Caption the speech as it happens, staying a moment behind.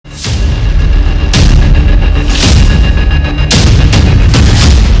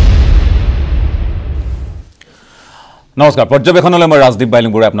নমস্কাৰ পৰ্যবেক্ষণলৈ মই ৰাজদীপ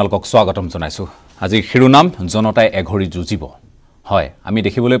বাইলুং বৰুৱাই আপোনালোকক স্বাগতম জনাইছো আজি শিৰোনাম জনতাই এঘৰি যুঁজিব হয় আমি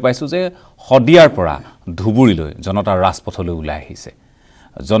দেখিবলৈ পাইছো যে হদিয়াৰ পৰা ধুবুৰীলৈ জনতাৰ ৰাজপথলৈ ওলাই আহিছে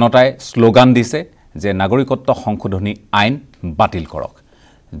জনতাই স্লোগান দিছে যে নাগৰিকত্ব সংশোধনী আইন বাতিল কৰক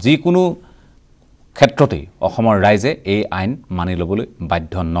যিকোনো ক্ষেত্ৰতে অসমৰ ৰাইজে এই আইন মানি ল'বলৈ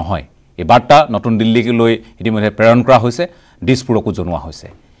বাধ্য নহয় এই বাৰ্তা নতুন দিল্লীলৈ ইতিমধ্যে প্ৰেৰণ কৰা হৈছে দিছপুৰকো জনোৱা হৈছে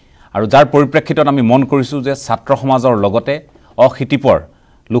আৰু যাৰ পৰিপ্ৰেক্ষিতত আমি মন কৰিছো যে ছাত্ৰ সমাজৰ লগতে অখিতিপৰ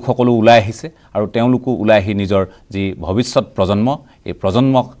লোকসকলো ওলাই আহিছে আৰু তেওঁলোকো ওলাই আহি নিজৰ যি ভৱিষ্যত প্ৰজন্ম এই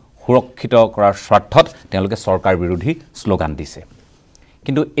প্ৰজন্মক সুৰক্ষিত কৰাৰ স্বাৰ্থত তেওঁলোকে চৰকাৰ বিৰোধী স্লোগান দিছে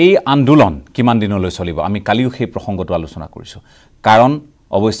কিন্তু এই আন্দোলন কিমান দিনলৈ চলিব আমি কালিও সেই প্ৰসংগটো আলোচনা কৰিছো কাৰণ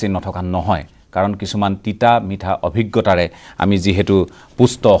অৱশ্যে নথকা নহয় কাৰণ কিছুমান তিতা মিঠা অভিজ্ঞতাৰে আমি যিহেতু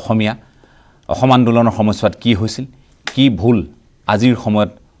পুষ্ট অসমীয়া অসম আন্দোলনৰ সময়ছোৱাত কি হৈছিল কি ভুল আজিৰ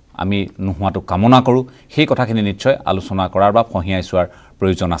সময়ত আমি নোহোৱাটো কামনা কৰোঁ সেই কথাখিনি নিশ্চয় আলোচনা কৰাৰ বা ফহিয়াই চোৱাৰ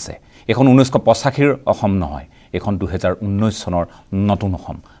প্ৰয়োজন আছে এখন 1985ৰ অসম নহয় এখন 2019 চনৰ নতুন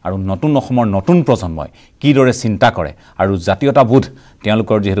অসম আৰু নতুন অসমৰ নতুন প্ৰজন্মই কিদৰে চিন্তা কৰে আৰু জাতীয়তাবোধ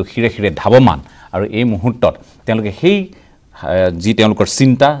তেওঁলোকৰ যেহেতু খিৰে খিৰে ধাৱমান আৰু এই মুহূৰ্তত তেওঁলোকে সেই যি তেওঁলোকৰ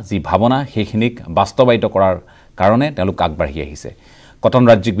চিন্তা যি ভাৱনা সেইখিনিক বাস্তৱায়িত কৰাৰ কাৰণে তেওঁলোক আগবাঢ়ি আহিছে কটন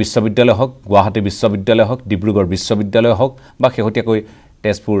ৰাজ্যিক বিশ্ববিদ্যালয় হওক গুৱাহাটী বিশ্ববিদ্যালয় হওক ডিব্ৰুগড় বিশ্ববিদ্যালয় হওক বা শেহতীয়াকৈ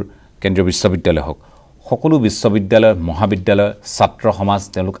তেজপুৰ কেন্দ্ৰীয় বিশ্ববিদ্যালয় হওক সকলো বিশ্ববিদ্যালয় মহাবিদ্যালয় ছাত্ৰ সমাজ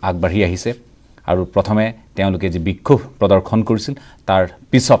তেওঁলোক আগবাঢ়ি আহিছে আৰু প্ৰথমে তেওঁলোকে যি বিক্ষোভ প্ৰদৰ্শন কৰিছিল তাৰ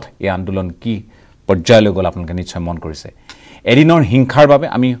পিছত এই আন্দোলন কি পৰ্যায়লৈ গ'ল আপোনালোকে নিশ্চয় মন কৰিছে এদিনৰ হিংসাৰ বাবে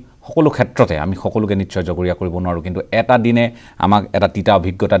আমি সকলো ক্ষেত্ৰতে আমি সকলোকে নিশ্চয় জগৰীয়া কৰিব নোৱাৰোঁ কিন্তু এটা দিনে আমাক এটা তিতা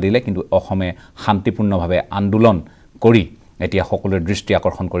অভিজ্ঞতা দিলে কিন্তু অসমে শান্তিপূৰ্ণভাৱে আন্দোলন কৰি এতিয়া সকলোৰে দৃষ্টি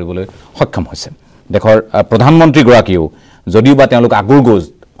আকৰ্ষণ কৰিবলৈ সক্ষম হৈছে দেশৰ প্ৰধানমন্ত্ৰীগৰাকীও যদিও বা তেওঁলোক আগুৰগোজ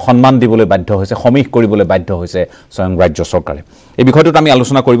সন্মান দিবলৈ বাধ্য হৈছে সমীহ কৰিবলৈ বাধ্য হৈছে স্বয়ং ৰাজ্য চৰকাৰে এই বিষয়টোত আমি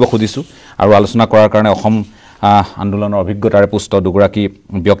আলোচনা কৰিব খুজিছোঁ আৰু আলোচনা কৰাৰ কাৰণে অসম আন্দোলনৰ অভিজ্ঞতাৰে পুষ্ট দুগৰাকী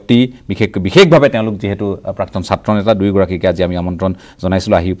ব্যক্তি বিশেষভাৱে তেওঁলোক যিহেতু প্ৰাক্তন ছাত্ৰনেতা দুইগৰাকীকে আজি আমি আমন্ত্ৰণ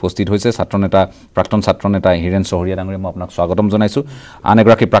জনাইছিলোঁ আহি উপস্থিত হৈছে প্ৰাক্তন ছাত্ৰনেতা হীৰেণ চহৰীয়া ডাঙৰীয়া মই আপোনাক স্বাগতম জনাইছোঁ আন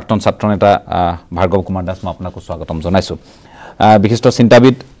এগৰাকী প্ৰাক্তন ছাত্ৰনেতা ভাৰ্গৱ কুমাৰ দাস মই আপোনাকো স্বাগতম জনাইছোঁ বিশিষ্ট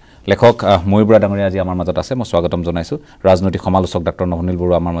চিন্তাবিদ লেখক ময়ূৰ বৰা ডাঙৰীয়া আজি আমাৰ মাজত আছে মই স্বাগতম জনাইছোঁ ৰাজনৈতিক সমালোচক ডাক্তৰ নৱনীল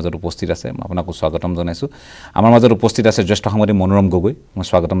বৰুৱা আমাৰ মাজত উপস্থিত আছে মই আপোনাকো স্বাগতম জনাইছোঁ আমাৰ মাজত উপস্থিত আছে জ্যেষ্ঠ সাংবাদিক মনোৰম গগৈ মই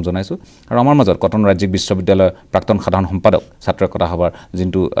স্বাগতম জনাইছোঁ আৰু আমাৰ মাজত কটন ৰাজ্যিক বিশ্ববিদ্যালয়ৰ প্ৰাক্তন সাধাৰণ সম্পাদক ছাত্ৰ একতা সভাৰ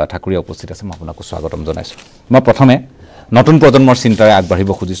জিন্তু ঠাকুৰীয়া উপস্থিত আছে মই আপোনাকো স্বাগতম জনাইছোঁ মই প্ৰথমে নতুন প্ৰজন্মৰ চিন্তাৰে আগবাঢ়িব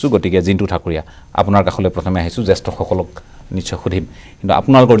খুজিছোঁ গতিকে জিন্তু ঠাকুৰীয়া আপোনাৰ কাষলৈ প্ৰথমে আহিছোঁ জ্যেষ্ঠসকলক নিশ্চয় সুধিম কিন্তু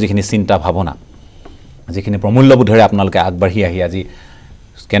আপোনালোকৰ যিখিনি চিন্তা ভাৱনা যিখিনি প্ৰমূল্যবোধেৰে আপোনালোকে আগবাঢ়ি আহি আজি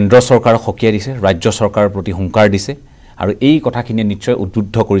কেন্দ্ৰ চৰকাৰক সকীয়াই দিছে ৰাজ্য চৰকাৰৰ প্ৰতি হুংকাৰ দিছে আৰু এই কথাখিনিয়ে নিশ্চয়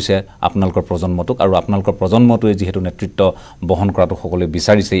উদ্বুদ্ধ কৰিছে আপোনালোকৰ প্ৰজন্মটোক আৰু আপোনালোকৰ প্ৰজন্মটোৱে যিহেতু নেতৃত্ব বহন কৰাটো সকলোৱে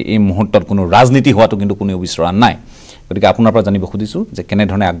বিচাৰিছে এই মুহূৰ্তত কোনো ৰাজনীতি হোৱাটো কিন্তু কোনেও বিচৰা নাই গতিকে আপোনাৰ পৰা জানিব খুজিছোঁ যে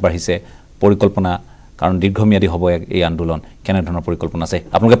কেনেধৰণে আগবাঢ়িছে পৰিকল্পনা কাৰণ দীৰ্ঘম্যাদী হ'ব এই আন্দোলন কেনেধৰণৰ পৰিকল্পনা আছে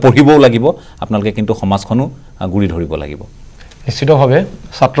আপোনালোকে পঢ়িবও লাগিব আপোনালোকে কিন্তু সমাজখনো গুৰি ধৰিব লাগিব নিশ্চিতভাৱে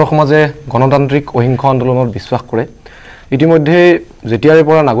ছাত্ৰ সমাজে গণতান্ত্ৰিক অহিংস আন্দোলনত বিশ্বাস কৰে ইতিমধ্যে যেতিয়াৰে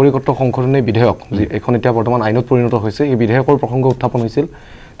পৰা নাগৰিকত্ব সংশোধনী বিধেয়ক এখন এতিয়া বৰ্তমান আইনত পৰিণত হৈছে এই বিধেয়কৰ প্ৰসংগ উত্থাপন হৈছিল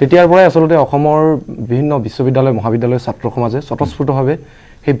তেতিয়াৰ পৰাই আচলতে অসমৰ বিভিন্ন বিশ্ববিদ্যালয় মহাবিদ্যালয়ৰ ছাত্ৰ সমাজে স্বতঃস্ফূৰ্তভাৱে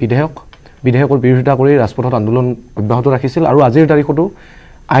সেই বিধেয়কৰ বিৰোধিতা কৰি ৰাজপথত আন্দোলন অব্যাহত ৰাখিছিল আৰু আজিৰ তাৰিখতো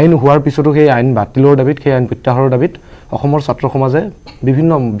আইন হোৱাৰ পিছতো সেই আইন বাতিলৰ দাবীত সেই আইন প্ৰত্যাহাৰৰ দাবীত অসমৰ ছাত্ৰ সমাজে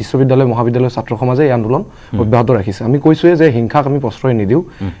বিভিন্ন বিশ্ববিদ্যালয় মহাবিদ্যালয়ৰ ছাত্ৰ সমাজে এই আন্দোলন অব্যাহত ৰাখিছে আমি কৈছোৱে যে হিংসাক আমি প্ৰশ্ৰয় নিদিওঁ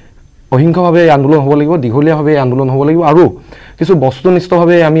অহিংসভাৱে এই আন্দোলন হ'ব লাগিব দীঘলীয়াভাৱে এই আন্দোলন হ'ব লাগিব আৰু কিছু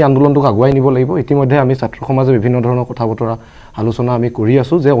বস্তুনিষ্ঠভাৱে আমি আন্দোলনটোক আগুৱাই নিব লাগিব ইতিমধ্যে আমি ছাত্ৰ সমাজে বিভিন্ন ধৰণৰ কথা বতৰা আলোচনা আমি কৰি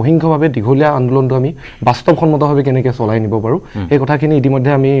আছোঁ যে অহিংসভাৱে দীঘলীয়া আন্দোলনটো আমি বাস্তৱসন্মতভাৱে কেনেকৈ চলাই নিব পাৰোঁ এই কথাখিনি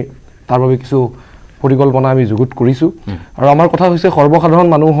ইতিমধ্যে আমি তাৰ বাবে কিছু পৰিকল্পনা আমি যুগুত কৰিছোঁ আৰু আমাৰ কথা হৈছে সৰ্বসাধাৰণ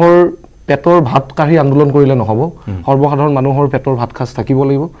মানুহৰ পেটৰ ভাত কাঢ়ি আন্দোলন কৰিলে নহ'ব সৰ্বসাধাৰণ মানুহৰ পেটৰ ভাত সাজ থাকিব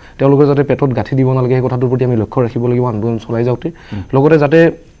লাগিব তেওঁলোকে যাতে পেটত গাঁঠি দিব নালাগে সেই কথাটোৰ প্ৰতি আমি লক্ষ্য ৰাখিব লাগিব আন্দোলন চলাই যাওঁতে লগতে যাতে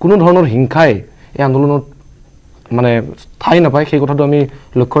কোনো ধৰণৰ হিংসাই এই আন্দোলনত মানে ঠাই নাপায় সেই কথাটো আমি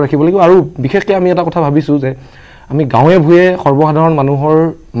লক্ষ্য ৰাখিব লাগিব আৰু বিশেষকৈ আমি এটা কথা ভাবিছোঁ যে আমি গাঁৱে ভূঞে সৰ্বসাধাৰণ মানুহৰ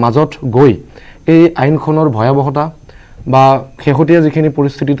মাজত গৈ এই আইনখনৰ ভয়াৱহতা বা শেহতীয়া যিখিনি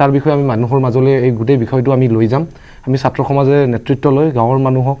পৰিস্থিতি তাৰ বিষয়ে আমি মানুহৰ মাজলৈ এই গোটেই বিষয়টো আমি লৈ যাম আমি ছাত্ৰ সমাজে নেতৃত্ব লৈ গাঁৱৰ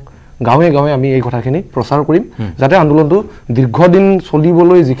মানুহক গাঁৱে গাঁৱে আমি এই কথাখিনি প্ৰচাৰ কৰিম যাতে আন্দোলনটো দীৰ্ঘদিন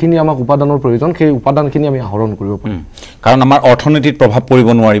চলিবলৈ যিখিনি আমাক উপাদানৰ প্ৰয়োজন সেই উপাদানখিনি আমি আহৰণ কৰিব পাৰিম কাৰণ আমাৰ অৰ্থনীতিত প্ৰভাৱ পৰিব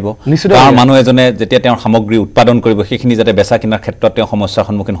নোৱাৰিব গাঁৱৰ মানুহ এজনে যেতিয়া তেওঁৰ সামগ্ৰী উৎপাদন কৰিব সেইখিনি যাতে বেচা কিনাৰ ক্ষেত্ৰত তেওঁ সমস্যাৰ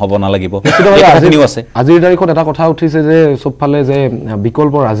সন্মুখীন হ'ব নালাগিব আজিৰ তাৰিখত এটা কথা উঠিছে যে চবফালে যে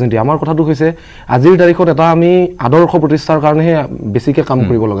বিকল্প ৰাজনীতি আমাৰ কথাটো হৈছে আজিৰ তাৰিখত এটা আমি আদৰ্শ প্ৰতিষ্ঠাৰ কাৰণেহে বেছিকৈ কাম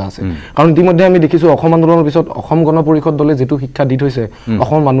কৰিব লগা আছে কাৰণ ইতিমধ্যে আমি দেখিছোঁ অসম আন্দোলনৰ পিছত অসম গণ পৰিষদ দলে যিটো শিক্ষা দি থৈছে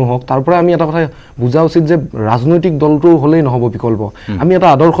অসমৰ মানুহক তাৰ পৰা আমি এটা কথা বুজা উচিত যে ৰাজনৈতিক দলটো হ'লেই নহ'ব বিকল্প আমি এটা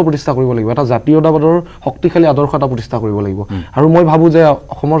আদৰ্শ প্ৰতিষ্ঠা কৰিব লাগিব এটা জাতীয়তাবাদৰ শক্তিশালী আদৰ্শ এটা প্ৰতিষ্ঠা কৰিব লাগিব আৰু মই ভাবোঁ যে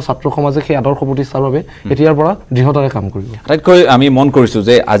অসমৰ ছাত্ৰ সমাজে সেই আদৰ্শ প্ৰতিষ্ঠাৰ বাবে এতিয়াৰ পৰা দৃঢ়তাৰে কাম কৰিব আটাইতকৈ আমি মন কৰিছোঁ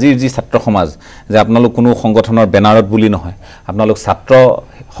যে আজিৰ যি ছাত্ৰ সমাজ যে আপোনালোক কোনো সংগঠনৰ বেনাৰত বুলি নহয় আপোনালোক ছাত্ৰ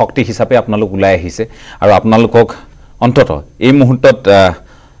শক্তি হিচাপে আপোনালোক ওলাই আহিছে আৰু আপোনালোকক অন্ততঃ এই মুহূৰ্তত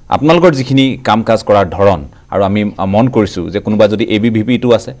আপোনালোকৰ যিখিনি কাম কাজ কৰাৰ ধৰণ আৰু আমি মন কৰিছোঁ যে কোনোবা যদি ABVPটো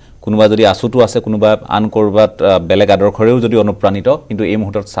আছে কোনোবা যদি আছুটো আছে কোনোবা আন ক'ৰবাত বেলেগ আদৰ্শৰেও যদি অনুপ্ৰাণিত কিন্তু এই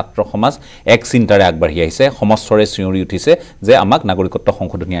মুহূৰ্তত ছাত্ৰ সমাজ এক চিন্তাৰে আগবাঢ়ি আহিছে সমস্বৰে চিঞৰি উঠিছে যে আমাক নাগৰিকত্ব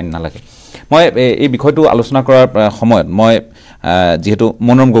সংশোধনী আইন নালাগে মই এই বিষয়টো আলোচনা কৰাৰ সময়ত মই যেহেতু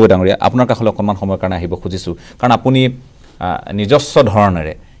মনোৰম গগৈ ডাঙৰীয়া আপোনাৰ কাষলৈ অকণমান সময়ৰ কাৰণে আহিব খুজিছোঁ কাৰণ আপুনি নিজস্ব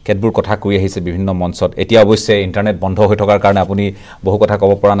ধৰণেৰে কেতবোৰ কথা কৈ আহিছে বিভিন্ন মঞ্চত এতিয়া অৱশ্যে ইণ্টাৰনেট বন্ধ হৈ থকাৰ কাৰণে আপুনি বহু কথা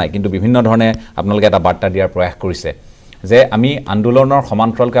ক'ব পৰা নাই কিন্তু বিভিন্ন ধৰণে আপোনালোকে এটা বাৰ্তা দিয়াৰ প্ৰয়াস কৰিছে যে আমি আন্দোলনৰ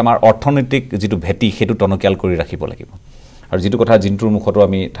সমান্তৰালকৈ আমাৰ অৰ্থনৈতিক যিটো ভেটি সেইটো টনকিয়াল কৰি ৰাখিব লাগিব আৰু যিটো কথা জিন্তুৰ মুখতো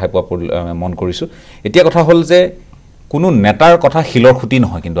আমি ঠাই পোৱা মন কৰিছোঁ এতিয়া কথা হ'ল যে কোনো নেতাৰ কথা শিলৰ খুঁটি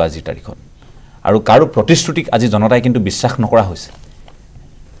নহয় কিন্তু আজিৰ তাৰিখত আৰু কাৰো প্ৰতিশ্ৰুতিক আজি জনতাই কিন্তু বিশ্বাস নকৰা হৈছে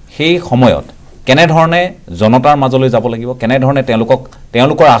সেই সময়ত কেনেধৰণে জনতাৰ মাজলৈ যাব লাগিব কেনেধৰণে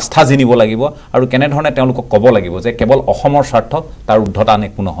তেওঁলোকৰ আস্থা জিনিব লাগিব আৰু কেনেধৰণে তেওঁলোকক ক'ব লাগিব যে কেৱল অসমৰ স্বাৰ্থ তাৰ উদ্ধতা আন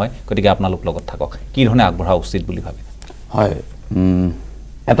একো নহয় গতিকে আপোনালোক লগত থাকক কি ধৰণে আগবঢ়া উচিত বুলি ভাবে হয়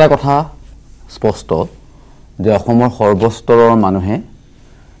এটা কথা স্পষ্ট যে অসমৰ সৰ্বস্তৰৰ মানুহে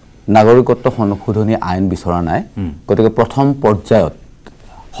নাগৰিকত্ব সংশোধনী আইন বিচৰা নাই গতিকে প্ৰথম পৰ্যায়ত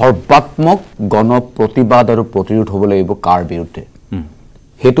সৰ্বাত্মক গণ প্ৰতিবাদ আৰু প্ৰতিৰোধ হ'ব লাগিব কাৰ বিৰুদ্ধে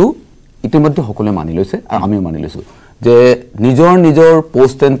হেতু ইতিমধ্যে সকলোৱে মানি লৈছে আৰু আমিও মানি লৈছোঁ যে নিজৰ নিজৰ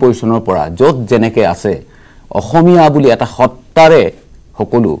পোষ্ট এণ্ড পজিশ্যনৰ পৰা য'ত যেনেকৈ আছে অসমীয়া বুলি এটা সত্তাৰে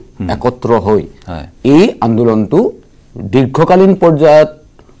সকলো একত্ৰ হৈ এই আন্দোলনটো দীৰ্ঘকালীন পৰ্যায়ত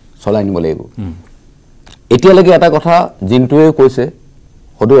চলাই নিব লাগিব এতিয়ালৈকে এটা কথা জিন্তুৱে কৈছে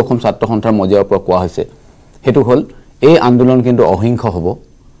সদৌ অসম ছাত্ৰ সন্থাৰ মজিয়াৰ পৰা কোৱা হৈছে সেইটো হ'ল এই আন্দোলন কিন্তু অহিংস হ'ব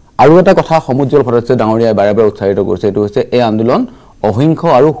আৰু এটা কথা সমুজ্জ্বল ভট্টাচাৰ্য ডাঙৰীয়াই বাৰে বাৰে উৎসাহিত কৰিছে এইটো হৈছে এই আন্দোলন অহিংস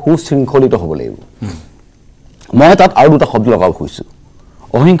আৰু সুশৃংখলিত হ'ব লাগিব মই তাত আৰু দুটা শব্দ লগাব খুজিছোঁ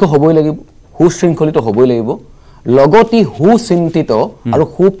অহিংস হ'বই লাগিব সুশৃংখলিত হ'বই লাগিব লগতে সুচিন্তিত আৰু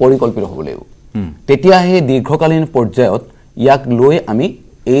সুপৰিকল্পিত হ'ব লাগিব তেতিয়াহে দীৰ্ঘকালীন পৰ্যায়ত ইয়াক লৈ আমি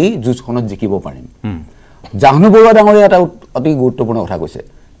এই যুঁজখনত জিকিব পাৰিম জাহ্নু বৰুৱা ডাঙৰীয়া এটা অতি গুৰুত্বপূৰ্ণ কথা কৈছে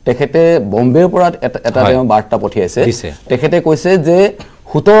তেখেতে বম্বেৰ পৰা এটা তেওঁ বাৰ্তা পঠিয়াইছে তেখেতে কৈছে যে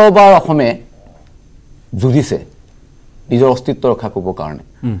 17 বাৰ অসমে যুঁজিছে নিজৰ অস্তিত্ব ৰক্ষা কৰিবৰ কাৰণে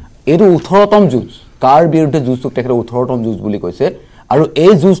এইটো 18তম যুঁজ কাৰ বিৰুদ্ধে যুঁজটোক তেখেতে 18তম যুঁজ বুলি কৈছে আৰু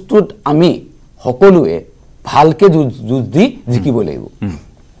এই যুঁজটোত আমি সকলোৱে ভালকৈ যুঁজ দি জিকিব লাগিব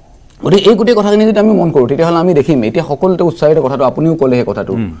গতিকে এই গোটেই কথাখিনি যদি আমি মন কৰোঁ তেতিয়াহ'লে আমি দেখিম এতিয়া সকলোতে উৎসাহিত কথাটো আপুনিও ক'লে সেই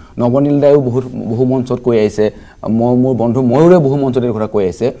কথাটো নৱনীল দায়ো বহু মঞ্চত কৈ আহিছে মোৰ বন্ধু ময়ূৰে বহু মঞ্চত এই কথা কৈ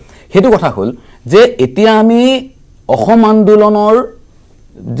আহিছে সেইটো কথা হ'ল যে এতিয়া আমি অসম আন্দোলনৰ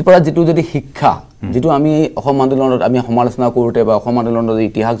পৰা যিটো যদি শিক্ষা যেটো আমি অসম আন্দোলনত আমি সমালোচনা কৰোঁতে বা অসম আন্দোলনৰ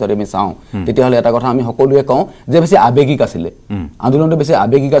ইতিহাস যদি আমি চাওঁ তেতিয়াহ'লে এটা কথা আমি সকলোৱে কওঁ যে বেছি আৱেগিক আছিলে আন্দোলনটো বেছি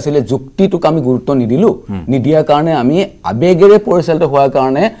আৱেগিক আছিলে যুক্তিটোক আমি গুৰুত্ব নিদিলোঁ নিদিয়াৰ কাৰণে আমি আৱেগেৰে পৰিচালিত হোৱাৰ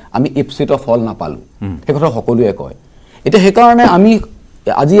কাৰণে আমি ইপ্সিত ফল নাপালোঁ সেই কথা সকলোৱে কয় এতিয়া সেইকাৰণে আমি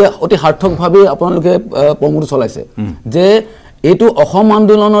আজি অতি সাৰ্থকভাৱে আপোনালোকে প্ৰমোদ চলাইছে যে এইটো অসম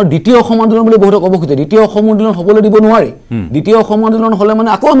আন্দোলনৰ দ্বিতীয় অসম আন্দোলন বুলি বহুতে ক'ব খোজে দ্বিতীয় অসম আন্দোলন হ'বলৈ দিব নোৱাৰি দ্বিতীয় অসম আন্দোলন হ'লে মানে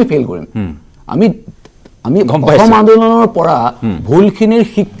আকৌ আমি ফেইল কৰিম আমি অসম আন্দোলনৰ পৰা ভুলখিনিৰ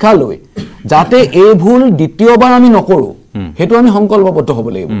শিক্ষা লৈ যাতে এই ভুল দ্বিতীয়বাৰ আমি নকৰোঁ সেইটো আমি সংকল্পবদ্ধ হ'ব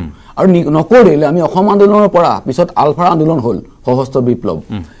লাগিব আৰু নকৰিলে আমি অসম আন্দোলনৰ পৰা পিছত আলফাৰ আন্দোলন হ'ল সশস্ত্ৰ বিপ্লৱ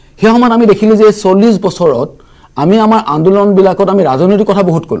সেই সময়ত আমি দেখিলোঁ যে 40 বছৰত আমি আমাৰ আন্দোলনবিলাকত আমি ৰাজনৈতিক কথা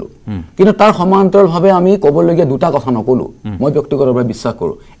বহুত ক'লোঁ কিন্তু তাৰ সমান্তৰালভাৱে আমি ক'বলগীয়া দুটা কথা নক'লোঁ মই ব্যক্তিগতভাৱে বিশ্বাস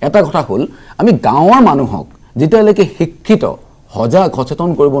কৰোঁ এটা কথা হ'ল আমি গাঁৱৰ মানুহক যেতিয়ালৈকে শিক্ষিত সজাগ সচেতন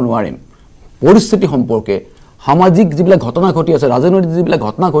কৰিব নোৱাৰিম পৰিস্থিতি সম্পৰ্কে সামাজিক যিবিলাক ঘটনা ঘটি আছে ৰাজনৈতিক যিবিলাক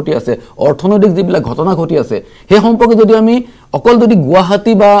ঘটনা ঘটি আছে অৰ্থনৈতিক যিবিলাক ঘটনা ঘটি আছে সেই সম্পৰ্কে যদি আমি অকল যদি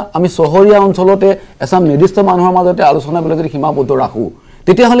গুৱাহাটী বা আমি চহৰীয়া অঞ্চলতে এচাম নিৰ্দিষ্ট মানুহৰ মাজতে আলোচনাবিলাক যদি সীমাবদ্ধ ৰাখোঁ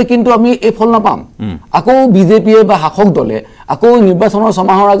তেতিয়াহ'লে কিন্তু আমি এই ফল নাপাম আকৌ বিজেপিয়ে বা শাসক দলে আকৌ নিৰ্বাচনৰ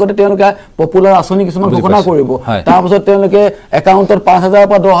সমাহৰ আগতে তেওঁলোকে পপুলাৰ আঁচনি কিছুমান ঘোষণা কৰিব তাৰপিছত তেওঁলোকে একাউণ্টত 5,000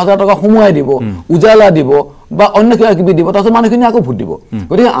 পৰা 10,000 টকা সোমোৱাই দিব উজালা দিব বা অন্য কিবা কিবি দিব তাৰপিছত মানুহখিনি আকৌ ভোট দিব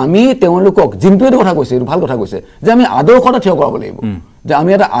গতিকে আমি তেওঁলোকক যিটো কথা কৈছে ভাল কথা কৈছে যে আমি আদৰ্শটা থিয় কৰাব লাগিব যে আমি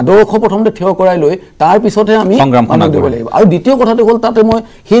এটা আদৰ্শ প্ৰথমতে থিয় কৰাই লৈ তাৰ পিছতহে আমি সংগ্ৰামখন দিব লাগিব আৰু দ্বিতীয় কথাটো হ'ল তাতে মই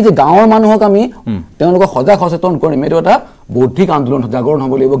সেই যে গাঁৱৰ মানুহক আমি তেওঁলোকক সজাগ সচেতন কৰিম এইটো এটা বৌদ্ধিক আন্দোলন জাগৰণ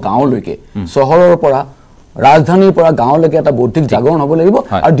হ'ব লাগিব গাঁৱলৈকে চহৰৰ পৰা ৰাজধানীৰ পৰা গাঁৱলৈকে এটা বৌদ্ধিক জাগৰণ হ'ব লাগিব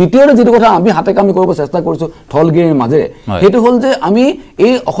আৰু দ্বিতীয়তে যিটো কথা আমি হাতে কামি কৰিব চেষ্টা কৰিছো থলগিৰিৰ মাজেৰে সেইটো হ'ল যে আমি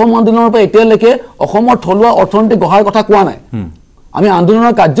এই অসম আন্দোলনৰ পৰা এতিয়ালৈকে অসমৰ থলুৱা অৰ্থনীতি গঢ়াৰ কথা কোৱা নাই আমি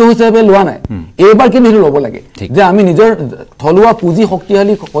আন্দোলনৰ কাৰ্য হিচাপে লোৱা নাই এইবাৰ কিন্তু সেইটো ল'ব লাগে যে আমি নিজৰ থলুৱা পুঁজি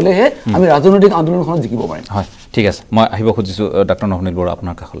শক্তিশালী হ'লেহে আমি ৰাজনৈতিক আন্দোলনখনত জিকিব পাৰিম হয় ঠিক আছে মই আহিব খুজিছোঁ ডক্টৰ নৱনীত বৰুৱা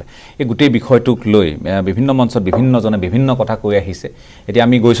আপোনাৰ কাষলৈ এই গোটেই বিষয়টোক লৈ বিভিন্ন মঞ্চত বিভিন্নজনে বিভিন্ন কথা কৈ আহিছে এতিয়া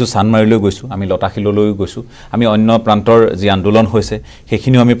আমি গৈছোঁ চানমাৰীলৈ গৈছোঁ আমি লতাশিললৈও গৈছোঁ আমি অন্য প্ৰান্তৰ যি আন্দোলন হৈছে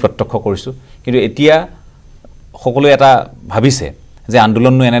সেইখিনিও আমি প্ৰত্যক্ষ কৰিছোঁ কিন্তু এতিয়া সকলোৱে এটা ভাবিছে যে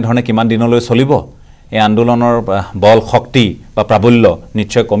আন্দোলননো এনেধৰণে কিমান দিনলৈ চলিব এই আন্দোলনৰ বল শক্তি বা প্ৰাবল্য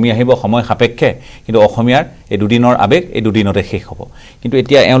নিশ্চয় কমি আহিব সময় সাপেক্ষে কিন্তু অসমীয়াৰ এই দুদিনৰ আবেগ এই দুদিনতে শেষ হ'ব কিন্তু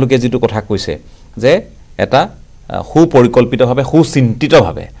এতিয়া এওঁলোকে যিটো কথা কৈছে যে এটা সুপৰিকল্পিতভাৱে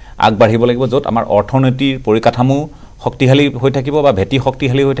সুচিন্তিতভাৱে আগবাঢ়িব লাগিব য'ত আমাৰ অৰ্থনীতিৰ পৰিকাঠামো শক্তিশালী হৈ থাকিব বা ভেটি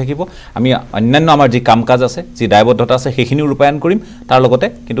শক্তিশালী হৈ থাকিব আমি অন্যান্য আমাৰ যি কাম কাজ আছে যি দায়বদ্ধতা আছে সেইখিনিও ৰূপায়ণ কৰিম তাৰ লগতে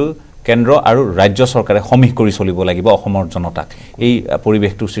কিন্তু কেন্দ্ৰ আৰু ৰাজ্য চৰকাৰে সমীহ কৰি চলিব লাগিব অসমৰ জনতাক এই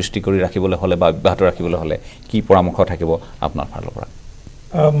পৰিৱেশটো সৃষ্টি কৰি ৰাখিবলৈ হ'লে বা অব্যাহত ৰাখিবলৈ হ'লে কি পৰামৰ্শ থাকিব আপোনাৰ ফালৰ পৰা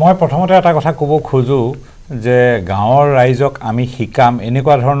মই প্ৰথমতে এটা কথা ক'ব খোজো যে গাঁৱৰ ৰাইজক আমি শিকাম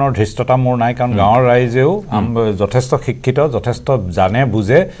এনেকুৱা ধৰণৰ ধৃষ্টতা মোৰ নাই কাৰণ গাঁৱৰ ৰাইজেও যথেষ্ট শিক্ষিত যথেষ্ট জানে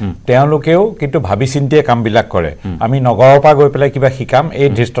বুজে তেওঁলোকেও কিন্তু ভাবি চিন্তিয়ে কামবিলাক কৰে আমি নগৰৰ পৰা গৈ পেলাই কিবা শিকাম এই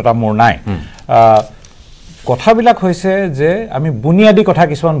ধৃষ্টতা মোৰ নাই কথাবিলাক হৈছে যে আমি বুনিয়াদী কথা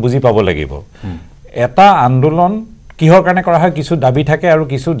কিছুমান বুজি পাব লাগিব এটা আন্দোলন কিহৰ কাৰণে কৰা হয় কিছু দাবী থাকে আৰু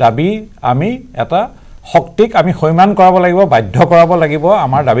কিছু দাবী আমি এটা শক্তিক আমি সৈমান কৰাব লাগিব বাধ্য কৰাব লাগিব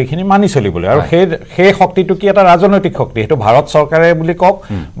আমাৰ দাবীখিনি মানি চলিবলৈ আৰু সেই শক্তিটো কি এটা ৰাজনৈতিক শক্তি সেইটো ভাৰত চৰকাৰে বুলি কওক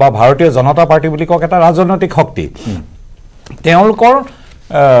বা ভাৰতীয় জনতা পাৰ্টি বুলি কওক এটা ৰাজনৈতিক শক্তি তেওঁলোকৰ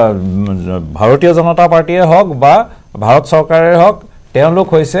ভাৰতীয় জনতা পাৰ্টিয়ে হওক বা ভাৰত চৰকাৰে হওক তেওঁলোক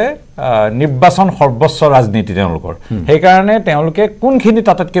হৈছে নিৰ্বাচন সৰ্বোচ্চ ৰাজনীতি তেওঁলোকৰ সেইকাৰণে তেওঁলোকে কোনখিনি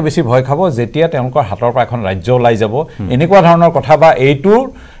তাতকৈ বেছি ভয় খাব যেতিয়া তেওঁলোকৰ হাতৰ পৰা এখন ৰাজ্য ওলাই যাব এনেকুৱা ধৰণৰ কথা বা এইটোৰ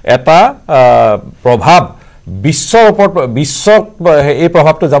এটা প্ৰভাৱ বিশ্বৰ ওপৰত এই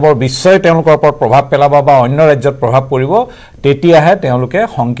প্ৰভাৱটো যাব বিশ্বই তেওঁলোকৰ ওপৰত প্ৰভাৱ পেলাব বা অন্য ৰাজ্যত প্ৰভাৱ পৰিব তেতিয়াহে তেওঁলোকে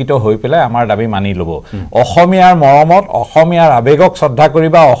শংকিত হৈ পেলাই আমাৰ দাবী মানি ল'ব অসমীয়াৰ মৰমত অসমীয়াৰ আবেগক শ্ৰদ্ধা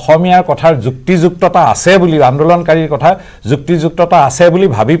কৰিবা অসমীয়াৰ কথাৰ যুক্তিযুক্ততা আছে বুলি আন্দোলনকাৰীৰ কথা যুক্তিযুক্ততা আছে বুলি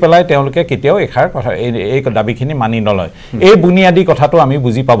ভাবি পেলাই তেওঁলোকে কেতিয়াও এষাৰ কথা এই দাবীখিনি মানি নলয় এই বুনিয়াদী কথাটো আমি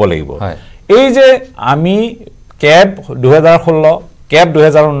বুজি পাব লাগিব এই যে আমি কেব 2016 কেব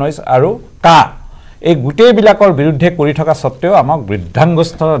 2019 আৰু CAA এই গোটেইবিলাকৰ বিৰুদ্ধে কৰি থকা সত্ত্বেও আমাক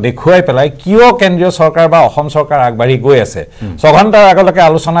বৃদ্ধাংগস্থ দেখুৱাই পেলাই কিয় কেন্দ্ৰীয় চৰকাৰ বা অসম চৰকাৰ আগবাঢ়ি গৈ আছে 6 ঘণ্টাৰ আগলৈকে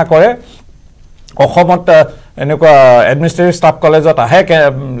আলোচনা কৰে অসমত এনেকুৱা এডমিনিষ্ট্ৰেটিভ ষ্টাফ কলেজত আহে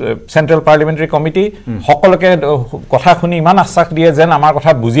চেন্ট্ৰেল পাৰ্লিমেণ্টাৰী কমিটি সকলোকে কথা শুনি ইমান আশ্বাস দিয়ে যেন আমাৰ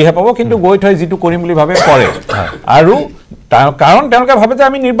কথা বুজিহে পাব কিন্তু গৈ থৈ যিটো কৰিম বুলি ভাবে কৰে আৰু কাৰণ তেওঁলোকে ভাবে যে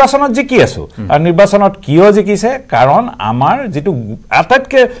আমি নিৰ্বাচনত জিকি আছো আৰু নিৰ্বাচনত কিয় জিকিছে কাৰণ আমাৰ যেটো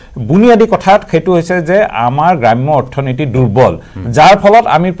আটাইতকৈ বুনিয়াদী কথা সেইটো হৈছে যে আমাৰ গ্ৰাম্য অৰ্থনীতি দুৰ্বল যাৰ ফলত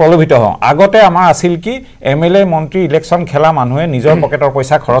আমি প্ৰলোভিত হওঁ আগতে আমাৰ আছিল কি এমএলএ মন্ত্ৰী ইলেকশন খেলা মানুহে নিজৰ পকেটৰ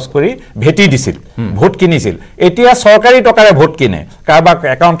পইচা খৰচ কৰি ভেটি দিছিল ভোট কিনিছিল এতিয়া চৰকাৰী টকাৰে ভোট কিনে কাৰবাক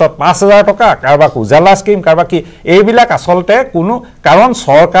একাউণ্টত 5,000 টকা কাৰবাক উজালা স্কিম কাৰবাক কি এইবিলাক আসলতে কোনো কাৰণ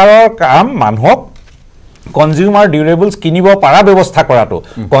চৰকাৰৰ কাম মানুহক কনজিউমাৰ ডিউৰেবলছ কিনিব পাৰা ব্যৱস্থা কৰাটো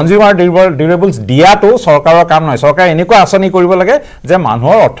কনজিউমাৰ ডিউৰেবলছ দিয়াটো চৰকাৰৰ কাম নহয় চৰকাৰে এনেকুৱা আঁচনি কৰিব লাগে যে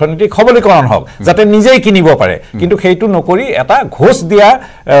মানুহৰ অৰ্থনৈতিক সবলীকৰণ হওক যাতে নিজেই কিনিব পাৰে কিন্তু সেইটো নকৰি এটা ঘোষ দিয়া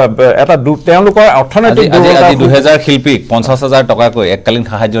এটা তেওঁলোকৰ অৰ্থনৈতিক 2000 শিল্পীক 50,000 টকাকৈ এককালীন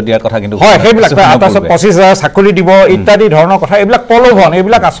সাহায্য দিয়াৰ কথা কিন্তু হয় সেইবিলাক তাৰপিছত 25,000 চাকৰি দিব ইত্যাদি ধৰণৰ কথা এইবিলাক প্ৰলোভন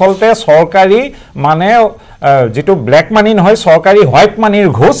এইবিলাক আচলতে চৰকাৰী মানে যেটো ব্ল্যাক মানি নহয় সৰকাৰি হোৱাইট মানিৰ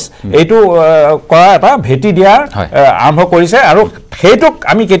ঘোষ এইটো কৰা এটা ভেটি দিয়া আৰম্ভ কৰিছে আৰু হেতুক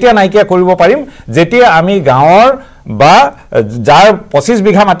আমি কেতিয়া নাইকিয়া কৰিব পাৰিম যেতিয়া আমি গাঁৱৰ বা যাৰ 25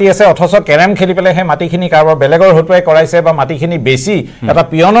 বিঘা মাটি আছে অথচ কেৰেম খেলি পেলে হে মাটিখিনি কাৰবাৰ বেলেগৰ হতুৱাই কৰাইছে বা মাটিখিনি বেছি এটা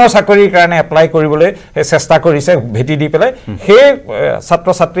পিয়নৰ চাকৰিৰ কাৰণে এপ্লাই কৰিবলৈ চেষ্টা কৰিছে ভেটি দি পেলে হে ছাত্ৰ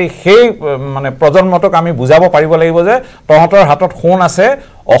ছাত্ৰী হে মানে প্ৰজন্মটোক আমি বুজাব পাৰিব লাগিব যে তহঁতৰ হাতত সোণ আছে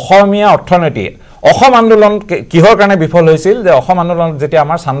অসমীয়া অৰ্থনীতি অসম আন্দোলন কিহৰ কাৰণে বিফল হৈছিল যে অসম আন্দোলনত যেতিয়া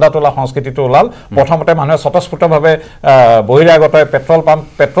আমাৰ চান্দা তোলা সংস্কৃতিটো ওলাল প্ৰথমতে মানুহে স্বতঃস্ফূৰ্তভাৱে বহিৰাগত পেট্ৰল পাম্প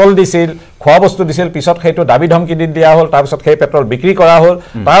পেট্ৰল দিছিল খোৱা বস্তু দিছিল পিছত সেইটো দাবী ধমকি দি দিয়া হ'ল তাৰপিছত সেই পেট্ৰল বিক্ৰী কৰা হ'ল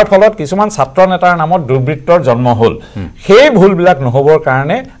তাৰ ফলত কিছুমান ছাত্ৰ নেতাৰ নামত দুৰ্বৃত্তৰ জন্ম হ'ল সেই ভুলবিলাক নহবৰ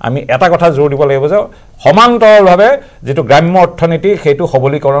কাৰণে আমি এটা কথা জোৰ দিব লাগিব যে সমান্তৰালভাৱে যেটো গ্ৰাম্য অৰ্থনীতি সেইটো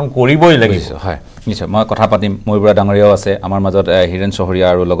সবলীকৰণ কৰিবই লাগিব হয় নিশ্চয় মই কথা পাতিম ময়ুৰা ডাঙৰীয়াও আছে আমাৰ মাজত হিৰেন চহৰীয়া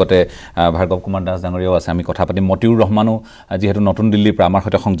আৰু লগতে ভাৰ্গৱ কুমাৰ দাস ডাঙৰীয়াও আছে আমি কথা পাতিম মতিউৰ ৰহমানো যেহেতু নতুন দিল্লীৰ পৰা আমাৰ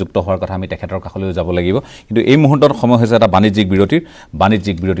সৈতে সংযুক্ত হোৱাৰ কথা আমি তেখেতৰ কাষলৈ যাব লাগিব কিন্তু এই মুহূৰ্তত সময় হৈছে এটা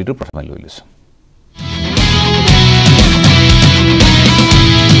বাণিজ্যিক বিৰতিটো প্ৰথমে লৈ লৈছো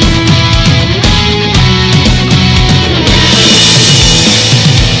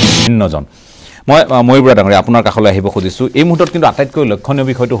ভিন্নজন মই ময়ুৰা ডাঙৰীয়া আপোনাৰ কাষলৈ আহিব খুজিছোঁ এই মুহূৰ্তত কিন্তু আটাইতকৈ লক্ষণীয়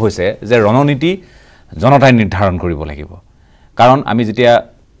বিষয়টো হৈছে যে ৰণনীতি জনতাই নিৰ্ধাৰণ কৰিব লাগিব কাৰণ আমি যেতিয়া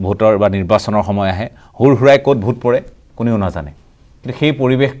ভোটৰ বা নিৰ্বাচনৰ সময় আহে হুৰহুৰাই ক'ত ভোট পৰে কোনেও নাজানে কিন্তু সেই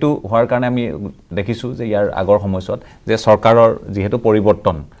পৰিৱেশটো হোৱাৰ কাৰণে আমি দেখিছোঁ যে ইয়াৰ আগৰ সময়ছোৱাত যে চৰকাৰৰ যিহেতু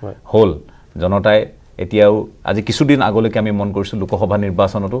পৰিৱৰ্তন হ'ল জনতাই এতিয়াও আজি কিছুদিন আগলৈকে আমি মন কৰিছোঁ লোকসভা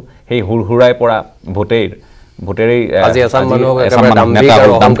নিৰ্বাচনতো সেই হুৰহুৰাই পৰা ভোটেৰেই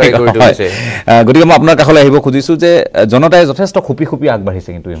গতিকে মই আপোনাৰ কাষলৈ আহিব খুজিছোঁ যে জনতাই যথেষ্ট খুপি আগবাঢ়িছে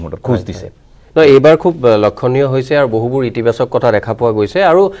কিন্তু এই মুহূৰ্তত খোজ দিছে এইবাৰ খুব লক্ষণীয় হৈছে আৰু বহুবোৰ ইতিবাচক কথা দেখা পোৱা গৈছে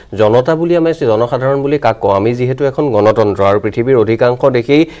আৰু জনতা বুলি আমি জনসাধাৰণ বুলি কাক কওঁ আমি যেহেতু এখন গণতন্ত্ৰ আৰু পৃথিৱীৰ অধিকাংশ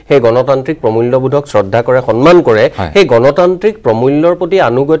দেশেই সেই গণতান্ত্ৰিক প্ৰমূল্যবোধক শ্ৰদ্ধা কৰে সন্মান কৰে সেই গণতান্ত্ৰিক প্ৰমূল্যৰ প্ৰতি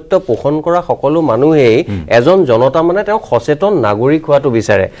আনুগত্য পোষণ কৰা সকলো মানুহেই এজন জনতা মানে তেওঁ সচেতন নাগৰিক হোৱাটো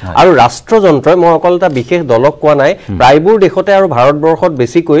বিচাৰে আৰু ৰাষ্ট্ৰযন্ত্ৰই মই অকল এটা বিশেষ দলক কোৱা নাই প্ৰায়বোৰ দেশতে আৰু ভাৰতবৰ্ষত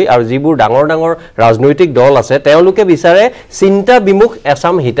বেছিকৈ আৰু যিবোৰ ডাঙৰ ডাঙৰ ৰাজনৈতিক দল আছে তেওঁলোকে বিচাৰে চিন্তা বিমুখ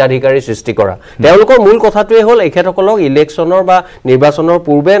এছাম হিতাধিকাৰী সৃষ্টি কৰা তেওঁলোকৰ মূল কথাটোৱে হ'ল এখেতসকলক ইলেকশ্যনৰ বা নিৰ্বাচনৰ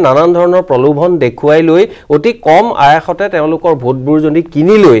পূৰ্বে নানান ধৰণৰ প্ৰলোভন দেখুৱাই লৈ অতি কম আয়াসতে তেওঁলোকৰ ভোটবোৰ যদি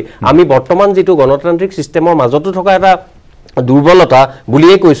কিনি লৈ আমি বৰ্তমান যেটো গণতান্ত্ৰিক সিস্টেমৰ মাজতো থকা এটা দুৰ্বলতা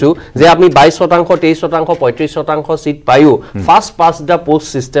বুলিয়ে কৈছো যে আমি 22% 23% 35% সিট পাইও ফাস্ট পাস দা পোস্ট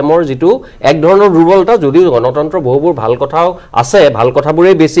সিস্টেমৰ যেটো এক ধৰণৰ দুৰ্বলতা যদিও গণতন্ত্ৰ বহুবোৰ ভাল কথাও আছে ভাল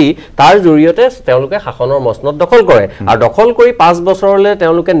কথাবোৰে বেছি তাৰ জৰিয়তে তেওঁলোকে শাসনৰ মসনদ দখল কৰে আৰু দখল কৰি 5 বছৰলৈ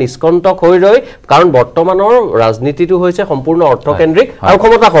তেওঁলোকে নিষ্কণ্টক হৈ ৰয় কাৰণ বৰ্তমানৰ ৰাজনীতিটো হৈছে সম্পূৰ্ণ অৰ্থকেন্দ্ৰিক আৰু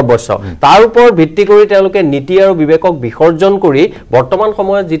ক্ষমতা সৰ্বস্ব তাৰ ওপৰত ভিত্তি কৰি তেওঁলোকে নীতি আৰু বিবেকক বিসৰ্জন কৰি বৰ্তমান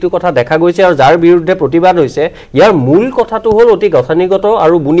সময়ত যেটো কথা দেখা গৈছে আৰু যাৰ বিৰুদ্ধে প্ৰতিবাদ হৈছে ইয়াৰ মূল কথা হল অতি গঠনিগত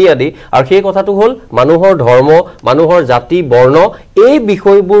আৰু বুনিয়াদী আৰু সেই কথাটো হল মানুহৰ ধৰ্ম মানুহৰ জাতি বৰ্ণ এই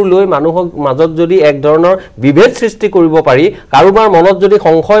বিষয়বোৰ লৈ মানুহক মাজত যদি এক ধৰণৰ বিভেদ সৃষ্টি কৰিব পাৰি কাৰোবাৰ মনত যদি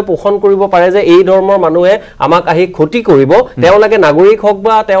সংশয় পোষণ কৰিব পাৰে যে এই ধৰ্মৰ মানুহে আমাক আহি ক্ষতি কৰিব তেওঁ লাগে নাগৰিক হওক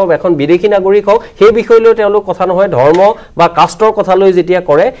বা তেওঁ এখন বিদেশী নাগৰিক হওক সেই বিষয় লৈ তেওঁলোক কথা নহয় ধৰ্ম বা কাষ্টৰ কথা লৈ যেতিয়া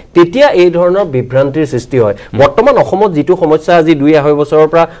কৰে তেতিয়া এই ধৰণৰ বিভ্ৰান্তিৰ সৃষ্টি হয় বৰ্তমান অসমত যেটো সমস্যা আজি 2.5 বছৰৰ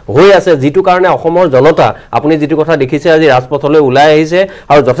পৰা হৈ আছে যেটো কাৰণে অসমৰ জনতা আপুনি যেটো কথা দেখিছে আজি ৰাজপথলৈ ওলাই আহিছে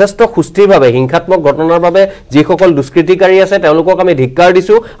আৰু যথেষ্ট সুস্থিৰভাৱে হিংসাত্মক ঘটনাৰ বাবে যিসকল দুষ্কৃতিকাৰী আছে তেওঁলোকক আমি ধিক্কাৰ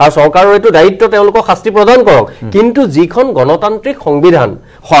দিছো আৰু চৰকাৰৰ এটো দায়িত্ব তেওঁলোকক শাস্তি প্ৰদান কৰক কিন্তু যিখন গণতান্ত্ৰিক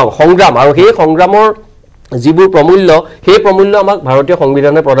সংগ্ৰাম আৰু সেই সংগ্ৰামৰ যিবোৰ প্ৰমূল্য সেই প্ৰমূল্য আমাক ভাৰতীয়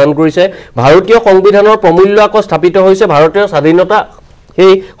সংবিধানে প্ৰদান কৰিছে ভাৰতীয় সংবিধানৰ প্ৰমূল্য আকৌ স্থাপিত হৈছে ভাৰতীয় স্বাধীনতা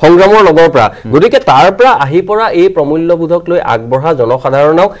এই সংগ্ৰামৰ লগৰ পৰা গতিকে তাৰ পৰা আহি পৰা এই প্ৰমূল্যবোধক লৈ আগবঢ়া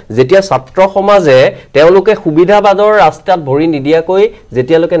জনসাধাৰণক যেতিয়া ছাত্ৰ সমাজে তেওঁলোকে সুবিধাবাদৰ ৰাস্তাত ভৰি নিদিয়াকৈ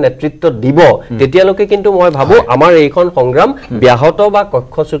যেতিয়ালৈকে নেতৃত্ব দিব তেতিয়ালৈকে কিন্তু মই ভাবো আমাৰ এইখন সংগ্ৰাম ব্যাহত বা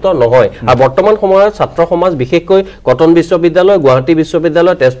কক্ষচ্যুত নহয় আৰু বৰ্তমান সময়ত ছাত্ৰ সমাজ বিশেষকৈ কটন বিশ্ববিদ্যালয় গুৱাহাটী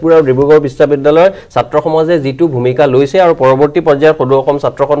বিশ্ববিদ্যালয় তেজপুৰ আৰু ডিব্ৰুগড় বিশ্ববিদ্যালয়ৰ ছাত্ৰ সমাজে যেটো ভূমিকা লৈছে আৰু পৰৱৰ্তী পৰ্যায়ৰ সদৌ অসম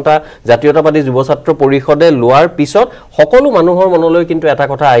ছাত্ৰ সন্থা জাতীয়তাবাদী যুৱ ছাত্ৰ পৰিষদে লোৱাৰ পিছত সকলো মানুহৰ মনলৈ এটা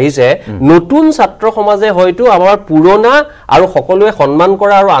কথা আহিছে নতুন ছাত্ৰ সমাজে হয়তো আমাৰ পুৰণা আৰু সকলোৱে সন্মান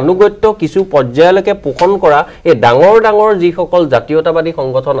কৰা আৰু আনুগত্য কিছু পৰ্যায়লৈকে পোষণ কৰা এই ডাঙৰ ডাঙৰ যিসকল জাতীয়তাবাদী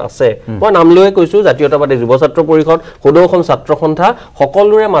সংগঠন আছে মই নাম লৈ কৈছো জাতীয়তাবাদী যুৱ ছাত্ৰ পৰিষদ সদৌ অসম ছাত্ৰ সন্থা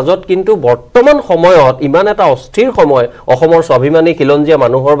সকলোৰে মাজত কিন্তু বৰ্তমান সময়ত ইমান এটা অস্থিৰ সময় অসমৰ স্বাভিমানী খিলঞ্জীয়া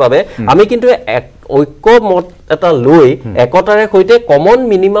মানুহৰ বাবে আমি কিন্তু ঐক্যমত এটা লৈ একতাৰে সৈতে কমন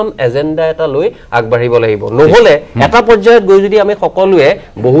মিনিমাম এজেন্ডা এটা লৈ আগবাঢ়িব লাগিব নহলে এটা পৰ্যায়ত গৈ যদি আমি সকলোৱে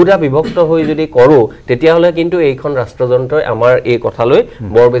বহুদা বিভক্ত হৈ যদি কৰো তেতিয়া হলে কিন্তু এইখন ৰাষ্ট্ৰযন্ত্ৰই আমাৰ এই কথালৈ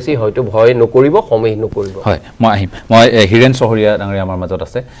বৰ বেছি হয়তো ভয় নকৰিব সময় নকৰিব হয় মই হিৰেন চহৰীয়া ডাঙৰীয়া আমাৰ মাজত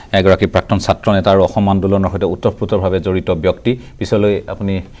আছে এগৰাকী প্ৰাক্তন ছাত্ৰ নেতা আৰু অসম আন্দোলনৰ সৈতে উত্তৰপ্ৰোতভাৱে জড়িত ব্যক্তি পিছলৈ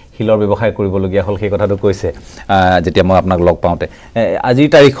আপুনি শিলৰ ব্যৱসায় কৰিবলগীয়া হ'ল সেই কথাটো কৈছে যেতিয়া মই আপোনাক লগ পাওঁতে আজিৰ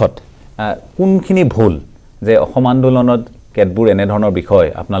তাৰিখত কোনখিনি ভুল যে অসম আন্দোলনত কেতবোৰ এনেধৰণৰ বিষয়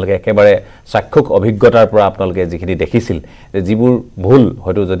আপোনালোকে একেবাৰে সাক্ষুক অভিজ্ঞতাৰ পৰা আপোনালোকে যিখিনি দেখিছিল যে যিবোৰ ভুল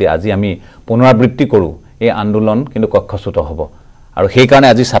হয়তো যদি আজি আমি পুনৰাবৃত্তি কৰোঁ এই আন্দোলন কিন্তু কক্ষচ্যুত হ'ব আৰু সেই কাৰণে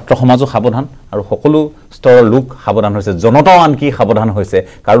আজি ছাত্ৰ সমাজো সাৱধান আৰু সকলো স্তৰৰ লোক সাৱধান হৈছে জনতাও আনকি সাৱধান হৈছে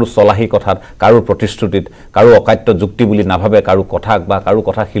কাৰো চলাহী কথাত কাৰো প্ৰতিশ্ৰুতিত কাৰো অকাট্য যুক্তি বুলি নাভাবে কাৰো কথা বা কাৰো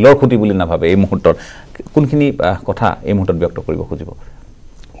কথা শিলৰ খুঁটি বুলি নাভাবে এই মুহূৰ্তত কোনখিনি কথা এই মুহূৰ্তত ব্যক্ত কৰিব খুজিব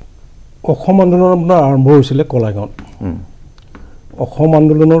অসম আন্দোলন আপোনাৰ আৰম্ভ হৈছিলে কলাগাঁৱত অসম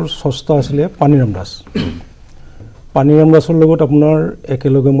আন্দোলনৰ স্ৰষ্টা আছিলে পানীৰাম দাস পানীৰাম দাসৰ লগত আপোনাৰ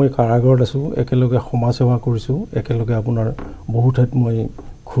একেলগে মই কাৰাগাৰত আছোঁ একেলগে সমাজ সেৱা কৰিছোঁ একেলগে আপোনাৰ বহু ঠাইত মই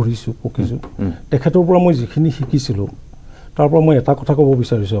ঘূৰিছোঁ পকিছোঁ তেখেতৰ পৰা মই যিখিনি শিকিছিলোঁ তাৰ পৰা মই এটা কথা ক'ব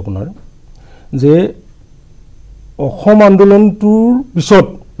বিচাৰিছোঁ আপোনাৰ যে অসম আন্দোলনটোৰ পিছত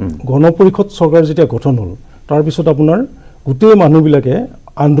গণ পৰিষদ চৰকাৰ যেতিয়া গঠন হ'ল তাৰপিছত আপোনাৰ গোটেই মানুহবিলাকে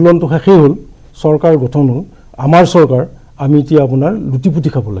আন্দোলনটো শেষেই হ'ল চৰকাৰ গঠন হ'ল আমাৰ চৰকাৰ আমি এতিয়া আপোনাৰ লুটিপুটি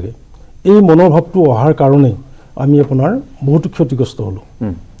খাব লাগে এই মনোভাৱটো অহাৰ কাৰণে আমি আপোনাৰ বহুত ক্ষতিগ্ৰস্ত হ'লোঁ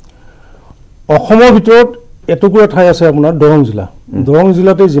অসমৰ ভিতৰত এটুকুৰা ঠাই আছে আপোনাৰ দৰং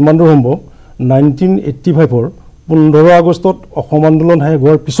জিলাতে যিমান দূৰ সম্ভৱ 1985ৰ 15 আগষ্টত অসম আন্দোলন শেষ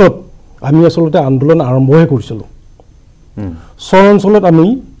হোৱাৰ পিছত আমি আচলতে আন্দোলন আৰম্ভহে কৰিছিলোঁ চৰ অঞ্চলত আমি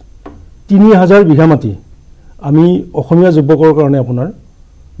 3000 বিঘা মাটি আমি অসমীয়া যুৱকৰ কাৰণে আপোনাৰ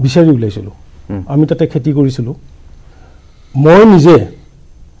বিচাৰি উলাইছিলোঁ আমি তাতে খেতি কৰিছিলোঁ মই নিজে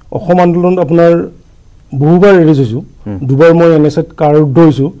অসম আন্দোলন আপোনাৰ বহুবাৰ এৰি গৈছোঁ দুবাৰ মই NSAত কাৰ্ড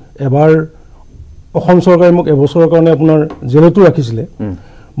হৈছোঁ এবাৰ অসম চৰকাৰে মোক এবছৰৰ কাৰণে আপোনাৰ জেলতো ৰাখিছিলে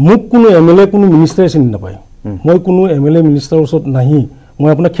মোক কোনো MLA কোনো মিনিষ্টাৰে চিনি নাপায় মই কোনো MLA মিনিষ্টাৰৰ ওচৰত নাহি মই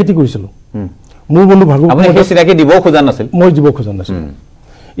আপোনাৰ খেতি কৰিছিলোঁ মোৰ বন্ধু ভাগু আপুনি চিনাকি দিব খোজা নাছিল মই দিব খোজা নাছিল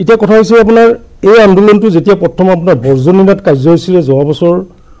এতিয়া কথা হৈছে আপোনাৰ এই আন্দোলনটো যেতিয়া প্ৰথম আপোনাৰ বৰ্জনীনাথ কাৰ্যসূচীৰে যোৱা বছৰ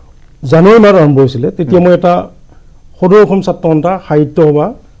জানুৱাৰী মাহত আৰম্ভ হৈছিলে তেতিয়া মই এটা সদৌ অসম ছাত্ৰ সন্থা সাহিত্য সভা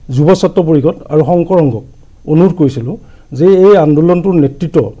যুৱ ছাত্ৰ পৰিষদ আৰু শংকৰ সংঘক অনুৰোধ কৰিছিলোঁ যে এই আন্দোলনটোৰ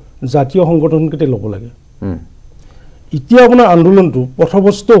নেতৃত্ব জাতীয় সংগঠনকেইটাই ল'ব লাগে এতিয়া আপোনাৰ আন্দোলনটো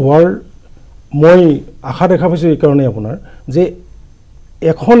পথভ্ৰষ্ট হোৱাৰ মই আশা দেখা পাইছোঁ এইকাৰণে আপোনাৰ যে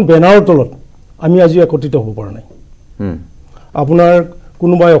এখন বেনাৰৰ তলত আমি আজি একত্ৰিত হ'ব পৰা নাই আপোনাৰ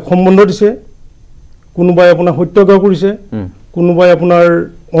কোনোবাই অসম বন্ধ দিছে কোনোবাই আপোনাৰ সত্যাগ্ৰহ কৰিছে কোনোবাই আপোনাৰ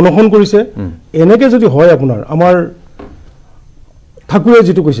অনশন কৰিছে এনেকৈ যদি হয় আপোনাৰ আমাৰ ঠাকুৰে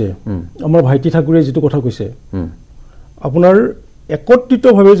যিটো কৈছে আমাৰ ভাইটি ঠাকুৰে যিটো কথা কৈছে আপোনাৰ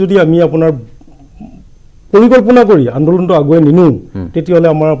একত্ৰিতভাৱে যদি আমি আপোনাৰ পৰিকল্পনা কৰি আন্দোলনটো আগুৱাই নিনো তেতিয়াহ'লে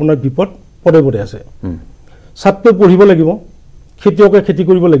আমাৰ আপোনাৰ বিপদ পদে পদে আছে ছাত্ৰই পঢ়িব লাগিব খেতিয়কে খেতি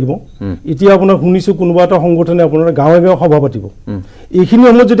কৰিব লাগিব এতিয়া আপোনাৰ শুনিছোঁ কোনোবা এটা সংগঠনে আপোনাৰ গাঁৱে গাঁৱে সভা পাতিব এইখিনি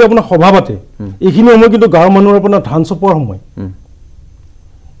সময়ত যদি আপোনাৰ সভা পাতে এইখিনি সময় কিন্তু গাঁৱৰ মানুহৰ আপোনাৰ ধান চপোৱাৰ সময়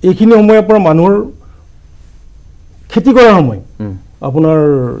এইখিনি সময় আপোনাৰ মানুহৰ খেতি কৰাৰ সময় আপোনাৰ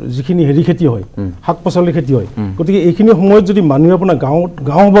যিখিনি হেৰি খেতি হয় শাক পাচলি খেতি হয় গতিকে এইখিনি সময়ত যদি মানুহে আপোনাৰ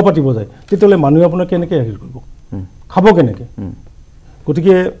গাঁও সভা পাতিব যায় তেতিয়াহ'লে মানুহে আপোনাৰ কেনেকৈ হেৰি কৰিব খাব কেনেকৈ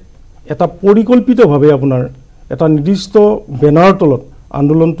গতিকে এটা পৰিকল্পিতভাৱে আপোনাৰ এটা নিৰ্দিষ্ট বেনাৰৰ তলত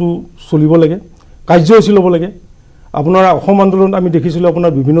আন্দোলনটো চলিব লাগে কাৰ্যসূচী ল'ব লাগে আপোনাৰ অসম আন্দোলন আমি দেখিছিলোঁ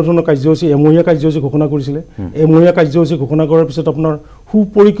আপোনাৰ বিভিন্ন ধৰণৰ কাৰ্যসূচী এমহীয়া কাৰ্যসূচী ঘোষণা কৰিছিলে এমহীয়া কাৰ্যসূচী ঘোষণা কৰাৰ পিছত আপোনাৰ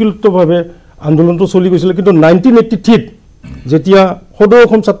সুপৰিকল্পিতভাৱে আন্দোলনটো চলি গৈছিলে কিন্তু 1983ত যেতিয়া সদৌ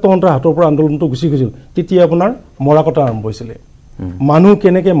অসম ছাত্ৰ সন্থাৰ হাতৰ পৰা আন্দোলনটো গুচি গৈছিল তেতিয়া আপোনাৰ মৰা কটা আৰম্ভ হৈছিলে মানুহ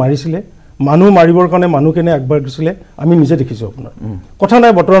কেনেকৈ মাৰিছিলে মানুহ মাৰিবৰ কাৰণে মানুহ কেনে আগবাঢ়িছিলে আমি নিজে দেখিছোঁ আপোনাৰ কথা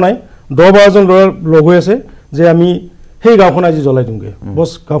নাই বতৰা নাই 10-12জন ল'ৰা লগ হৈ আছে যে আমি সেই গাঁওখন আজি জ্বলাই দিওঁগৈ বছ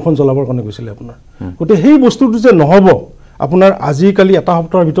গাঁওখন জ্বলাবৰ কাৰণে গৈছিলে আপোনাৰ গতিকে সেই বস্তুটো যে নহ'ব আপোনাৰ আজিকালি এটা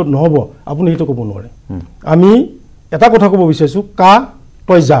সপ্তাহৰ ভিতৰত নহ'ব আপুনি সেইটো ক'ব নোৱাৰে আমি এটা কথা ক'ব বিচাৰিছোঁ কা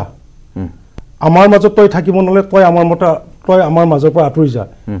তই যা আমাৰ মাজত তই থাকিব নহ'লে তই আমাৰ মাজৰ পৰা আঁতৰি যা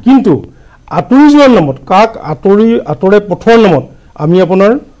কিন্তু আঁতৰি যোৱাৰ নামত কাক আঁতৰে পঠোৱাৰ নামত আমি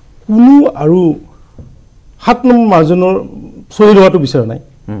আপোনাৰ কোনো আৰু 7 নম্বৰ মাৰ্জনৰ শ্বহীদ হোৱাটো বিচৰা নাই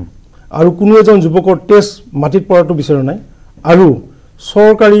আৰু কোনো এজন যুৱকৰ তেজ মাটিত পৰাটো বিচৰা নাই আৰু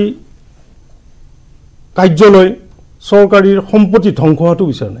চৰকাৰী কাৰ্যালয় চৰকাৰীৰ সম্পত্তি ধ্বংস হোৱাটো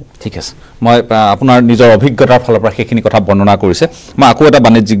বিচৰা নাই ঠিক আছে মই আপোনাৰ নিজৰ অভিজ্ঞতাৰ ফালৰ পৰা সেইখিনি কথা বৰ্ণনা কৰিছে মই আকৌ এটা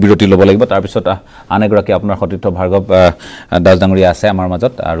বাণিজ্যিক বিৰতি ল'ব লাগিব তাৰপিছত আন এগৰাকী আপোনাৰ সতীৰ্থ ভাৰ্গৱ দাস ডাঙৰীয়া আছে আমাৰ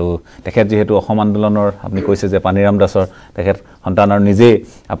মাজত আৰু তেখেত যিহেতু অসম আন্দোলনৰ আপুনি কৈছে যে পানীৰাম দাসৰ তেখেত সন্তানৰ নিজেই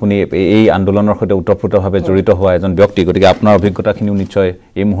আপুনি এই আন্দোলনৰ সৈতে ওতঃপ্ৰোতভাৱে জড়িত হোৱা এজন ব্যক্তি গতিকে আপোনাৰ অভিজ্ঞতাখিনিও নিশ্চয়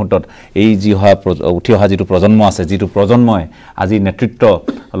এই মুহূৰ্তত এই যি উঠি অহা যিটো প্ৰজন্ম আছে যিটো প্ৰজন্মই আজি নেতৃত্ব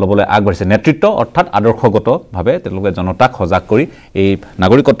ল'বলৈ আগবাঢ়িছে নেতৃত্ব অৰ্থাৎ আদৰ্শগতভাৱে তেওঁলোকে জনতাক সজাগ কৰি এই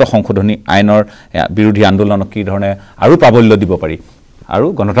নাগৰিকত্ব সংশোধনী আইনৰ বিৰোধী আন্দোলনক কি ধৰণে আৰু প্ৰাবল্য দিব পাৰি আৰু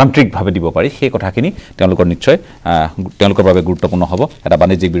গণতান্ত্ৰিকভাৱে দিব পাৰি সেই কথাখিনি তেওঁলোকৰ নিশ্চয় তেওঁলোকৰ বাবে গুৰুত্বপূৰ্ণ হ'ব এটা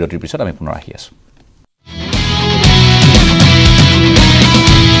বাণিজ্যিক বিৰতিৰ পিছত আমি পুনৰ আহি আছোঁ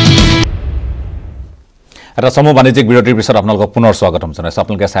এটা সময় বাণিজ্যিক বিৰতিৰ পিছত আপোনালোকক পুনৰ স্বাগতম জনাইছো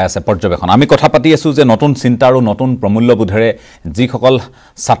আপোনালোকে চাই আছে পৰ্যবেক্ষণ আমি কথা পাতি আছো যে নতুন চিন্তা আৰু নতুন প্ৰমূল্যবোধেৰে যিসকল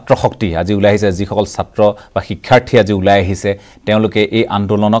ছাত্ৰ শক্তি আজি ওলাই আহিছে যিসকল ছাত্ৰ বা শিক্ষাৰ্থী আজি ওলাই আহিছে তেওঁলোকে এই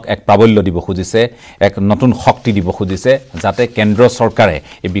আন্দোলনক এক প্ৰাবল্য দিব খুজিছে এক নতুন শক্তি দিব খুজিছে যাতে কেন্দ্ৰ চৰকাৰে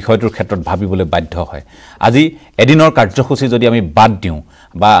এই বিষয়টোৰ ক্ষেত্ৰত ভাবিবলৈ বাধ্য হয় আজি এদিনৰ কাৰ্যসূচী যদি আমি বাদ দিওঁ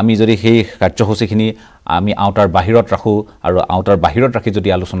বা আমি যদি সেই কাৰ্যসূচীখিনি আমি আউটাৰ বাহিৰত ৰাখোঁ আৰু আউটাৰ বাহিৰত ৰাখি যদি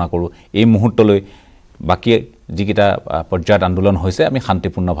আলোচনা কৰোঁ এই মুহূৰ্তলৈ বাকি যিকিটা পৰ্যায়ত আন্দোলন হৈছে আমি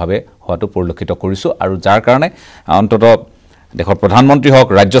শান্তিপূৰ্ণভাৱে হোৱাটো পৰিলক্ষিত কৰিছোঁ আৰু যাৰ কাৰণে অন্ততঃ দেশৰ প্ৰধানমন্ত্ৰী হওক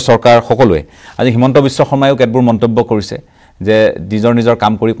ৰাজ্য চৰকাৰ সকলোৱে আজি হিমন্ত বিশ্ব শৰ্মায়ো কেতবোৰ মন্তব্য কৰিছে যে নিজৰ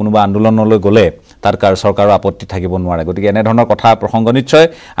কাম কৰি কোনোবা আন্দোলনলৈ গ'লে তাৰ চৰকাৰৰ আপত্তি থাকিব নোৱাৰে গতিকে এনেধৰণৰ কথা প্ৰসংগ নিশ্চয়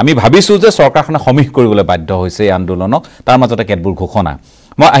আমি ভাবিছোঁ যে চৰকাৰখনে সমীহ কৰিবলৈ বাধ্য হৈছে এই আন্দোলনক তাৰ মাজতে কেতবোৰ ঘোষণা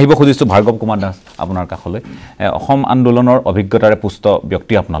মই আহিব খুজিছোঁ ভাৰ্গৱ কুমাৰ দাস আপোনাৰ কাষলৈ অসম আন্দোলনৰ অভিজ্ঞতাৰে পুষ্ট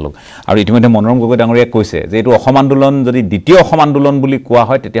ব্যক্তি আপোনালোক আৰু ইতিমধ্যে মনোৰম গগৈ ডাঙৰীয়াই কৈছে যে এইটো অসম আন্দোলন যদি দ্বিতীয় অসম আন্দোলন বুলি কোৱা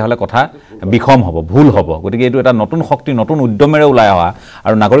হয় তেতিয়াহ'লে কথা বিষম হ'ব ভুল হ'ব গতিকে এইটো এটা নতুন শক্তি নতুন উদ্যমেৰে ওলাই অহা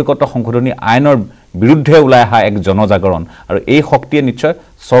আৰু নাগৰিকত্ব সংশোধনী আইনৰ বিৰুদ্ধে ওলাই অহা এক জনজাগৰণ আৰু এই শক্তিয়ে নিশ্চয়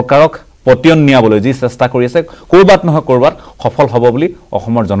চৰকাৰক পতিয়ন নিয়াবলৈ যি চেষ্টা কৰি আছে ক'ৰবাত নহয় ক'ৰবাত সফল হ'ব বুলি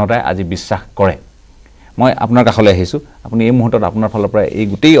অসমৰ জনতাই আজি বিশ্বাস কৰে মই আপোনাৰ কাষলৈ আহিছোঁ আপুনি এই মুহূৰ্তত আপোনাৰ ফালৰ পৰা এই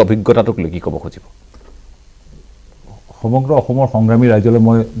গোটেই অভিজ্ঞতাটোক লৈ কি ক'ব খুজিব সমগ্ৰ অসমৰ সংগ্ৰামী ৰাইজলৈ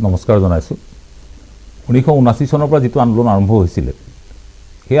মই নমস্কাৰ জনাইছোঁ 1979 চনৰ পৰা যিটো আন্দোলন আৰম্ভ হৈছিলে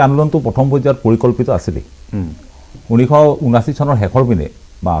সেই আন্দোলনটো প্ৰথম পৰ্যায়ত পৰিকল্পিত আছিলেই 1979 চনৰ শেষৰ পিনে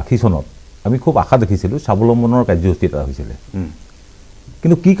বা 80 চনত আমি খুব আশা দেখিছিলোঁ স্বাৱলম্বনৰ কাৰ্যসূচী এটা হৈছিলে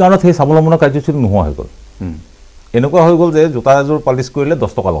কিন্তু কি কাৰণত সেই স্বাৱলম্বনৰ কাৰ্যসূচীটো নোহোৱা হৈ গ'ল এনেকুৱা হৈ গ'ল যে জোতা এযোৰ পালিচ কৰিলে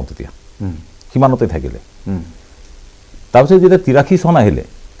 10 টকা লওঁ তেতিয়া সিমানতে থাকিলে তাৰপিছত যেতিয়া 83 চন আহিলে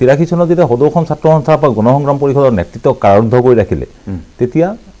 83 চনত যেতিয়া সদৌ অসম ছাত্ৰ সন্থা বা গণসংগ্ৰাম পৰিষদৰ নেতৃত্ব কাৰাৰুদ্ধ কৰি ৰাখিলে তেতিয়া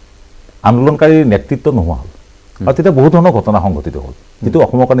আন্দোলনকাৰীৰ নেতৃত্ব নোহোৱা হ'ল আৰু তেতিয়া বহুত ধৰণৰ ঘটনা সংঘটিত হ'ল যিটো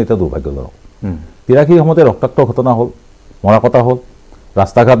অসমৰ কাৰণে এতিয়া দুৰ্ভাগ্যজনক 83 সময়তে ৰক্তাক্ত ঘটনা হ'ল মৰা কটা হ'ল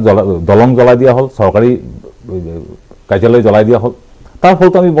ৰাস্তা ঘাট দলং জ্বলাই দিয়া হ'ল চৰকাৰী কাৰ্যালয় জ্বলাই দিয়া হ'ল তাৰ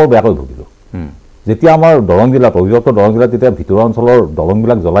ফলটো আমি বৰ বেয়াকৈ ভুগিলোঁ যেতিয়া আমাৰ দৰং জিলাত অবিভক্ত দৰং জিলাত যেতিয়া ভিতৰুৱা অঞ্চলৰ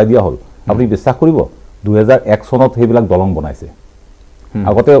দলংবিলাক জ্বলাই দিয়া হ'ল আপুনি বিশ্বাস কৰিব 2001 চনত সেইবিলাক দলং বনাইছে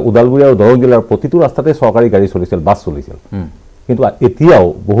আগতে ওদালগুৰি আৰু দৰং জিলাৰ প্ৰতিটো ৰাস্তাতে চৰকাৰী গাড়ী চলিছিল বাছ চলিছিল কিন্তু এতিয়াও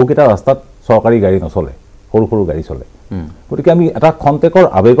বহুকেইটা ৰাস্তাত চৰকাৰী গাড়ী নচলে সৰু সৰু গাড়ী চলে গতিকে আমি এটা খন্তেকৰ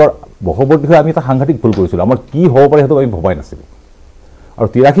আৱেগৰ বশৱৰ্তী হৈ আমি এটা সাংঘাতিক ভুল কৰিছিলোঁ আমাৰ কি হ'ব পাৰে সেইটো আমি ভবাই নাছিলোঁ আৰু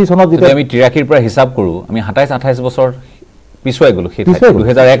 83 চনত যেতিয়া আমি 83 পৰা হিচাপ কৰোঁ আমি 27-28 বছৰ পিছুৱাই গ'লোঁ সেই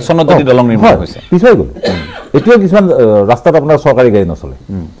 2001 চনত যদি দলং নিৰ্মাণ হৈছে পিছুৱাই গ'লোঁ এতিয়া কিছুমান ৰাস্তাত আপোনাৰ চৰকাৰী গাড়ী নচলে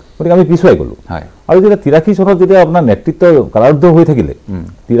গতিকে আমি পিছুৱাই গ'লোঁ আৰু যেতিয়া 83 চনত যেতিয়া আপোনাৰ নেতৃত্ব কাৰাৰুদ্ধ হৈ থাকিলে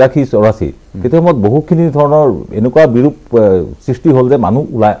 83-84 তেতিয়া সময়ত বহুখিনি ধৰণৰ এনেকুৱা বিৰূপ সৃষ্টি হ'ল যে মানুহ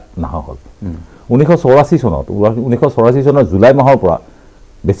ওলাই নহা হ'ল 1984 চনৰ জুলাই মাহৰ পৰা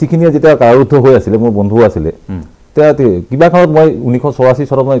বেছিখিনিয়ে যেতিয়া কাৰাৰুদ্ধ হৈ আছিলে মোৰ বন্ধু আছিলে তেতিয়া কিবা কাৰণত মই 1984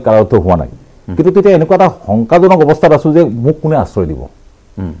 চনত মই কাৰাৰুদ্ধ হোৱা নাই কিন্তু তেতিয়া এনেকুৱা এটা শংকাজনক অৱস্থাত আছোঁ যে মোক কোনে আশ্ৰয় দিব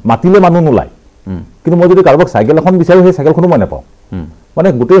মাতিলে মানুহ নোলায় কিন্তু মই যদি কাৰোবাক চাইকেল এখন বিচাৰোঁ সেই চাইকেলখনো মই নাপাওঁ মানে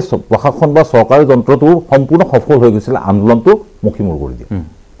গোটেই প্ৰশাসন বা চৰকাৰী যন্ত্ৰটো সম্পূৰ্ণ সফল হৈ গৈছিলে আন্দোলনটো মুখিমূৰ কৰি দিয়ে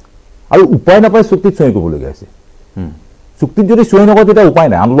আৰু উপায় নাপায় চুক্তিত চহী কৰিবলগীয়া হৈছে চুক্তিত যদি চহী নকৰে তেতিয়া উপায়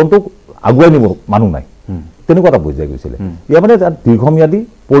নাই আন্দোলনটো আগুৱাই নিব মানুহ নাই তেনেকুৱা এটা পৰ্যায় গৈছিলে ইয়াৰ মানে তাত দীৰ্ঘম্যাদী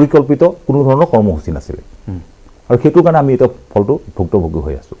পৰিকল্পিত কোনো ধৰণৰ কৰ্মসূচী নাছিলে আৰু সেইটোৰ কাৰণে আমি এতিয়া ফলটো ভুক্তভোগী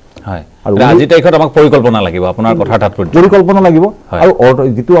হৈ আছোঁ আৰু আজি তাৰিখত আমাক পৰিকল্পনা লাগিব আপোনাৰ কথাৰ তাৎপৰ্য পৰিকল্পনা লাগিব আৰু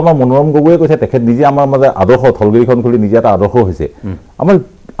যিটো আমাৰ মনোৰম গগৈয়ে কৈছে তেখেত নিজে আমাৰ মাজে আদৰ্শ থলগিৰিখন খুলি নিজে এটা আদৰ্শ হৈছে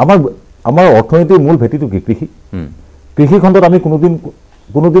আমাৰ অৰ্থনীতিৰ মূল ভেটিটো কি কৃষি খণ্ডত আমি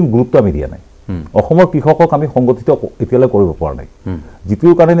কোনোদিন গুৰুত্ব আমি দিয়া নাই অসমৰ কৃষকক আমি সংগঠিত এতিয়ালৈ কৰিব পৰা নাই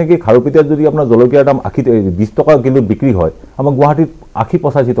যিটোৰ কাৰণে নেকি খাৰুপেটীয়াত যদি আপোনাৰ জলকীয়াৰ দাম 20 টকা কিলোত বিক্ৰী হয় আমাৰ গুৱাহাটীত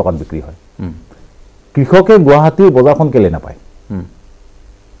 80-85 টকাত বিক্ৰী হয় কৃষকে গুৱাহাটীৰ বজাৰখন কেলে নাপায়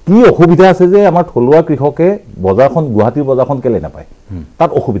কি অসুবিধা আছে যে আমাৰ থলুৱা কৃষকে বজাৰখন গুৱাহাটীৰ বজাৰখন কেলে নাপায় তাত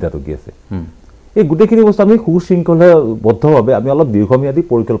অসুবিধাটো কি আছে এই গোটেইখিনি বস্তু আমি সুশৃংখলবদ্ধভাৱে আমি অলপ দীৰ্ঘম্যাদী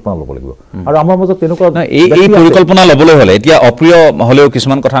পৰিকল্পনা ল'ব লাগিব আৰু আমাৰ মাজত তেনেকুৱা এই পৰিকল্পনা ল'বলৈ হ'লে এতিয়া অপ্ৰিয় হ'লেও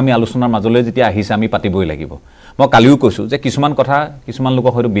কিছুমান কথা আমি আলোচনাৰ মাজলৈ যেতিয়া আহিছে আমি পাতিবই লাগিব মই কালিও কৈছোঁ যে কিছুমান কথা কিছুমান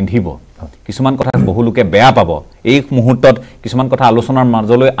লোকক হয়তো বিন্ধিব কিছুমান কথা বহু লোকে বেয়া পাব এই মুহূৰ্তত কিছুমান কথা আলোচনাৰ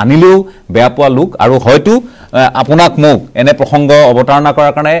মাজলৈ আনিলেও বেয়া পোৱা লোক আৰু হয়তো আপোনাক মোক এনে প্ৰসংগ অৱতাৰণা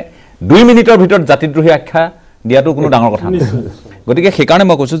কৰাৰ কাৰণে 2 মিনিটৰ ভিতৰত জাতিদ্ৰোহী আখ্যা দিয়াটো কোনো ডাঙৰ কথা নহয় গতিকে সেইকাৰণে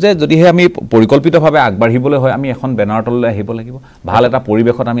মই কৈছোঁ যে যদিহে আমি পৰিকল্পিতভাৱে আগবাঢ়িবলৈ হয় আমি এখন বেনাৰ তললৈ আহিব লাগিব, ভাল এটা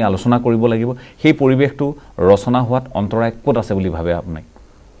পৰিৱেশত আমি আলোচনা কৰিব লাগিব। সেই পৰিৱেশটো ৰচনা হোৱাত অন্তৰায় ক'ত আছে বুলি ভাবে আপুনি?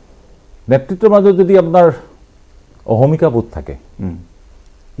 নেতৃত্বৰ মাজত যদি আপোনাৰ অহমিকা বোধ থাকে,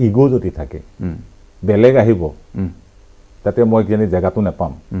 ইগো যদি থাকে, বেলেগ আহিব যাতে মই কিজানি জেগাটো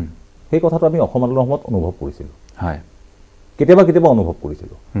নাপাম, সেই কথাটো আমি অসম আন্দোলনৰ সময়ত অনুভৱ কৰিছিলোঁ। হয়, কেতিয়াবা কেতিয়াবা অনুভৱ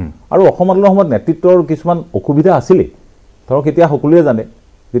কৰিছিলোঁ। আৰু অসম আন্দোলনৰ সময়ত নেতৃত্বৰ কিছুমান অসুবিধা আছিলেই। ধৰক এতিয়া সকলোৱে জানে,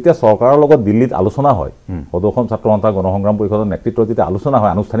 যেতিয়া চৰকাৰৰ লগত দিল্লীত আলোচনা হয়, সদৌ ছাত্ৰ সন্থা গণসংগ্ৰাম পৰিষদৰ নেতৃত্বৰ যেতিয়া আলোচনা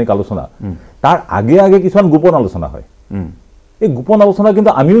হয়, আনুষ্ঠানিক আলোচনা, তাৰ আগে আগে কিছুমান গোপন আলোচনা হয়। এই গোপন আলোচনা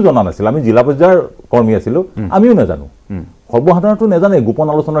কিন্তু আমিও জনা নাছিলোঁ, আমি জিলা পৰ্যায়ৰ কৰ্মী আছিলোঁ, আমিও নাজানো, সৰ্বসাধাৰণটো নাজানে গোপন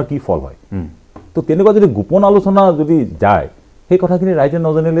আলোচনাৰ কি ফল হয়। তো তেনেকুৱা যদি গোপন আলোচনা যদি যায়, সেই কথাখিনি ৰাইজে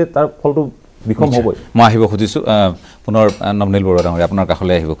নজানিলে তাৰ ফলটো বিষম হ'বই। মই আহিব খুজিছোঁ পুনৰ নৱনীল বৰুৱা ডাঙৰীয়া, আপোনাৰ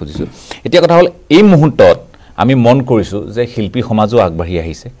কাষলৈ আহিব খুজিছোঁ। এতিয়া কথা হ'ল এই মুহূৰ্তত আমি মন কৰিছোঁ যে শিল্পী সমাজো আগবাঢ়ি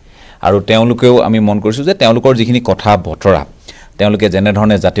আহিছে আৰু তেওঁলোকেও আমি মন কৰিছোঁ যে তেওঁলোকৰ যিখিনি কথা বতৰা, তেওঁলোকে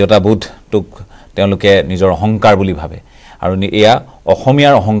যেনেধৰণে জাতীয়তাবোধটোক তেওঁলোকে নিজৰ অহংকাৰ বুলি ভাবে আৰু এয়া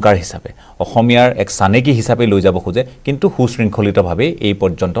অসমীয়াৰ অহংকাৰ হিচাপে, অসমীয়াৰ এক চানেকি হিচাপে লৈ যাব খোজে, কিন্তু সুশৃংখলিতভাৱে এই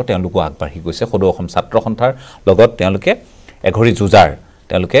পৰ্যন্ত তেওঁলোকো আগবাঢ়ি গৈছে। সদৌ অসম ছাত্ৰ সন্থাৰ লগত তেওঁলোকে এঘৰী যুঁজাৰ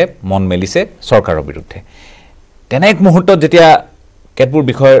তেওঁলোকে মন মেলিছে চৰকাৰৰ বিৰুদ্ধে। তেনে এক মুহূৰ্তত যেতিয়া কেতবোৰ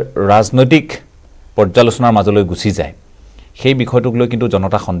বিষয় ৰাজনৈতিক পৰ্যালোচনাৰ মাজলৈ গুচি যায়, সেই বিষয়টোক লৈ কিন্তু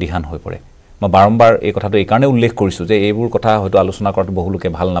জনতা সন্দিহান হৈ পৰে। মই বাৰম্বাৰ এই কথাটো এইকাৰণে উল্লেখ কৰিছোঁ যে এইবোৰ কথা হয়তো আলোচনা কৰাটো বহুলোকে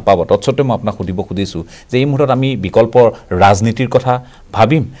ভাল নাপাব। তৎসত্ত্বেও মই আপোনাক সুধিব খুজিছোঁ যে এই মুহূৰ্তত আমি বিকল্প ৰাজনীতিৰ কথা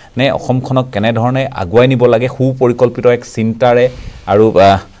ভাবিম নে অসমখনক কেনেধৰণে আগুৱাই নিব লাগে সুপৰিকল্পিত এক চিন্তাৰে আৰু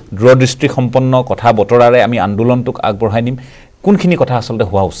দূৰদৃষ্টি সম্পন্ন কথা বতৰাৰে আমি আন্দোলনটোক আগবঢ়াই নিম? কোনখিনি কথা আচলতে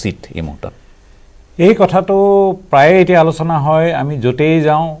হোৱা উচিত এই মুহূৰ্তত? এই কথাটো প্ৰায়ে এতিয়া আলোচনা হয়, আমি য'তেই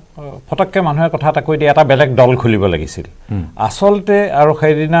যাওঁ ফটককৈ মানুহে কথা এটা কৈ দিয়ে এটা বেলেগ দল খুলিব লাগিছিল আচলতে। আৰু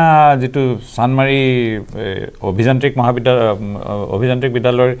সেইদিনা যিটো চানমাৰী অভিযান্ত্ৰিক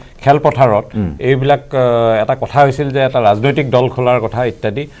বিদ্যালয়ৰ খেলপথাৰত এইবিলাক এটা কথা হৈছিল যে এটা ৰাজনৈতিক দল খোলাৰ কথা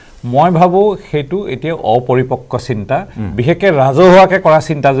ইত্যাদি। মই ভাবোঁ সেইটো এতিয়া অপৰিপক্ক চিন্তা, বিশেষকৈ ৰাজহুৱাকৈ কৰা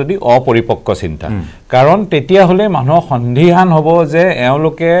চিন্তা যদি অপৰিপক্ক চিন্তা। কাৰণ তেতিয়াহ'লে মানুহৰ সন্দিহান হ'ব যে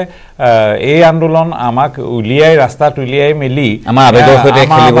এওঁলোকে এই আন্দোলন আমাক উলিয়াই ৰাস্তাত উলিয়াই মেলি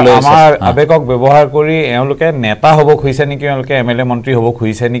আমাৰ আৱেগক ব্যৱহাৰ কৰি এওঁলোকে নেতা হ'ব খুজিছে নেকি, এওঁলোকে MLA মন্ত্ৰী হ'ব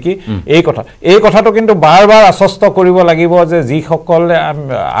খুজিছে নেকি। এই কথাটো কিন্তু বাৰ বাৰ আশ্বস্ত কৰিব লাগিব যে যিসকলে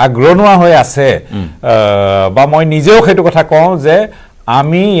আগ্ৰনোৱা হৈ আছে, বা মই নিজেও সেইটো কথা কওঁ যে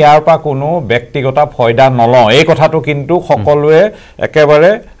আমি ইয়াৰ পৰা কোনো ব্যক্তিগত ফায়দা নলওঁ, এই কথাটো কিন্তু সকলোৱে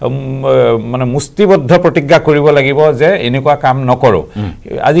একেবাৰে মানে মুষ্টিবদ্ধ প্ৰতিজ্ঞা কৰিব লাগিব যে এনেকুৱা কাম নকৰোঁ।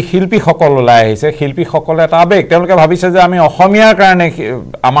 আজি শিল্পীসকল ওলাই আহিছে, শিল্পীসকলে এটা আৱেগ, তেওঁলোকে ভাবিছে যে আমি অসমীয়াৰ কাৰণে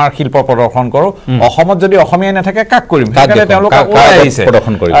আমাৰ শিল্প প্ৰদৰ্শন কৰোঁ, অসমত যদি অসমীয়াই নাথাকে কাক কৰিম, সেইকাৰণে তেওঁলোকে ওলাই আহিছে।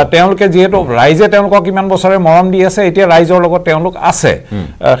 তেওঁলোকে যিহেতু ৰাইজে তেওঁলোকক ইমান বছৰে মৰম দি আছে, এতিয়া ৰাইজৰ লগত তেওঁলোক আছে,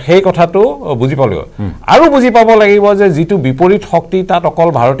 সেই কথাটো বুজি পাব লাগিব। আৰু বুজি পাব লাগিব যে যিটো বিপৰীত শক্তি তাত অকল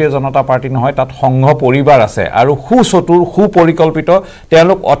ভাৰতীয় জনতা পাৰ্টি নহয়, তাত সংঘ পৰিবাৰ আছে আৰু সুচতুৰ সুপৰিকল্পিত,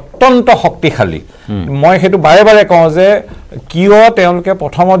 তেওঁলোক অত্যন্ত শক্তিশালী। মই সেইটো বাৰে বাৰে কওঁ যে কিয় তেওঁলোকে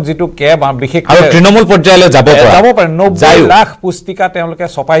প্ৰথমত যিটো কেব বিশেষকৈ তৃণমূল পৰ্যায়লৈ যাব পাৰে 90 লাখ পুস্তিকা তেওঁলোকে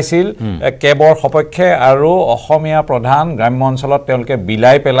ছপাইছিল কেবৰ সপক্ষে, আৰু অসমীয়া প্ৰধান গ্ৰাম্য অঞ্চলত তেওঁলোকে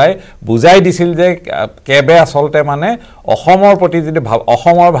বিলাই পেলাই বুজাই দিছিল যে কেবে আচলতে মানে অসমৰ প্ৰতি যদি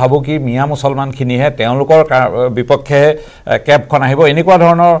অসমৰ ভাবুকি মিয়া মুছলমানখিনিহে তেওঁলোকৰ বিপক্ষে কেবখন আহিব, এনেকুৱা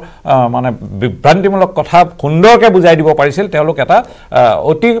ধৰণৰ মানে বিভ্ৰান্তিমূলক কথা সুন্দৰকৈ বুজাই দিব পাৰিছিল। তেওঁলোক এটা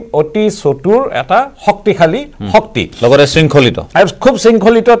অতি চতুৰ এটা শক্তিশালী শক্তি, লগতে শৃংখলিত, খুব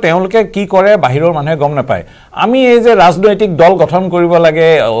শৃংখলিত। তেওঁলোকে কি কৰে বাহিৰৰ মানুহে গম নাপায়। আমি এই যে ৰাজনৈতিক দল গঠন কৰিব লাগে,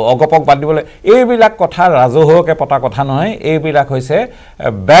 অগপক বাদ দিব লাগে, এইবিলাক কথা ৰাজহুৱাকৈ পতা কথা নহয়, এইবিলাক হৈছে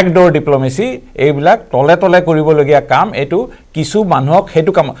বেকডোৰ ডিপ্ল'মেচি, এইবিলাক তলে তলে কৰিবলগীয়া কাম। এইটো কিছু মানুহক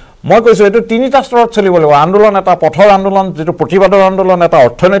সেইটো কাম মই কৈছোঁ এইটো তিনিটা স্তৰত চলিব লাগিব। আন্দোলন এটা পথৰ আন্দোলন, যিটো প্ৰতিবাদৰ আন্দোলন, এটা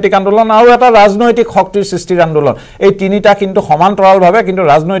অৰ্থনৈতিক আন্দোলন আৰু এটা ৰাজনৈতিক শক্তিৰ সৃষ্টিৰ আন্দোলন। এই তিনিটা কিন্তু সমান্তৰালভাৱে, কিন্তু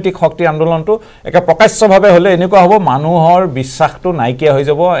ৰাজনৈতিক শক্তিৰ আন্দোলনটো একে প্ৰকাশ্যভাৱে হ'লে এনেকুৱা হ'ব মানুহৰ বিশ্বাসটো নাইকিয়া হৈ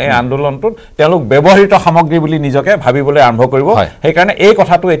যাব এই আন্দোলনটোত, তেওঁলোক ব্যৱহৃত সামগ্ৰী বুলি নিজকে ভাবিবলৈ আৰম্ভ কৰিব। সেইকাৰণে এই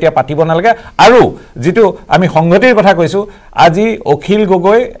কথাটো এতিয়া পাতিব নালাগে। আৰু যিটো আমি সংহতিৰ কথা কৈছোঁ, আজি অখিল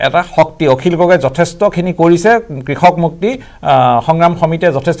গগৈ এটা শক্তি, অখিল গগৈ যথেষ্টখিনি কৰিছে, কৃষক মুক্তি সংগ্ৰাম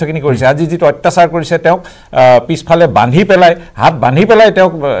সমিতিয়ে যথেষ্টখিনি কৰিছে। আজি যিটো অত্যাচাৰ কৰিছে তেওঁক পিছফালে বান্ধি পেলাই, হাত বান্ধি পেলাই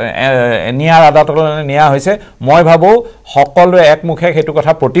তেওঁক নিয়াৰ আদালতলৈ নিয়া হৈছে। মই ভাবোঁ সকলোৱে একমুখে সেইটো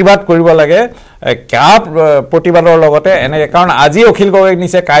কথা প্ৰতিবাদ কৰিব লাগে, প্ৰতিবাদৰ লগতে এনেকৈ, কাৰণ আজি অখিল গগৈক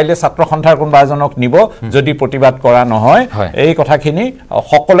নিছে, কাইলৈ ছাত্ৰ সন্থাৰ কোনোবা এজনক নিব যদি প্ৰতিবাদ কৰা নহয়। এই কথাখিনি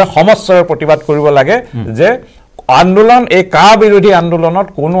সকলোৱে সমস্বৰে প্ৰতিবাদ কৰিব লাগে যে আন্দোলন এই কা বিৰোধী আন্দোলনত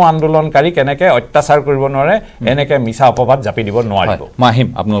কোনো আন্দোলনকাৰী কেনেকৈ অত্যাচাৰ কৰিব নোৱাৰে এনেকৈ মিছা অপবাদ জাপি দিব নোৱাৰিব মই আহিম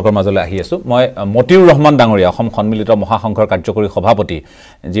আপোনালোকৰ মাজলৈ আহি আছোঁ মই মতিউৰ ৰহমান ডাঙৰীয়া অসম সন্মিলিত মহাসংঘৰ কাৰ্যকৰী সভাপতি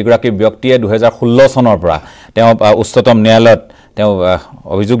যিগৰাকী ব্যক্তিয়ে 2016 চনৰ পৰা তেওঁ উচ্চতম ন্যায়ালয়ত তেওঁ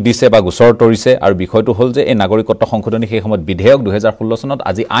অভিযোগ দিছে বা গোচৰ তৰিছে আৰু বিষয়টো হ'ল যে এই নাগৰিকত্ব সংশোধনী সেই সময়ত বিধেয়ক 2016 চনত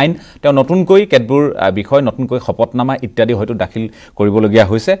আজি আইন তেওঁ নতুনকৈ কেতবোৰ বিষয় নতুনকৈ শপতনামা ইত্যাদি হয়তো দাখিল কৰিবলগীয়া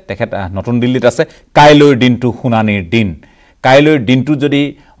হৈছে তেখেত নতুন দিল্লীত আছে কাইলৈৰ দিনটো শুনানিৰ দিন কাইলৈৰ দিনটো যদি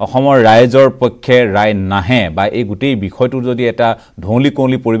অসমৰ ৰাইজৰ পক্ষে ৰায় নাহে বা এই গোটেই বিষয়টো যদি এটা ধৌলি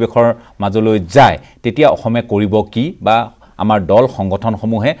কৌলি পৰিৱেশৰ মাজলৈ যায় তেতিয়া অসমে কৰিব কি বা আমাৰ দল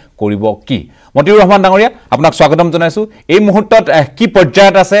সংগঠনসমূহে কৰিব কি মতিউৰ ৰহমান ডাঙৰীয়া আপোনাক স্বাগতম জনাইছো এই মুহূৰ্তত কি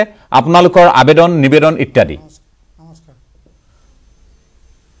পৰ্যায়ত আছে আপোনালোকৰ আবেদন নিবেদন ইত্যাদি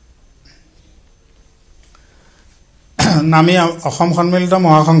নামি অসম সন্মিলিত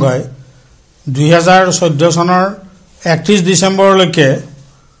মহাসংঘই 2014 চনৰ 31 ডিসেম্বৰলৈকে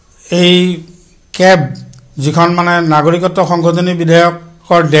এই কেব যিখন মানে নাগৰিকত্ব সংশোধনী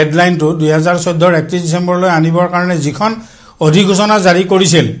বিধেয়কৰ ডেডলাইনটো 2014 31 ডিসেম্বৰলৈ আনিবৰ কাৰণে যিখন অধিঘোষণা জাৰি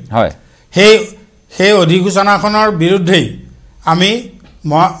কৰিছিল হয় সেই অধিঘোষণাখনৰ বিৰুদ্ধেই আমি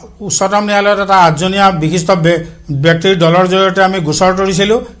উচ্চতম ন্যায়ালয়ত এটা আঠজনীয়া বিশিষ্ট ব্যক্তিৰ দলৰ জৰিয়তে আমি গোচৰ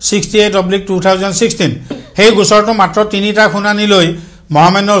তৰিছিলোঁ 68/2016 সেই গোচৰটো মাত্ৰ 3টা শুনানি লৈ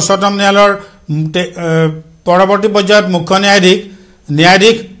মহামান্য উচ্চতম ন্যায়ালয়ৰ পৰৱৰ্তী পৰ্যায়ত মুখ্য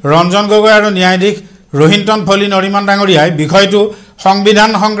ন্যায়াধীশ ৰঞ্জন গগৈ আৰু ন্যায়াধীশ ৰোহিন্টন ফলি নৰিমান ডাঙৰীয়াই বিষয়টো সংবিধান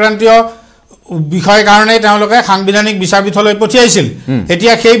সংক্ৰান্তীয় বিষয় কাৰণে তেওঁলোকে সাংবিধানিক বিচাৰপীঠলৈ পঠিয়াইছিল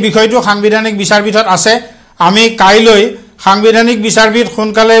এতিয়া সেই বিষয়টো সাংবিধানিক বিচাৰপীঠত আছে আমি কাইলৈ সাংবিধানিক বিচাৰপীঠ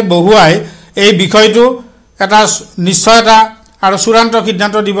সোনকালে বহুৱাই এই বিষয়টো এটা নিশ্চয়তা আৰু চূড়ান্ত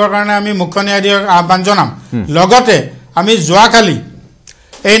সিদ্ধান্ত দিবৰ কাৰণে আমি মুখ্য ন্যায়াধীশক আহ্বান জনাম লগতে আমি যোৱাকালি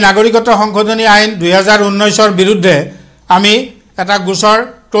এই নাগৰিকত্ব সংশোধনী আইন 2019ৰ বিৰুদ্ধে আমি এটা গোচৰ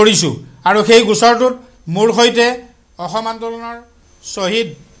তৰিছোঁ আৰু সেই গোচৰটোত মোৰ সৈতে অসম আন্দোলনৰ শহীদ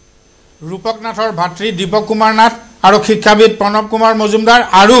ৰূপক নাথৰ ভাতৃ দীপক কুমাৰ নাথ আৰু শিক্ষাবিদ প্ৰণৱ কুমাৰ মজুমদাৰ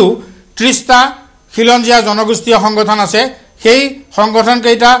আৰু 30টা খিলঞ্জীয়া জনগোষ্ঠীয় সংগঠন আছে সেই সংগঠন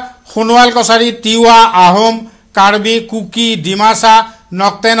কেইটা সোণোৱাল কছাৰী তিৱা আহোম কাৰ্বি কুকি ডিমাছা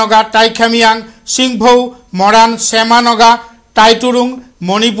নক্তেনগা টাইখামিয়াং সিংভৌ মৰাণ চেমানগা টাইটুৰুং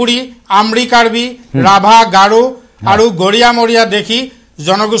মণিপুৰী আমৰি কাৰ্বি ৰাভা গাৰো আৰু গৰিয়ামৰীয়া দেখি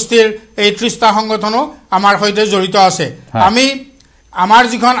জনগোষ্ঠীৰ এই 30টা সংগঠনো আমাৰ সৈতে জড়িত আছে আমি আমাৰ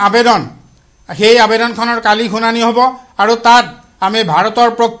যিখন আবেদন সেই আবেদনখনৰ কালি শুনানি হ'ব আৰু তাত আমি ভাৰতৰ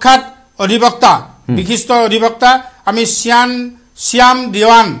প্ৰখ্যাত অধিবক্তা বিশিষ্ট অধিবক্তা আমি শ্যাম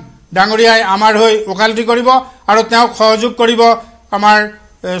দেৱান ডাঙৰীয়াই আমাৰ হৈ ওকালতি কৰিব আৰু তেওঁক সহযোগ কৰিব আমাৰ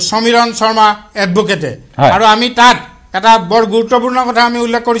সমীৰণ শৰ্মা এডভোকেটে আৰু আমি তাত এটা বৰ গুৰুত্বপূৰ্ণ কথা আমি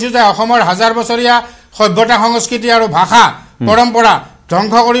উল্লেখ কৰিছোঁ যে অসমৰ হাজাৰ বছৰীয়া সভ্যতা সংস্কৃতি আৰু ভাষা পৰম্পৰা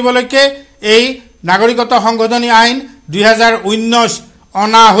ধ্বংস কৰিবলৈকে এই নাগৰিকত্ব সংশোধনী আইন 2019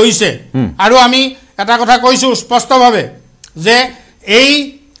 অনা হৈছে আৰু আমি এটা কথা কৈছোঁ স্পষ্টভাৱে যে এই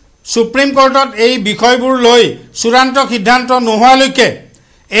সুপ্ৰিম কোৰ্টত এই বিষয়বোৰ লৈ চূড়ান্ত সিদ্ধান্ত নোহোৱালৈকে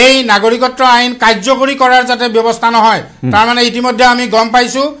এই নাগৰিকত্ব আইন কাৰ্যকৰী কৰাৰ যাতে ব্যৱস্থা নহয় তাৰ মানে ইতিমধ্যে আমি গম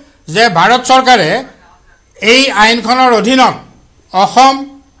পাইছোঁ যে ভাৰত চৰকাৰে এই আইনখনৰ অধীনত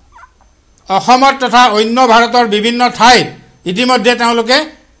অসমত তথা অন্য ভাৰতৰ বিভিন্ন ঠাইত ইতিমধ্যে তেওঁলোকে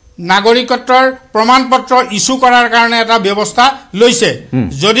নাগৰিকত্বৰ প্ৰমাণপত্ৰ ইস্যু কৰাৰ কাৰণে এটা ব্যৱস্থা লৈছে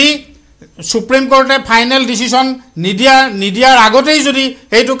যদি সুপ্ৰিম কোৰ্টে ফাইনেল ডিসিশন নিদিয়াৰ আগতেই যদি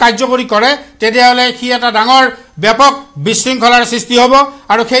এইটো কাৰ্যকৰী কৰে তেতিয়াহ'লে সি এটা ডাঙৰ ব্যাপক বিশৃংখলাৰ সৃষ্টি হ'ব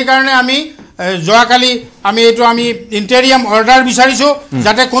আৰু সেই কাৰণে আমি যোৱাকালি আমি ইণ্টেৰিয়াম অৰ্ডাৰ বিচাৰিছোঁ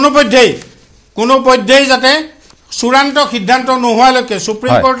যাতে কোনো পধ্যেই যাতে চূড়ান্ত সিদ্ধান্ত নোহোৱালৈকে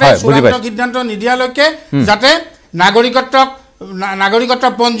সুপ্ৰিম কোৰ্টে চূড়ান্ত সিদ্ধান্ত নিদিয়ালৈকে যাতে নাগৰিকত্ব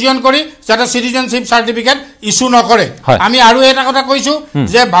পঞ্জীয়ন কৰি যাতে সিটিজেনশিপ সাৰ্টিফিকেট ইস্যু নকৰে আমি আৰু এটা কথা কৈছোঁ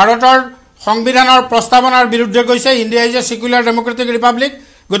যে ভাৰতৰ সংবিধানৰ প্ৰস্তাৱনাৰ বিৰুদ্ধে গৈছে India is a secular democratic Republic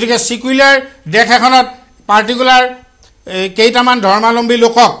গতিকে সেকুলাৰ দেশ এখনত পাৰ্টিকুলাৰ কেইটামান ধৰ্মাৱলম্বী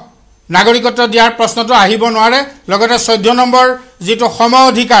লোকক নাগৰিকত্ব দিয়াৰ প্ৰশ্নটো আহিব নোৱাৰে লগতে 14 নম্বৰ যিটো সম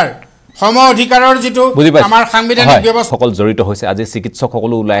অধিকাৰৰ যিটো আমাৰ সাংবিধানিক ব্যৱস্থা সকল জড়িত হৈছে আজি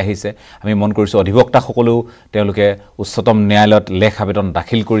চিকিৎসকসকলো ওলাই আহিছে আমি মন কৰিছোঁ অধিবক্তাসকলেও তেওঁলোকে উচ্চতম ন্যায়ালয়ত লেখ আবেদন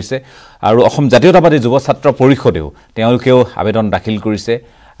দাখিল কৰিছে আৰু অসম জাতীয়তাবাদী যুৱ ছাত্ৰ পৰিষদেও তেওঁলোকেও আবেদন দাখিল কৰিছে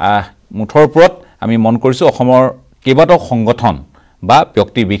মুঠৰ ওপৰত আমি মন কৰিছোঁ অসমৰ কেইবাটাও সংগঠন বা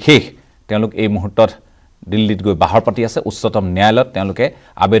ব্যক্তি বিশেষ তেওঁলোক এই মুহূৰ্তত দিল্লীত গৈ বাহৰ পাতি আছে উচ্চতম ন্যায়ালয়ত তেওঁলোকে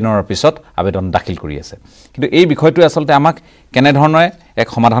আবেদনৰ পিছত আবেদন দাখিল কৰি আছে কিন্তু এই বিষয়টোৱে আচলতে আমাক কেনেধৰণে এক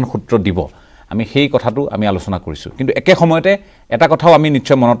সমাধান সূত্ৰ দিব আমি সেই কথাটো আমি আলোচনা কৰিছোঁ কিন্তু একে সময়তে এটা কথাও আমি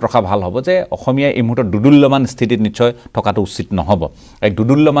নিশ্চয় মনত ৰখা ভাল হ'ব যে অসমীয়া এই মুহূৰ্তত দুদুল্যমান স্থিতিত নিশ্চয় থকাটো উচিত নহ'ব এই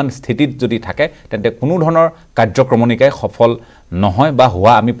দুদুল্যমান স্থিতিত যদি থাকে তেন্তে কোনো ধৰণৰ কাৰ্যক্ৰমণিকাই সফল নহয় বা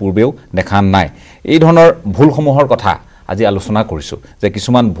হোৱা আমি পূৰ্বেও দেখা নাই এই ধৰণৰ ভুলসমূহৰ কথা আজি আলোচনা কৰিছোঁ যে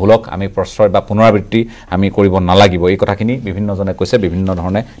কিছুমান ভুলক আমি প্ৰশ্ৰয় বা পুনৰাবৃত্তি আমি কৰিব নালাগিব এই কথাখিনি বিভিন্নজনে কৈছে বিভিন্ন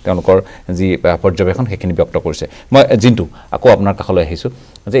ধৰণে তেওঁলোকৰ যি পৰ্যবেক্ষণ সেইখিনি ব্যক্ত কৰিছে মই জিন্তু আকৌ আপোনাৰ কাষলৈ আহিছোঁ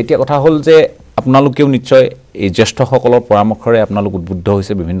যে এতিয়া কথা হ'ল যে আপোনালোকেও নিশ্চয় এই জ্যেষ্ঠসকলৰ পৰামৰ্শৰে আপোনালোক উদ্বুদ্ধ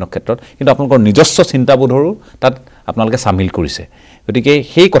হৈছে বিভিন্ন ক্ষেত্ৰত কিন্তু আপোনালোকৰ নিজস্ব চিন্তাবোধৰো তাত আপোনালোকে চামিল কৰিছে গতিকে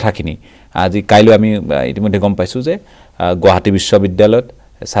সেই কথাখিনি আজি কাইলৈ আমি ইতিমধ্যে গম পাইছোঁ যে গুৱাহাটী বিশ্ববিদ্যালয়ত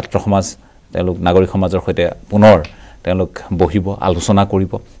ছাত্ৰ সমাজ তেওঁলোক নাগৰিক সমাজৰ সৈতে পুনৰ তেওঁলোক বহিব আলোচনা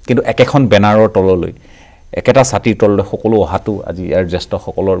কৰিব কিন্তু একেখন বেনাৰৰ তললৈ একেটা ছাতিৰ তললৈ সকলো অহাটো আজি ইয়াৰ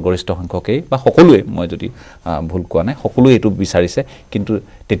জ্যেষ্ঠসকলৰ গৰিষ্ঠ সংখ্যকেই বা সকলোৱে মই যদি ভুল কোৱা নাই সকলোৱে এইটো বিচাৰিছে কিন্তু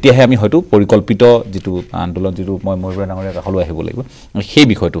তেতিয়াহে আমি হয়তো পৰিকল্পিত যিটো আন্দোলন যিটো মই মৰিবুৰা ডাঙৰীয়া কাষলৈ আহিব লাগিব সেই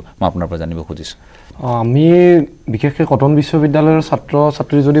বিষয়টো মই আপোনাৰ পৰা জানিব খুজিছোঁ আমি বিশেষকৈ কটন বিশ্ববিদ্যালয়ৰ ছাত্ৰ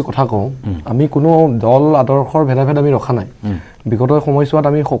ছাত্ৰীৰ যদি কথা কওঁ আমি কোনো দল আদৰ্শৰ ভেদাভেদ আমি ৰখা নাই বিগত সময়ছোৱাত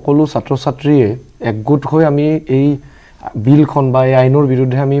আমি সকলো ছাত্ৰ ছাত্ৰীয়ে একগোট হৈ আমি এই বিলখন বা এই আইনৰ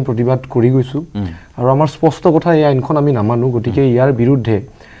বিৰুদ্ধে আমি প্ৰতিবাদ কৰি গৈছোঁ আৰু আমাৰ স্পষ্ট কথা এই আইনখন আমি নামানো গতিকে ইয়াৰ বিৰুদ্ধে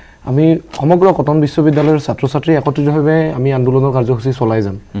আমি সমগ্ৰ কটন বিশ্ববিদ্যালয়ৰ ছাত্ৰ ছাত্ৰী একত্ৰিতভাৱে আমি আন্দোলনৰ কাৰ্যসূচী চলাই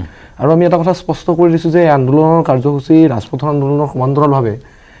যাম আৰু আমি এটা কথা স্পষ্ট কৰি দিছোঁ যে এই আন্দোলনৰ কাৰ্যসূচী ৰাজপথৰ আন্দোলনৰ সমান্তৰালভাৱে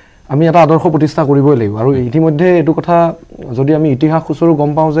আমি এটা আদৰ্শ প্ৰতিষ্ঠা কৰিবই লাগিব আৰু ইতিমধ্যে এইটো কথা যদি আমি ইতিহাস খুচৰো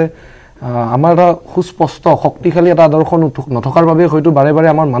গম পাওঁ যে আমাৰ এটা সুস্পষ্ট শক্তিশালী এটা আদৰ্শ নথকাৰ বাবে হয়তো বাৰে বাৰে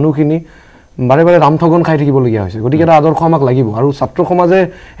আমাৰ মানুহখিনি বাৰে বাৰে ৰামঠগন খাই থাকিবলগীয়া হৈছে গতিকে এটা আদৰ্শ আমাক লাগিব আৰু ছাত্ৰ সমাজে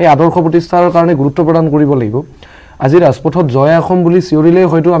এই আদৰ্শ প্ৰতিষ্ঠাৰ কাৰণে গুৰুত্ব প্ৰদান কৰিব লাগিব আজি ৰাজপথত জয় অসম বুলি চিঞৰিলে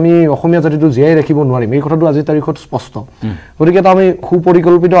হয়তো আমি অসমীয়া জাতিটো জীয়াই ৰাখিব নোৱাৰিম এই কথাটো আজিৰ তাৰিখত স্পষ্ট গতিকে এটা আমি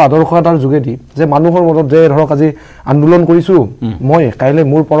সুপৰিকল্পিত আদৰ্শ এটাৰ যোগেদি যে মানুহৰ মনত যে ধৰক আজি আন্দোলন কৰিছোঁ মই কাইলৈ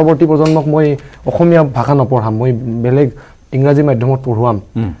মোৰ পৰৱৰ্তী প্ৰজন্মক মই অসমীয়া ভাষা নপঢ়াম মই বেলেগ ইংৰাজী মাধ্যমত পঢ়ুৱাম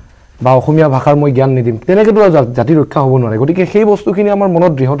বা অসমীয়া ভাষাৰ মই জ্ঞান নিদিম তেনেকৈতো জাতি ৰক্ষা হ'ব নোৱাৰে গতিকে সেই বস্তুখিনি আমাৰ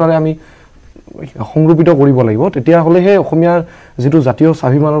মনত দৃঢ়তাৰে আমি সংৰূপিত কৰিব লাগিব তেতিয়াহ'লেহে অসমীয়াৰ যিটো জাতীয়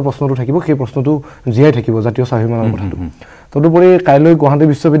স্বাভিমানৰ প্ৰশ্নটো থাকিব সেই প্ৰশ্নটো জীয়াই থাকিব জাতীয় স্বাভিমানৰ কথাটো তদুপৰি কাইলৈ গুৱাহাটী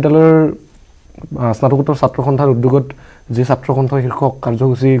বিশ্ববিদ্যালয়ৰ স্নাতকোত্তৰ ছাত্ৰ সন্থাৰ উদ্যোগত যি ছাত্ৰ সন্থা শীৰ্ষক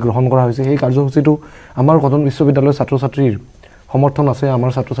কাৰ্যসূচী গ্ৰহণ কৰা হৈছে সেই কাৰ্যসূচীটো আমাৰ কটন বিশ্ববিদ্যালয়ৰ ছাত্ৰ ছাত্ৰীৰ সমৰ্থন আছে আমাৰ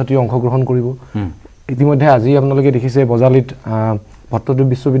ছাত্ৰ ছাত্ৰীয়ে অংশগ্ৰহণ কৰিব ইতিমধ্যে আজি আপোনালোকে দেখিছে বজালিত ভট্টদেৱ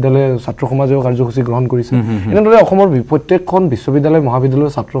বিশ্ববিদ্যালয়ে ছাত্ৰ সমাজেও কাৰ্যসূচী গ্ৰহণ কৰিছে এনেদৰে অসমৰ প্ৰত্যেকখন বিশ্ববিদ্যালয়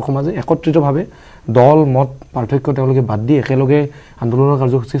মহাবিদ্যালয়ৰ ছাত্ৰ সমাজে একত্ৰিতভাৱে দল মত পাৰ্থক্য তেওঁলোকে বাদ দি একেলগে আন্দোলনৰ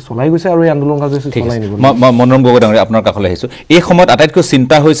কাৰ্যসূচী চলাই গৈছে আৰু এই আন্দোলন কাৰ্যসূচী চলাই নিব মনোৰম গগৈ ডাঙৰীয়া আপোনাৰ কাষলৈ আহিছোঁ এই সময়ত আটাইতকৈ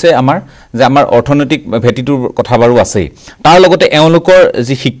চিন্তা হৈছে আমাৰ যে আমাৰ অৰ্থনৈতিক ভেটিটোৰ কথা বাৰু আছেই তাৰ লগতে এওঁলোকৰ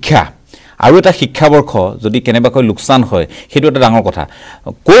যি শিক্ষা আৰু এটা শিক্ষাবৰ্ষ যদি কেনেবাকৈ লোকচান হয় সেইটো এটা ডাঙৰ কথা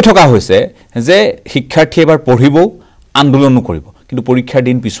কৈ থকা হৈছে যে শিক্ষাৰ্থীয়ে এবাৰ পঢ়িবও আন্দোলনো কৰিব কিন্তু পৰীক্ষাৰ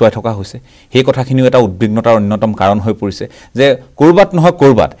দিন পিছুৱাই থকা হৈছে সেই কথাখিনিও এটা উদ্বিগ্নতাৰ অন্যতম কাৰণ হৈ পৰিছে যে ক'ৰবাত নহয়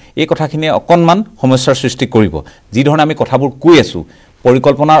ক'ৰবাত এই কথাখিনিয়ে অকণমান সমস্যাৰ সৃষ্টি কৰিব যি ধৰণে আমি কথাবোৰ কৈ আছোঁ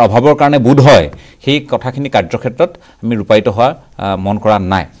পৰিকল্পনাৰ অভাৱৰ কাৰণে বোধ হয় সেই কথাখিনি কাৰ্যক্ষেত্ৰত আমি ৰূপায়িত হোৱা মন কৰা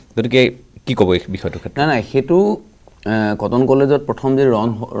নাই গতিকে কি ক'ব এই বিষয়টোৰ ক্ষেত্ৰত নাই সেইটো কটন কলেজত প্ৰথম যে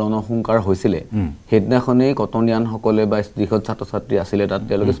ৰণসংকাৰ হৈছিলে সেইদিনাখনেই কটনিয়ানসকলে বা যিখন ছাত্ৰ ছাত্ৰী আছিলে তাত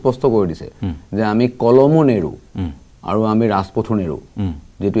তেওঁলোকে স্পষ্ট কৰি দিছে যে আমি কলমো নেৰো আৰু আমি ৰাজপথো নেৰো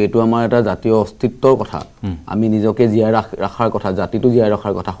যেটো এটো আমাৰ এটা জাতীয় অস্তিত্বৰ কথা আমি নিজকে জীয়াই ৰাখাৰ কথা জাতিটো জীয়াই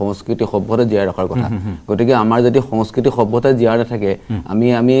ৰাখাৰ কথা সংস্কৃতি সভ্যতা জীয়াই ৰাখাৰ কথা গতিকে আমাৰ যদি সংস্কৃতি সভ্যতা জীয়াই নাথাকে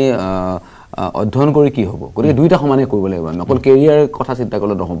আমি অধ্যয়ন কৰি কি হ'ব গতিকে দুইটা সমানে কৰিব লাগিব আমি অকল কেৰিয়াৰ কথা চিন্তা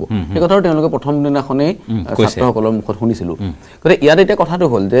কৰিলে নহ'ব এই কথাটো তেওঁলোকে প্ৰথম দিনাখনেই ছাত্ৰসকলৰ মুখত শুনিছিলোঁ গতিকে ইয়াত এতিয়া কথাটো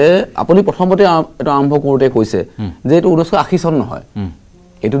হ'ল যে আপুনি প্ৰথমতে এটা আৰম্ভ কৰোঁতে কৈছে যে এইটো 1980 চন নহয়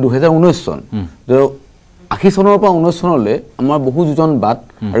এইটো 2019 চন 80 চনৰ পৰা 19 চনলৈ আমাৰ বহু যোজন বাদ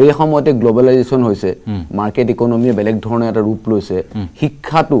আৰু এই সময়তে গ্লোবালাইজেশ্যন হৈছে মাৰ্কেট ইকনমিয়ে বেলেগ ধৰণে এটা ৰূপ লৈছে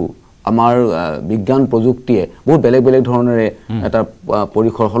শিক্ষাটো আমাৰ বিজ্ঞান প্ৰযুক্তিয়ে বহুত বেলেগ বেলেগ ধৰণেৰে এটা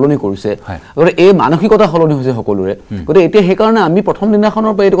পৰিসৰ সলনি কৰিছে গতিকে এই মানসিকতা সলনি হৈছে সকলোৰে গতিকে এতিয়া সেইকাৰণে আমি প্ৰথম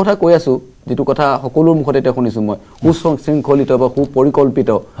দিনাখনৰ পৰা এইটো কথা কৈ আছোঁ যেটো কথা সকলোৰ মুখত এতিয়া শুনিছোঁ মই সুশৃংখলিত বা সুপৰিকল্পিত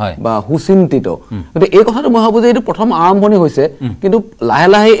বা সুচিন্তিত গতিকে এই কথাটো মই ভাবোঁ যে এইটো প্ৰথম আৰম্ভণি হৈছে কিন্তু লাহে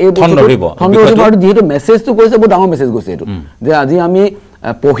লাহে এই বস্তুটো যিহেতু মেছেজটো গৈছে বহুত ডাঙৰ মেছেজ গৈছে এইটো যে আজি আমি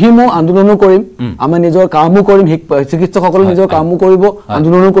পঢ়িমো আন্দোলনো কৰিম আমি নিজৰ কামো কৰিম চিকিৎসকসকলে নিজৰ কামো কৰিব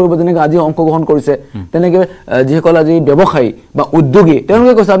আন্দোলনো কৰিব যেনেকৈ আজি অংশগ্ৰহণ কৰিছে তেনেকৈ যিসকল আজি ব্যৱসায়ী বা উদ্যোগী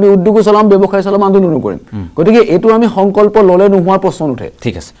তেওঁলোকে কৈছে আমি উদ্যোগো চলাম ব্যৱসায় চলাম আন্দোলনো কৰিম গতিকে এইটো আমি সংকল্প ল'লে নোহোৱাৰ প্ৰশ্ন উঠে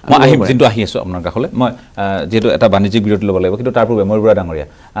ঠিক আছে মই আহিম কিন্তু আহি আছোঁ আপোনাৰ কাষলৈ মই যেহেতু এটা বাণিজ্যিক বিৰতি ল'ব লাগিব কিন্তু তাৰ পূৰ্বে মই বুঢ়া ডাঙৰীয়া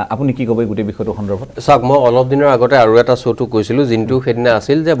আপুনি কি ক'ব এই গোটেই বিষয়টো সন্দৰ্ভত চাওক মই অলপ দিনৰ আগতে আৰু এটা শ্ব'টো কৈছিলোঁ যোনটো সেইদিনা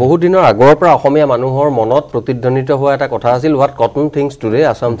আছিল যে বহুত দিনৰ আগৰ পৰা অসমীয়া মানুহৰ মনত প্ৰতিধ্বনিত হোৱা এটা কথা আছিল what cotton things today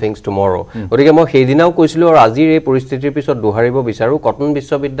Assam things টুমৰো গতিকে মই সেইদিনাও কৈছিলোঁ আৰু আজিৰ এই পৰিস্থিতিৰ পিছত দোহাৰিব বিচাৰোঁ কটন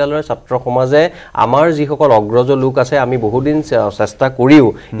বিশ্ববিদ্যালয়ৰ ছাত্ৰ সমাজে আমাৰ যিসকল অগ্ৰজ লোক আছে আমি বহুদিন চেষ্টা কৰিও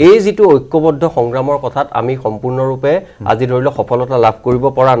এই যিটো ঐক্যবদ্ধ সংগ্ৰামৰ কথাত আমি সম্পূৰ্ণৰূপে আজি ধৰি লওক সফলতা লাভ কৰিব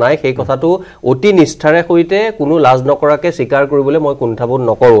পৰা নাই সেই কথাটো অতি নিষ্ঠাৰে সৈতে কোনো লাজ নকৰাকে স্বীকাৰ কৰিবলৈ মই কুণ্ঠাবোধ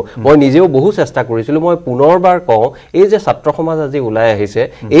নকৰোঁ মই নিজেও বহু চেষ্টা কৰিছিলোঁ মই পুনৰবাৰ কওঁ এই যে ছাত্ৰ সমাজ আজি ওলাই আহিছে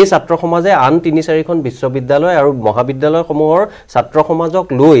এই ছাত্ৰ সমাজে আন ৩-৪খন বিশ্ববিদ্যালয় আৰু মহাবিদ্যালয়সমূহৰ ছাত্ৰ সমাজক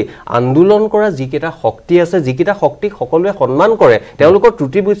লৈ আন্দোলন কৰা যিকেইটা শক্তি আছে যিকেইটা শক্তিক সকলোৱে সন্মান কৰে তেওঁলোকৰ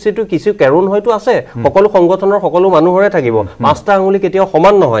ত্ৰুটি বিচ্যুতিটো কিছু কাৰণ হয়তো আছে সকলো সংগঠনৰ সকলো মানুহৰে থাকিব পাঁচটা আঙুলি কেতিয়াও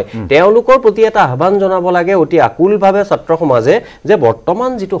সমান নহয় তেওঁলোকৰ প্ৰতি এটা আহ্বান জনাব লাগে অতি আকুলভাৱে ছাত্ৰ সমাজে যে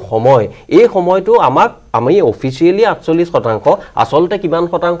বৰ্তমান যিটো সময় এই সময়টো আমাক আমি অফিচিয়েলি ৪৮% আচলতে কিমান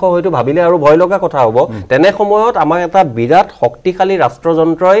শতাংশ হয়তো ভাবিলে আৰু ভয় লগা কথা হ'ব তেনে সময়ত আমাক এটা বিৰাট শক্তিশালী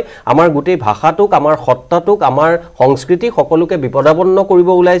ৰাষ্ট্ৰযন্ত্ৰই আমাৰ গোটেই ভাষাটোক আমাৰ সত্তাটোক আমাৰ সংস্কৃতি সকলোকে বিপদাপন্ন কৰিব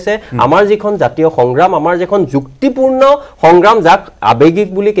ওলাইছে আমাৰ যিখন জাতীয় সংগ্ৰাম আমাৰ যিখন যুক্তিপূৰ্ণ সংগ্ৰাম যাক আবেগিক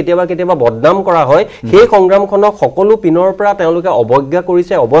বুলি কেতিয়াবা কেতিয়াবা বদনাম কৰা হয় সেই সংগ্ৰামখনক সকলো পিনৰ পৰা তেওঁলোকে অৱজ্ঞা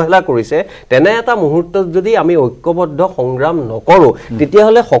কৰিছে অৱহেলা কৰিছে তেনে এটা মুহূৰ্তত যদি আমি ঐক্যবদ্ধ সংগ্ৰাম নকৰোঁ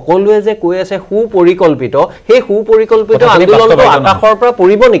তেতিয়াহ'লে সকলোৱে যে কৈ আছে সুপৰিকল্পিত সেই সুপৰিকল্পিত আন্দোলনটো আকাশৰ পৰা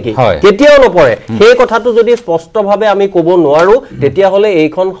পৰিব নেকি কেতিয়াও নপৰে সেই কথাটো যদি স্পষ্টভাৱে আমি ক'ব নোৱাৰো তেতিয়াহ'লে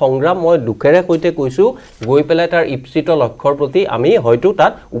এইখন সংগ্ৰাম মই দুখেৰে সৈতে কৈছোঁ গৈ পেলাই তাৰ ইপ্সিত লক্ষ্যৰ প্ৰতি আমি হয়তো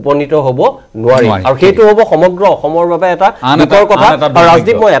তাত উপনীত হ'ব নোৱাৰিম আৰু সেইটো হ'ব সমগ্ৰ অসমৰ বাবে এটা দুখৰ কথা আৰু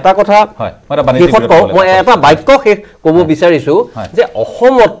ৰাজদীপ মই এটা কথা শেষত কওঁ মই এটা বাক্য শেষ ক'ব বিচাৰিছোঁ যে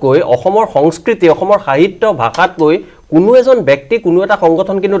অসমতকৈ অসমৰ সংস্কৃতি অসমৰ সাহিত্য ভাষাতকৈ কোনো এজন ব্যক্তি কোনো এটা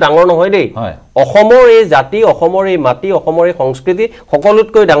সংগঠন কিন্তু ডাঙৰ নহয় দেই অসমৰ এই জাতি অসমৰ এই মাটি অসমৰ এই সংস্কৃতি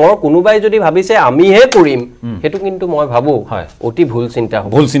সকলোতকৈ ডাঙৰ কোনোবাই যদি ভাবিছে আমিহে কৰিম সেইটো কিন্তু মই ভাবোঁ অতি ভুল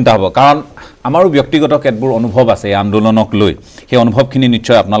চিন্তা হ'ব কাৰণ আমাৰো ব্যক্তিগত কেতবোৰ অনুভৱ আছে এই আন্দোলনক লৈ সেই অনুভৱখিনি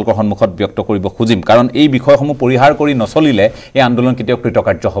নিশ্চয় আপোনালোকৰ সন্মুখত ব্যক্ত কৰিব খুজিম কাৰণ এই বিষয়সমূহ পৰিহাৰ কৰি নচলিলে এই আন্দোলন কেতিয়াও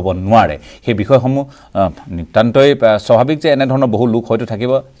কৃতকাৰ্য হ'ব নোৱাৰে সেই বিষয়সমূহ নিতান্তই স্বাভাৱিক যে এনেধৰণৰ বহু লোক হয়তো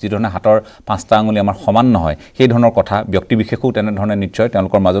থাকিব যিধৰণে হাতৰ 5টা আঙুলি আমাৰ সমান নহয় সেই ধৰণৰ কথা ব্যক্তি বিশেষও তেনেধৰণে নিশ্চয়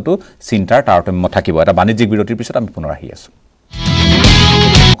তেওঁলোকৰ মাজতো চিন্তাৰ তাৰতম্য থাকিব এটা বাণিজ্যিক বিৰতিৰ পিছত আমি পুনৰ আহি আছোঁ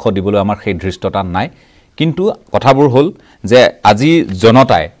দিবলৈ আমাৰ সেই ধৃষ্টতা নাই কিন্তু কথাবোৰ হ'ল যে আজি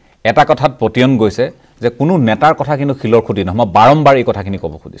জনতাই এটা কথাত পতিয়ন গৈছে যে কোনো নেতাৰ কথা কিন্তু শিলৰ খুঁটি নহয় মই বাৰম্বাৰ এই কথাখিনি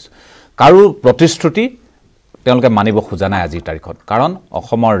ক'ব খুজিছোঁ কাৰো প্ৰতিশ্ৰুতি তেওঁলোকে মানিব খোজা নাই আজিৰ তাৰিখত কাৰণ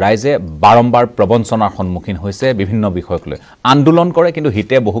অসমৰ ৰাইজে বাৰম্বাৰ প্ৰবঞ্চনাৰ সন্মুখীন হৈছে বিভিন্ন বিষয়ক লৈ আন্দোলন কৰে কিন্তু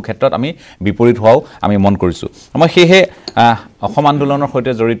হিতে বহু ক্ষেত্ৰত আমি বিপৰীত হোৱাও আমি মন কৰিছোঁ মই সেয়েহে অসম আন্দোলনৰ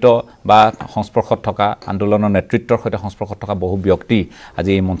সৈতে জড়িত বা সংস্পৰ্শত থকা আন্দোলনৰ নেতৃত্বৰ সৈতে সংস্পৰ্শত থকা বহু ব্যক্তি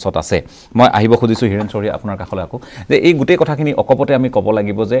আজি এই মঞ্চত আছে মই আহিব খুজিছোঁ হীৰেণ চৌধুৰী আপোনাৰ কাষলৈ আকৌ যে এই গোটেই কথাখিনি অকপতে আমি ক'ব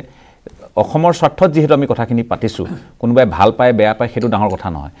লাগিব যে অসমৰ স্বাৰ্থত যিহেতু আমি কথাখিনি পাতিছোঁ কোনোবাই ভাল পায় বেয়া পায় সেইটো ডাঙৰ কথা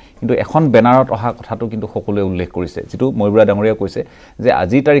নহয় কিন্তু এখন বেনাৰত অহা কথাটো কিন্তু সকলোৱে উল্লেখ কৰিছে যিটো ময়ূৰা ডাঙৰীয়াই কৈছে যে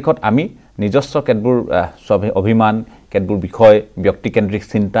আজিৰ তাৰিখত আমি নিজস্ব কেতবোৰ অভিমান কেতবোৰ বিষয় ব্যক্তিকেন্দ্ৰিক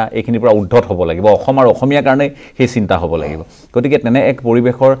চিন্তা এইখিনিৰ পৰা উদ্ধত হ'ব লাগিব অসম আৰু অসমীয়াৰ কাৰণে সেই চিন্তা হ'ব লাগিব গতিকে তেনে এক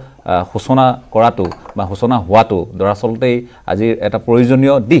পৰিৱেশৰ সূচনা কৰাটো বা সূচনা হোৱাটো দৰাচলতেই আজিৰ এটা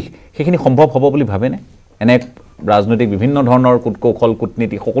প্ৰয়োজনীয় দিশ সেইখিনি সম্ভৱ হ'ব বুলি ভাবেনে এনে ৰাজনৈতিক বিভিন্ন ধৰণৰ কৌশল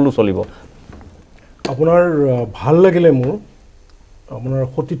কূটনীতি সকলো চলিব আপোনাৰ ভাল লাগিলে মোৰ আপোনাৰ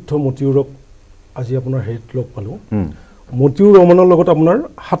সতীৰ্থ মতিউৰক আজি আপোনাৰ হেৰিত লগ পালোঁ মতিউৰ ৰহমানৰ লগত আপোনাৰ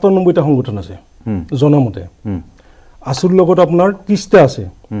 ৯৭টা সংগঠন আছে জনামতে আছুৰ লগত আপোনাৰ ৩০টা আছে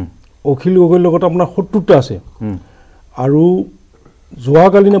অখিল গগৈৰ লগত আপোনাৰ ৭০টা আছে আৰু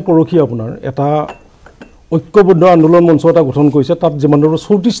যোৱাকালি নে পৰহি আপোনাৰ এটা ঐক্যবদ্ধ আন্দোলন মঞ্চ এটা গঠন কৰিছে তাত যিমান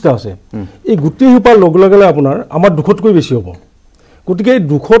 ৩৪টা আছে এই গোটেই সোপা লগ লগালে আপোনাৰ আমাৰ দুখতকৈ বেছি হ'ব গতিকে এই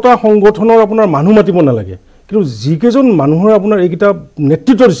 ২০০টা সংগঠনৰ আপোনাৰ মানুহ মাতিব নালাগে কিন্তু যিকেইজন মানুহৰ আপোনাৰ এইকেইটা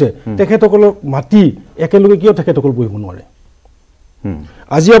নেতৃত্ব দিছে তেখেতসকলক মাতি একেলগে কিয় তেখেতসকল বহিব নোৱাৰে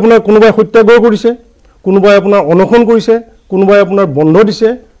আজি আপোনাৰ কোনোবাই সত্যাগ্ৰহ কৰিছে কোনোবাই আপোনাৰ অনশন কৰিছে কোনোবাই আপোনাৰ বন্ধ দিছে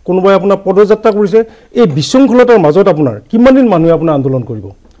কোনোবাই আপোনাৰ পদযাত্ৰা কৰিছে এই বিশৃংখলতাৰ মাজত আপোনাৰ কিমান দিন মানুহে আপোনাৰ আন্দোলন কৰিব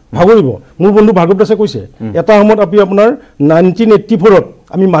ভাগৰিব মোৰ বন্ধু ভাৰ্গৱ দাসে কৈছে এটা সময়ত আপুনি আপোনাৰ 1984ত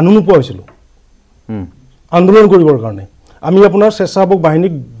আমি মানুহ নোপোৱা হৈছিলোঁ আন্দোলন কৰিবৰ কাৰণে আমি আপোনাৰ স্বেচ্ছাসেৱক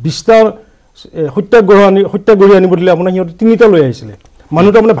বাহিনীক 20টা সত্যাগ্ৰহী আনিব দিলে আপোনাৰ সিহঁতে 3টা লৈ আহিছিলে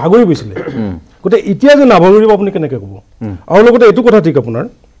মানুহটো মানে ভাগৰি গৈছিলে গতে এতিয়া যে নাভাগৰিব আপুনি কেনেকৈ ক'ব আৰু লগতে এইটো কথা ঠিক আপোনাৰ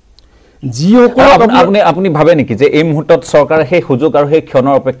যিসকল আপুনি ভাবে নেকি যে এই মুহূৰ্তত চৰকাৰে সেই সুযোগ আৰু সেই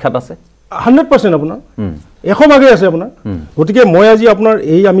ক্ষণৰ অপেক্ষাত আছে 100% আপোনাৰ এশ ভাগে আছে আপোনাৰ গতিকে মই আজি আপোনাৰ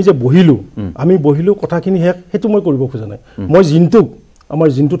এই আমি যে বহিলো কথাখিনি সেইটো মই কৰিব খোজা নাই মই আমাৰ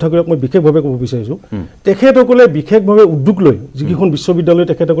জিন্তু ঠাকুৰক মই বিশেষভাৱে ক'ব বিচাৰিছোঁ তেখেতসকলে বিশেষভাৱে উদ্যোগ লৈ যিকেইখন বিশ্ববিদ্যালয়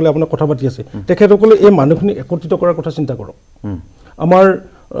তেখেতসকলে আপোনাৰ কথা পাতি আছে তেখেতসকলে এই মানুহখিনি একত্ৰিত কৰাৰ কথা চিন্তা কৰক আমাৰ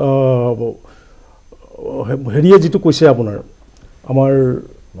হেৰিয়ে যিটো কৈছে আপোনাৰ আমাৰ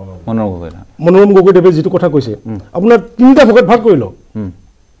মনোৰম গগৈদেৱে যিটো কথা কৈছে আপোনাৰ 3টা ভাগত ভাগ কৰি লওক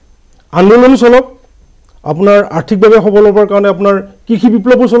আন্দোলন চলক আপোনাৰ আৰ্থিকভাৱে সবল হ'বৰ কাৰণে আপোনাৰ কৃষি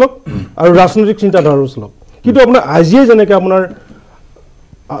বিপ্লৱো চলক আৰু ৰাজনৈতিক চিন্তাধাৰাও চলক কিন্তু আপোনাৰ আজিয়ে যেনেকৈ আপোনাৰ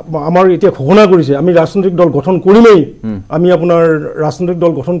আমাৰ এতিয়া ঘোষণা কৰিছে আমি ৰাজনৈতিক দল গঠন কৰিমেই আমি আপোনাৰ ৰাজনৈতিক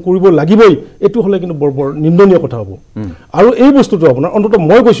দল গঠন কৰিব লাগিবই এইটো হ'লে কিন্তু বৰ নিন্দনীয় কথা হ'ব আৰু এই বস্তুটো আপোনাৰ অন্তত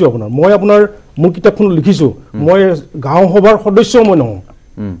মই কৈছোঁ মই আপোনাৰ মোৰ কিতাপখন লিখিছোঁ মই গাঁও সভাৰ সদস্য মই নহওঁ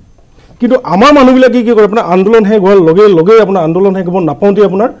কিন্তু আমাৰ মানুহবিলাকে কি কৰে আপোনাৰ আন্দোলন শেষ হোৱাৰ লগে আপোনাৰ আন্দোলন শেষ হ'ব নাপাওঁতে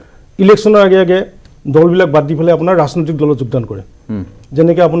আপোনাৰ ইলেকশ্যনৰ আগে দলবিলাক বাদ দি পেলাই আপোনাৰ ৰাজনৈতিক দলত যোগদান কৰে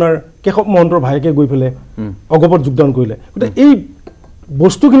যেনেকৈ আপোনাৰ কেশৱ মহন্তৰ ভায়েকে গৈ পেলাই অগপত যোগদান কৰিলে গতিকে এই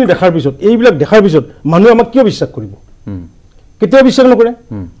বস্তুখিনি দেখাৰ পিছত এইবিলাক দেখাৰ পিছত মানুহে আমাক কিয় বিশ্বাস কৰিব কেতিয়া বিশ্বাস নকৰে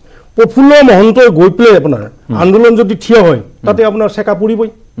প্ৰফুল্ল মহন্তই গৈ পেলাই আপোনাৰ আন্দোলন যদি থিয় হয় তাতে আপোনাৰ চেকা পৰিবই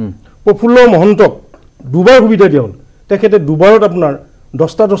প্ৰফুল্ল মহন্তক দুবাৰ সুবিধা দিয়া হ'ল তেখেতে দুবাৰত আপোনাৰ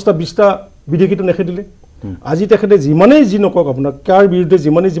 10টা 20টা বিধেয়িত নেখেদিলে আজি তেখেতে যিমানেই যি নকওক আপোনাৰ কাৰ বিৰুদ্ধে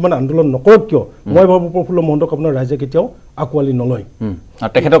যিমান আন্দোলন নকৰক কিয় মই ভাবোঁ প্ৰফুল্ল মহন্তক আপোনাৰ ৰাইজে কেতিয়াও আঁকোৱালি নলয়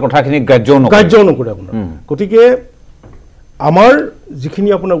আৰু তেখেতৰ কথাখিনি গ্ৰাহ্যও নকৰে আপোনাৰ গতিকে আমাৰ যিখিনি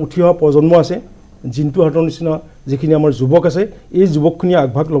আপোনাৰ উঠি অহা প্ৰজন্ম আছে জিন্তু হাতৰ নিচিনা যিখিনি আমাৰ যুৱক আছে এই যুৱকখিনিয়ে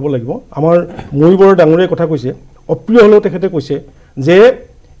আগভাগ ল'ব লাগিব আমাৰ মৰিবৰ ডাঙৰীয়ে কথা কৈছে অপ্ৰিয় হ'লেও তেখেতে কৈছে যে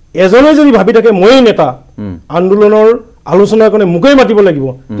এজনে যদি ভাবি থাকে ময়ে নেতা আন্দোলনৰ আলোচনাৰ কাৰণে মোকেই মাতিব লাগিব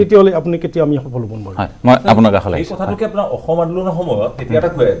তেতিয়াহ'লে আপুনি কেতিয়া আমি সফল হ'ব নোৱাৰিম মই আপোনাক আশা এই কথাটোকে আপোনাৰ অসম আন্দোলনৰ সময়ত তেতিয়া এটা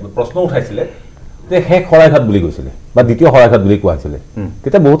প্ৰশ্ন উঠাইছিলে যে শেষ শৰাইঘাট বুলি কৈছিলে বা দ্বিতীয় শৰাইঘাট বুলি কোৱা হৈছিলে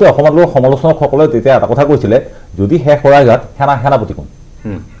তেতিয়া বহুতে অসম আন্দোলনৰ সমালোচকসকলে তেতিয়া এটা কথা কৈছিলে যদি শেষ শৰাইঘাট সেনাপতি কোন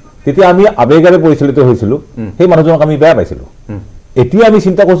তেতিয়া আমি আবেগেৰে পৰিচালিত হৈছিলোঁ সেই মানুহজনক আমি বেয়া পাইছিলোঁ এতিয়া আমি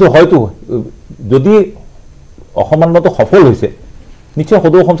চিন্তা কৰিছোঁ হয়তো যদি অসম আন্দোলনটো সফল হৈছে নিশ্চয়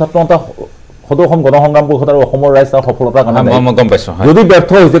সদৌ অসম ছাত্ৰ সন্থা সদৌ অসম গণসংগ্ৰাম পৰিষদ আৰু অসমৰ ৰাইজ তাৰ সফলতাৰ কাৰণে গম পাইছোঁ যদি ব্যৰ্থ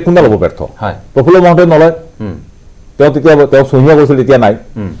হৈছে কোনডাল হ'ব ব্যৰ্থ প্ৰফুল্ল মহন্তই নলয় তেওঁ চহীয়া কৰিছিল তেতিয়া নাই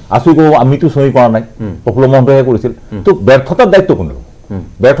আছুই কওঁ আমিতো চহী কৰা নাই প্ৰফুল্ল মহন্তইহে কৰিছিল তো ব্যৰ্থতাৰ দায়িত্ব কোন ল'ব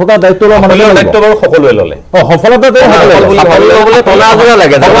ব্যৰ্থতাৰ দায়িত্ব লোৱা মানুহে দায়িত্ব বাৰু সকলোৱে ল'লে সফলতা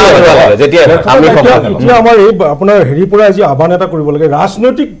এতিয়া আমাৰ এই আপোনাৰ হেৰিৰ পৰা আজি আহ্বান এটা কৰিব লাগে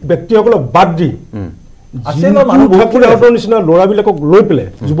ৰাজনৈতিক ব্যক্তিসকলক বাদ দি নিচিনা ল'ৰাবিলাকক লৈ পেলাই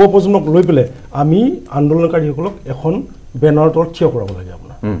যুৱ প্ৰজন্মক লৈ পেলাই আমি আন্দোলনকাৰীসকলক এখন বেনাৰ তলত থিয় কৰাব লাগে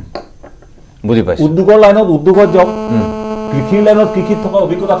আপোনাৰ বুজি পাইছোঁ উদ্যোগৰ লাইনত উদ্যোগত যাওক কৃষিৰ লাইনত কৃষিত থকা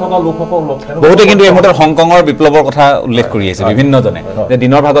অভিজ্ঞতা থকা লোকসকল বহুতে কিন্তু এই মুহূৰ্তত হংকঙৰ বিপ্লৱৰ কথা উল্লেখ কৰি আছে বিভিন্নজনে যে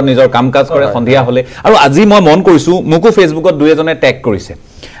দিনৰ ভাগত নিজৰ কাম কাজ কৰে সন্ধিয়া হ'লে আৰু আজি মই মন কৰিছোঁ মোকো ফেচবুকত 2এজনে টেগ কৰিছে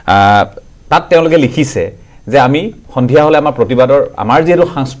তাত তেওঁলোকে লিখিছে যে আমি সন্ধিয়া হ'লে আমাৰ প্ৰতিবাদৰ আমাৰ যিহেতু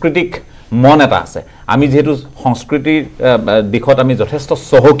সাংস্কৃতিক মন এটা আছে আমি যিহেতু সংস্কৃতিৰ দিশত আমি যথেষ্ট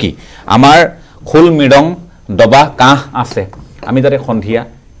চহকী আমাৰ খোল মৃদং দবা কাঁহ আছে আমি যাতে সন্ধিয়া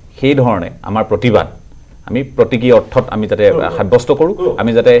সেই ধৰণে আমাৰ প্ৰতিবাদ আমি প্ৰতীকী অৰ্থত আমি যাতে সাব্যস্ত কৰোঁ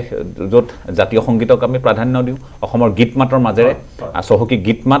আমি যাতে য'ত জাতীয় সংগীতক আমি প্ৰাধান্য দিওঁ অসমৰ গীত মাতৰ মাজেৰে চহকী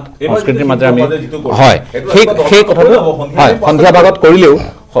গীত মাত সংস্কৃতিৰ মাজেৰে আমি হয় সেই কথাটো হয় সন্ধিয়া ভাগত কৰিলেও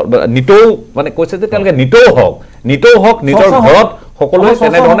নিতৌ মানে কৈছে যে তেওঁলোকে নিতৌ হওক নিজৰ ঘৰত সকলোৱে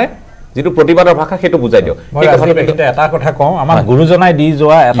তেনেধৰণে যিটো প্ৰতিবাদৰ ভাষা সেইটো বুজাই দিয়ক এটা কথা কওঁ আমাক গুৰুজনাই দি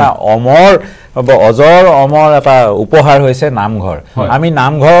যোৱা এটা অজৰ অমৰ এটা উপহাৰ হৈছে নামঘৰ আমি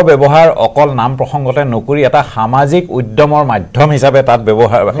নামঘৰৰ ব্যৱহাৰ অকল নাম প্ৰসংগতে নকৰি এটা সামাজিক উদ্যমৰ মাধ্যম হিচাপে তাত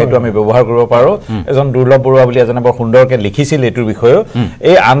ব্যৱহাৰ সেইটো আমি ব্যৱহাৰ কৰিব পাৰোঁ এজন দুৰ্লভ বৰুৱা বুলি এজনে বৰ সুন্দৰকৈ লিখিছিল এইটোৰ বিষয়েও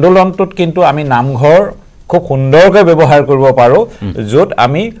এই আন্দোলনটোত কিন্তু আমি নামঘৰ খুব সুন্দৰকৈ ব্যৱহাৰ কৰিব পাৰোঁ য'ত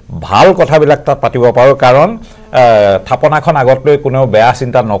আমি ভাল কথাবিলাক তাত পাতিব পাৰোঁ কাৰণ থাপনাখন আগত লৈ কোনেও বেয়া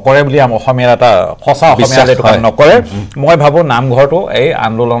চিন্তা নকৰে বুলি আমি অসমীয়াৰ এটা সঁচা অসমীয়ালৈ নকৰে মই ভাবোঁ নামঘৰটো এই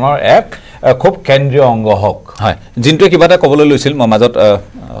আন্দোলনৰ এক খুব কেন্দ্ৰীয় অংগ হওক হয় যিটোৱে কিবা এটা ক'বলৈ লৈছিল মই মাজত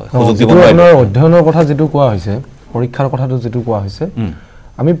অধ্যয়নৰ কথা যিটো কোৱা হৈছে পৰীক্ষাৰ কথাটো যিটো কোৱা হৈছে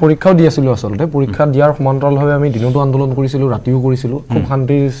আমি পৰীক্ষাও দি আছিলোঁ আচলতে পৰীক্ষা দিয়াৰ সমান্তৰালভাৱে আমি দিনতো আন্দোলন কৰিছিলোঁ ৰাতিও কৰিছিলোঁ খুব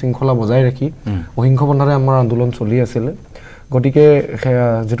শান্তিৰ শৃংখলা বজাই ৰাখি অহিংস পন্থাৰে আমাৰ আন্দোলন চলি আছিলে গতিকে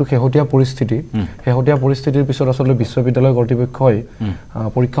যেটো শেহতীয়া পৰিস্থিতিৰ পিছত আসলে বিশ্ববিদ্যালয় কৰ্তৃপক্ষই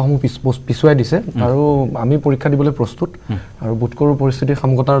পৰীক্ষাসমূহ পিছুৱাই দিছে আৰু আমি পৰীক্ষা দিবলৈ প্ৰস্তুত আৰু বুটকৰো পৰিস্থিতি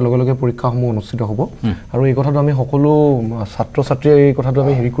সামগতাৰ লগে লগে পৰীক্ষাসমূহ অনুষ্ঠিত হ'ব আৰু এই কথাটো আমি সকলো ছাত্ৰ ছাত্ৰীয়ে এই কথাটো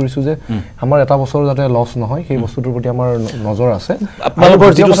আমি হেৰি কৰিছো যে আমাৰ এটা বছৰ যাতে লছ নহয় সেই বস্তুটোৰ প্ৰতি আমাৰ নজৰ আছে আপোনালোকৰ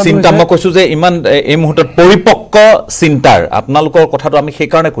যেটো চিন্তা মই কৈছো যে ইমান এই মুহূৰ্তত পৰিপক্ক চিন্তাৰ আপোনালোকৰ কথাটো আমি সেই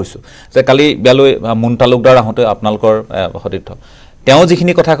কাৰণে কৈছো যে কালি বিয়ালৈ মুন তালুকদাৰ আহোতে আপোনালোকৰ সতীৰ্থ তেওঁ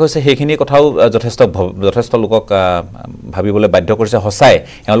যিখিনি কথা কৈছে সেইখিনি কথাও যথেষ্ট লোকক ভাবিবলৈ বাধ্য কৰিছে হসাই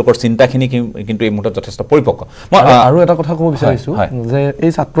এওঁলোকৰ চিন্তাখিনি কিন্তু এই মুহূৰ্তত যথেষ্ট পৰিপক্ক মই আৰু এটা কথা ক'ব বিচাৰিছো যে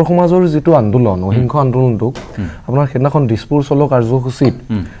এই ছাত্ৰ সমাজৰ যেটো আন্দোলন অহিংস আন্দোলনটো আপোনাৰ সেনাখন দিছপুৰ চলো কাৰ্যসূচীত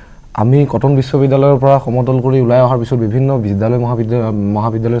আমি কটন বিশ্ববিদ্যালয়ৰ পৰা সমদল কৰি ওলাই অহাৰ পিছত বিভিন্ন বিদ্যালয়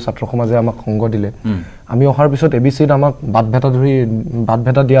মহাবিদ্যালয়ৰ ছাত্ৰ সমাজে আমাক সংগ দিলে আমি অহাৰ পিছত এবিচিত আমাক বাট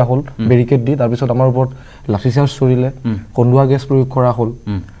ভেটা দিয়া হ'ল বেৰিকেড দি তাৰ পিছত আমাৰ ওপৰত লাঠিচাৰ্জ চলিলে কন্দুৱা গেছ প্ৰয়োগ কৰা হ'ল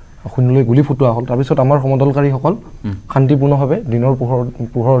শূন্যলৈ গুলি ফুটোৱা হ'ল তাৰ পিছত আমাৰ সমদলকাৰীসকল শান্তিপূৰ্ণভাৱে দিনৰ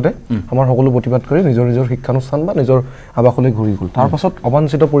পোহৰতে আমাৰ সকলো প্ৰতিবাদ কৰি নিজৰ শিক্ষানুষ্ঠান বা নিজৰ আৱাসলৈ ঘূৰি গ'ল তাৰ পাছত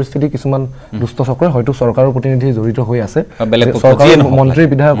অবাঞ্ছিত পৰিস্থিতি কিছুমান দুষ্ট চক্ৰই হয়তো চৰকাৰৰ প্ৰতিনিধি জড়িত হৈ আছে চৰকাৰৰ মন্ত্ৰী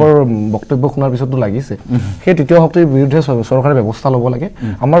বিধায়কৰ বক্তব্য শুনাৰ পিছতো লাগিছে সেই তৃতীয় শক্তিৰ বিৰুদ্ধে চৰকাৰে ব্যৱস্থা ল'ব লাগে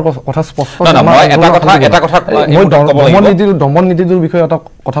আমাৰ কথা স্পষ্ট দমন নীতিটোৰ বিষয়ে এটা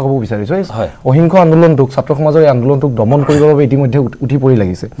কথা ক'ব বিচাৰিছো অহিংস আন্দোলনটোক ছাত্ৰ সমাজৰ এই আন্দোলনটোক দমন কৰিবৰ বাবে ইতিমধ্যে উঠি পৰি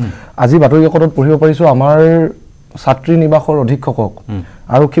লাগিছে আজি বাতৰি কাকতত পঢ়িব পাৰিছো আমাৰ ছাত্ৰী নিবাসৰ অধীক্ষকক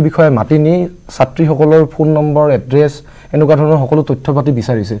আৰক্ষী বিষয়াই মাতি নি ছাত্ৰীসকলৰ ফোন নম্বৰ এড্ৰেছ এনেকুৱা ধৰণৰ সকলো তথ্য পাতি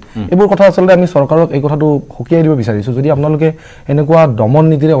বিচাৰিছে এইবোৰ কথা আচলতে আমি চৰকাৰক এই কথাটো হকিয়াই দিব বিচাৰিছো যদি আপোনালোকে এনেকুৱা দমন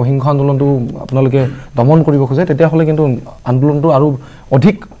নীতিৰে অহিংস আন্দোলনটো আপোনালোকে দমন কৰিব খোজে তেতিয়াহ'লে কিন্তু আন্দোলনটো আৰু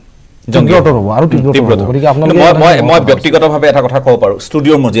অধিক মই ব্যক্তিগতভাৱে এটা কথা ক'ব পাৰোঁ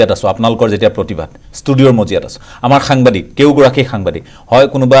ষ্টুডিঅ'ৰ মজিয়াত আছোঁ আপোনালোকৰ যেতিয়া প্ৰতিবাদ ষ্টুডিঅ'ৰ মজিয়াত আছোঁ আমাৰ সাংবাদিক কেউগৰাকী সাংবাদিক হয়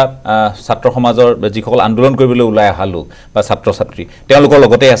কোনোবা ছাত্ৰ সমাজৰ যিসকল আন্দোলন কৰিবলৈ ওলাই অহা লোক বা ছাত্ৰ ছাত্ৰী তেওঁলোকৰ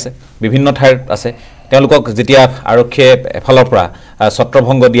লগতে আছে বিভিন্ন ঠাইত আছে তেওঁলোকক যেতিয়া আৰক্ষীয়ে এফালৰ পৰা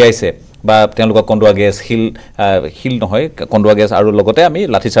ছত্ৰভংগ দিয়াইছে বা তেওঁলোকক কন্দুৱা গেছ শিল নহয় কন্দুৱা গেছ আৰু লগতে আমি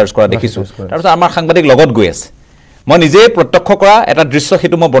লাঠিচাৰ্জ কৰা দেখিছোঁ তাৰপিছত আমাৰ সাংবাদিক লগত গৈ আছে মই নিজে প্ৰত্যক্ষ কৰা এটা দৃশ্য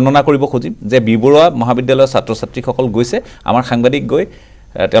সেইটো মই বৰ্ণনা কৰিব খুজিম যে বিবৰুৱা মহাবিদ্যালয়ৰ ছাত্ৰ ছাত্ৰীসকল গৈছে আমাৰ সাংবাদিক গৈ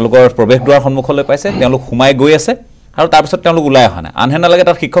তেওঁলোকৰ প্ৰৱেশ দুৱাৰ সন্মুখলৈ পাইছে তেওঁলোক সোমাই গৈ আছে আৰু তাৰপিছত তেওঁলোক ওলাই অহা নাই আনহে নালাগে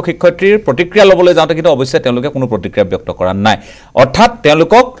তাত শিক্ষক শিক্ষয়িত্ৰীৰ প্ৰতিক্ৰিয়া ল'বলৈ যাওঁতে কিন্তু অৱশ্যে তেওঁলোকে কোনো প্ৰতিক্ৰিয়া ব্যক্ত কৰা নাই অৰ্থাৎ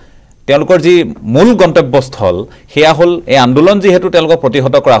তেওঁলোকৰ যি মূল গন্তব্যস্থল সেয়া হ'ল এই আন্দোলন যিহেতু তেওঁলোকক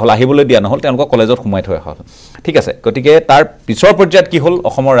প্ৰতিহত কৰা হ'ল আহিবলৈ দিয়া নহ'ল তেওঁলোকক কলেজত সোমাই থৈ অহা হ'ল ঠিক আছে গতিকে তাৰ পিছৰ পৰ্যায়ত কি হ'ল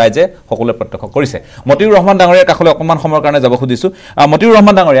অসমৰ ৰাইজে সকলোৱে প্ৰত্যক্ষ কৰিছে মতিউৰ ৰহমান ডাঙৰীয়াৰ কাষলৈ অকণমান সময়ৰ কাৰণে যাব খুজিছোঁ মতিউৰ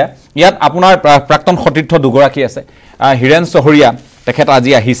ৰহমান ডাঙৰীয়া ইয়াত আপোনাৰ প্ৰাক্তন সতীৰ্থ দুগৰাকী আছে হীৰেণ চহৰীয়া তেখেত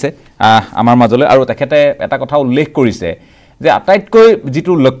আজি আহিছে আমাৰ মাজলৈ আৰু তেখেতে এটা কথা উল্লেখ কৰিছে যে আটাইতকৈ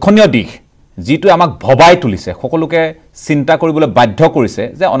যিটো লক্ষণীয় দিশ যিটো আমাক ভবাই তুলিছে সকলোকে চিন্তা কৰিবলৈ বাধ্য কৰিছে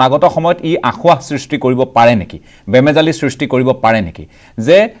যে অনাগত সময়ত ই আখুৱা সৃষ্টি কৰিব পাৰে নেকি বেমেজালি সৃষ্টি কৰিব পাৰে নেকি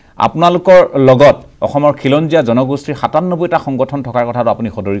যে আপোনালোকৰ লগত অসমৰ খিলঞ্জীয়া জনগোষ্ঠীৰ ৯৭টা সংগঠন থকাৰ কথাটো আপুনি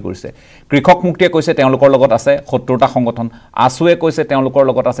সদৰি কৰিছে কৃষক মুক্তিয়ে কৈছে তেওঁলোকৰ লগত আছে ৭০টা সংগঠন আসুৱে কৈছে তেওঁলোকৰ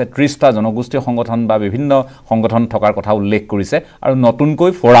লগত আছে ৩০টা জনগোষ্ঠীয় সংগঠন বা বিভিন্ন সংগঠন থকাৰ কথা উল্লেখ কৰিছে আৰু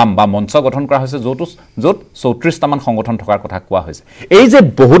নতুনকৈ ফৰাম বা মঞ্চ গঠন কৰা হৈছে য'ত ৩৪টামান সংগঠন থকাৰ কথা কোৱা হৈছে এই যে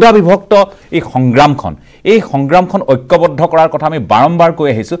বহুদা বিভক্ত এই সংগ্ৰামখন ঐক্যবদ্ধ কৰাৰ কথা আমি বাৰম্বাৰ কৈ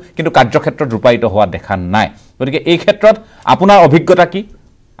আহিছোঁ কিন্তু কাৰ্যক্ষেত্ৰত ৰূপায়িত হোৱা দেখা নাই গতিকে এই ক্ষেত্ৰত আপোনাৰ অভিজ্ঞতা কি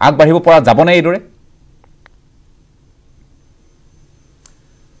আগবাঢ়িব পৰা যাবনে এইদৰে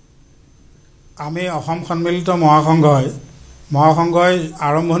আমি অসম সন্মিলিত মহাসংঘই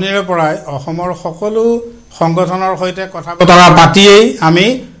আৰম্ভণিৰে পৰাই অসমৰ সকলো সংগঠনৰ সৈতে কথা বতৰা পাতিয়েই আমি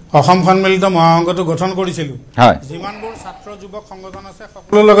অসম সন্মিলিত মহাসংঘটো গঠন কৰিছিলোঁ যিমানবোৰ ছাত্ৰ যুৱক সংগঠন আছে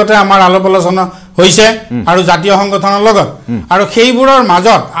সকলোৰ লগতে আমাৰ আলাপ আলোচনা হৈছে আৰু জাতীয় সংগঠনৰ লগত আৰু সেইবোৰৰ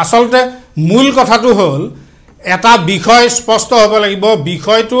মাজত আচলতে মূল কথাটো হ'ল এটা বিষয় স্পষ্ট হ'ব লাগিব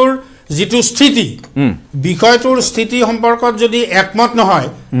বিষয়টোৰ যিটো স্থিতি সম্পৰ্কত যদি একমত নহয়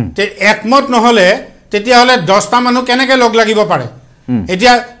একমত নহ'লে তেতিয়াহ'লে 10টা মানুহ কেনেকৈ লগ লাগিব পাৰে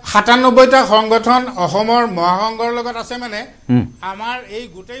এতিয়া ৯৭টা সংগঠন অসমৰ মহাসংঘৰ লগত আছে মানে আমাৰ এই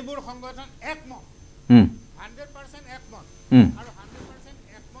গোটেইবোৰ সংগঠন একমত 100% একমত আৰু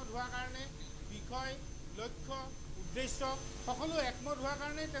 100% একমত হোৱাৰ কাৰণে বিষয় লক্ষ্য উদ্দেশ্য সকলো একমত হোৱাৰ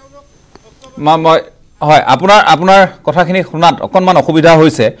কাৰণে তেওঁলোক হয় আপোনাৰ কথাখিনি শুনাত অকণমান অসুবিধা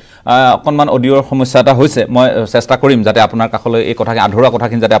হৈছে অকণমান অডিঅ'ৰ সমস্যা এটা হৈছে মই চেষ্টা কৰিম যাতে আপোনাৰ কাষলৈ এই কথাখিনি আধৰুৱা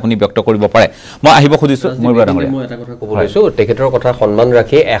কথাখিনি যাতে আপুনি ব্যক্ত কৰিব পাৰে মই আহিব খুজিছোঁ মই এটা কথা ক'ব লৈছোঁ তেখেতৰ কথা সন্মান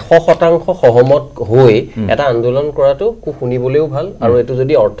ৰাখি 100% সহমত হৈ এটা আন্দোলন কৰাটো খুব শুনিবলৈও ভাল আৰু এইটো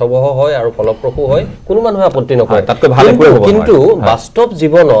যদি অৰ্থবহ হয় আৰু ফলপ্ৰসূ হয় কোনো মানুহে আপত্তি নকৰে তাতকৈ ভাল একোৱে হ'ব কিন্তু বাস্তৱ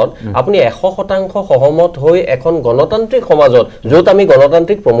জীৱনত আপুনি 100% সহমত হৈ এখন গণতান্ত্ৰিক সমাজত য'ত আমি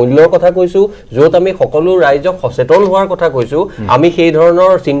গণতান্ত্ৰিক প্ৰমূল্যৰ কথা কৈছোঁ য'ত আমি সকলো ৰাইজক সচেতন হোৱাৰ কথা কৈছোঁ আমি সেই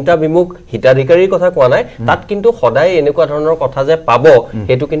ধৰণৰ চিন্তা বিমুখ হিতাধিকাৰীৰ কথা কোৱা নাই তাত কিন্তু সদায় এনেকুৱা ধৰণৰ কথা যে পাব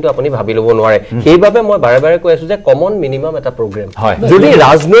সেইটো কিন্তু আপুনি ভাবি ল'ব নোৱাৰে সেইবাবে মই বাৰে বাৰে কৈ আছোঁ যে কমন মিনিমাম এটা প্ৰগ্ৰেম যদি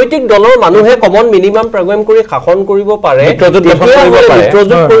ৰাজনৈতিক দলৰ মানুহে কমন মিনিমাম প্ৰগ্ৰেম কৰি শাসন কৰিব পাৰে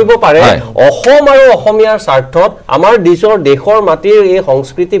মিত্ৰজোঁট কৰিব পাৰে অসম আৰু অসমীয়াৰ স্বাৰ্থত আমাৰ দেশৰ মাটিৰ এই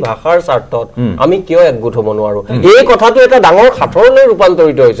সংস্কৃতি ভাষাৰ স্বাৰ্থত আমি কিয় একগোট হ'ব নোৱাৰোঁ এই কথাটো এটা ডাঙৰ খাথৰলৈ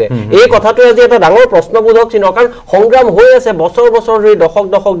ৰূপান্তৰিত হৈছে এই কথাটোৱে আজি এটা ডাঙৰ প্ৰশ্নবোধক চিহ্ন কাৰণ সংগ্ৰাম হৈ আছে বছৰ বছৰ ধৰি দশক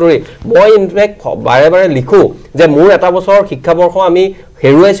ধৰি মই ইনফেক্ট বাৰে বাৰে লিখোঁ যে মোৰ এটা বছৰ শিক্ষাবৰ্ষ আমি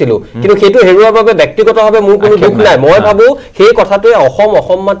হেৰুৱাইছিলোঁ কিন্তু সেইটো হেৰুৱাৰ বাবে ব্যক্তিগতভাৱে মোৰ কোনো দুখ নাই মই ভাবোঁ সেই কথাটোৱে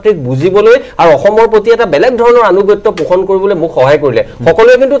অসম মাতৃক বুজিবলৈ আৰু অসমৰ প্ৰতি এটা বেলেগ ধৰণৰ আনুগত্য পোষণ কৰিবলৈ মোক সহায় কৰিলে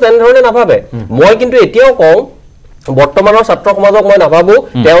সকলোৱে কিন্তু তেনেধৰণে নাভাবে মই কিন্তু এতিয়াও কওঁ বৰ্তমানৰ ছাত্ৰ সমাজক মই নাভাবোঁ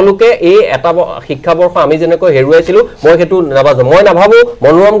তেওঁলোকে এই এটা শিক্ষাবৰ্ষ আমি যেনেকৈ হেৰুৱাইছিলোঁ মই সেইটো নাভাবোঁ মই নাভাবোঁ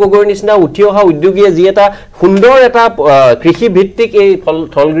মনোৰম গগৈৰ নিচিনা উঠি অহা উদ্যোগীয়ে যি এটা সুন্দৰ এটা কৃষিভিত্তিক এই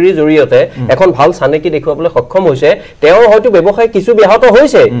থলগিৰিৰ জৰিয়তে এখন ভাল চানেকি দেখুৱাবলৈ সক্ষম হৈছে তেওঁৰ হয়তো ব্যৱসায় কিছু ব্যাহত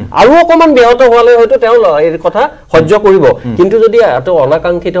হৈছে আৰু অকণমান ব্যাহত হোৱালৈ হয়তো তেওঁ এই কথা সহ্য কৰিব কিন্তু যদি এটো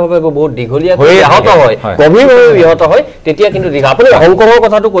অনাকাংক্ষিতভাৱে বহুত দীঘলীয়া ব্যাহত হয় গভীৰভাৱে ব্যাহত হয় তেতিয়া কিন্তু আপুনি হংকঙৰ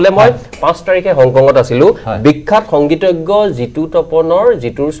কথাটো ক'লে মই 5 তাৰিখে হংকঙত আছিলোঁ বিখ্যাত সংগীতজ্ঞ জিতু তপনৰ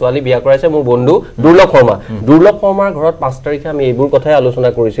জিতুৰ ছোৱালী বিয়া কৰাইছে মোৰ বন্ধু দুৰ্লভ শৰ্মাৰ ঘৰত 5 তাৰিখে আমি এইবোৰ কথাই আলোচনা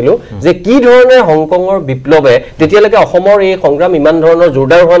কৰিছিলোঁ যে কি ধৰণে হংকঙৰ বিপ্লৱে তেতিয়ালৈকে অসমৰ এই সংগ্ৰাম ইমান ধৰণৰ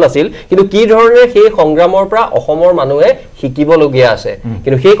জোৰদাৰ হোৱা নাছিল কিন্তু কি ধৰণে সেই সংগ্ৰামৰ পৰা অসমৰ মানুহে শিকিবলগীয়া আছে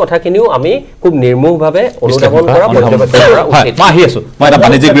কিন্তু সেই কথাখিনিও আমি খুব নিৰ্মোহভাৱে অনুধাৱন কৰা পৰ্যবেক্ষণ কৰা উচিত মই আহি আছোঁ মই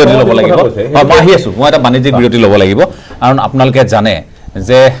এটা বাণিজ্যিক বিৰতি ল'ব লাগিব কাৰণ আপোনালোকে জানে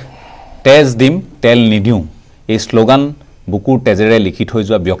যে তেজ দিম তেল নিদিওঁ এই শ্লোগান বুকুৰ তেজেৰে লিখি থৈ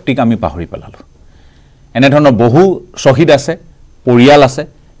যোৱা ব্যক্তিক আমি পাহৰি পেলালোঁ এনেধৰণৰ বহু শ্বহীদ আছে পৰিয়াল আছে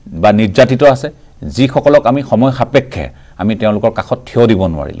বা নিৰ্যাতিত আছে যিসকলক আমি সময় সাপেক্ষে আমি তেওঁলোকৰ কাষত থিয় দিব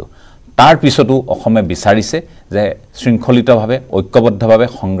নোৱাৰিলোঁ তাৰ পিছতো অসমে বিচাৰিছে যে শৃংখলিতভাৱে ঐক্যবদ্ধভাৱে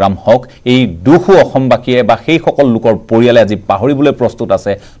সংগ্ৰাম হওক এই দুখো অসমবাসীয়ে বা সেই সকল লোকৰ পৰিয়ালে আজি পাহৰিবলৈ প্ৰস্তুত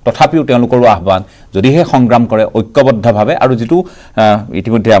আছে তথাপিও তেওঁলোকৰো আহ্বান যদিহে সংগ্ৰাম কৰে ঐক্যবদ্ধভাৱে আৰু যিটো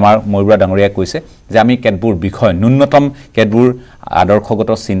ইতিমধ্যে আমাৰ ময়ূৰা ডাঙৰীয়াই কৈছে যে আমি কেতবোৰ বিষয় ন্যূনতম কেতবোৰ আদৰ্শগত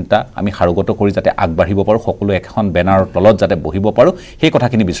চিন্তা আমি সাৰোগত কৰি যাতে আগবাঢ়িব পাৰোঁ সকলো এখন বেনাৰৰ তলত যাতে বহিব পাৰোঁ সেই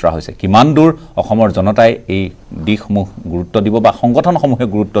কথাখিনি বিচৰা হৈছে কিমান দূৰ অসমৰ জনতাই এই দিশসমূহ গুৰুত্ব দিব বা সংগঠনসমূহে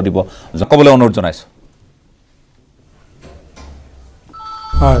গুৰুত্ব দিব ক'বলৈ অনুৰোধ জনাইছোঁ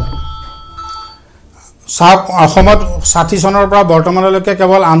হয় চাওক অসমত 60 চনৰ পৰা বৰ্তমানলৈকে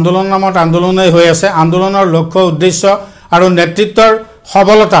কেৱল আন্দোলন নামত আন্দোলনেই হৈ আছে আন্দোলনৰ লক্ষ্য উদ্দেশ্য আৰু নেতৃত্বৰ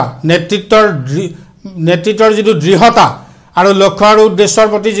সবলতা নেতৃত্বৰ যিটো দৃঢ়তা আৰু লক্ষ্য আৰু উদ্দেশ্যৰ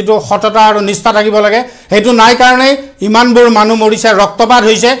প্ৰতি যিটো সততা আৰু নিষ্ঠা থাকিব লাগে সেইটো নাই কাৰণেই ইমানবোৰ মানুহ মৰিছে ৰক্তপাত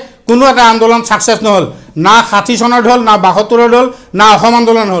হৈছে কোনো এটা আন্দোলন ছাকচেছ নহ'ল না 60 চনত হ'ল না 72ত হ'ল না অসম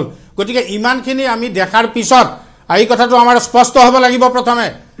আন্দোলন হ'ল গতিকে ইমানখিনি আমি দেখাৰ পিছত এই কথাটো আমাৰ স্পষ্ট হ'ব লাগিব প্ৰথমে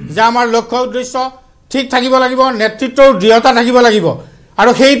যে আমাৰ লক্ষ্য উদ্দেশ্য ঠিক থাকিব লাগিব নেতৃত্বৰ দৃঢ়তা থাকিব লাগিব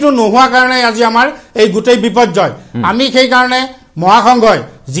আৰু সেইটো নোহোৱা কাৰণে আজি আমাৰ এই গোটেই বিপৰ্যয় আমি সেই কাৰণে মহাসংঘই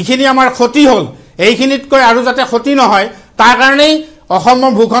যিখিনি আমাৰ ক্ষতি হ'ল এইখিনিতকৈ আৰু যাতে ক্ষতি নহয় তাৰ কাৰণেই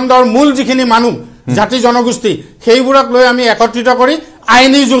অসমৰ ভূখণ্ডৰ মূল যিখিনি মানুহ জাতি জনগোষ্ঠী সেইবোৰক লৈ আমি একত্ৰিত কৰি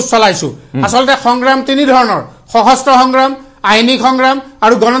আইনী যুঁজ চলাইছোঁ আচলতে সংগ্ৰাম তিনি ধৰণৰ সশস্ত্ৰ সংগ্ৰাম আইনী সংগ্ৰাম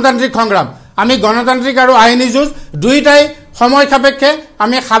আৰু গণতান্ত্ৰিক সংগ্ৰাম আমি গণতান্ত্ৰিক আৰু আইনী যুঁজ দুইটাই সময় সাপেক্ষে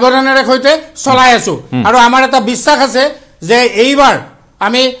আমি সাৱধানেৰে সৈতে চলাই আছোঁ আৰু আমাৰ এটা বিশ্বাস আছে যে এইবাৰ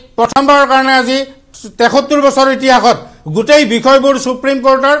আমি প্ৰথমবাৰৰ কাৰণে আজি 73 বছৰ ইতিহাসত গোটেই বিষয়বোৰ সুপ্ৰিম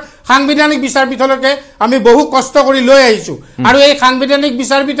কোৰ্টৰ সাংবিধানিক বিচাৰপীঠলৈকে আমি বহু কষ্ট কৰি লৈ আহিছোঁ আৰু এই সাংবিধানিক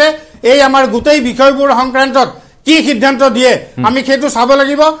বিচাৰপীঠে এই আমাৰ গোটেই বিষয়বোৰ সংক্ৰান্তত কি সিদ্ধান্ত দিয়ে আমি সেইটো চাব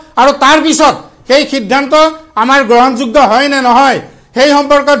লাগিব আৰু তাৰ পিছত সেই সিদ্ধান্ত আমাৰ গ্ৰহণযোগ্য হয় নে নহয় সেই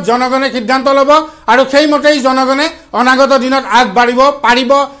সম্পৰ্কত জনগণে সিদ্ধান্ত ল'ব আৰু সেইমতেই জনগণে অনাগত দিনত আগবাঢ়িব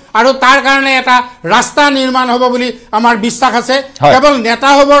পাৰিব আৰু তাৰ কাৰণে এটা ৰাস্তা নিৰ্মাণ হ'ব বুলি আমাৰ বিশ্বাস আছে কেৱল নেতা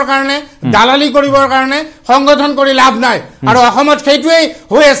হ'বৰ কাৰণে দালালি কৰিবৰ কাৰণে সংগঠন কৰি লাভ নাই আৰু অসমত সেইটোৱেই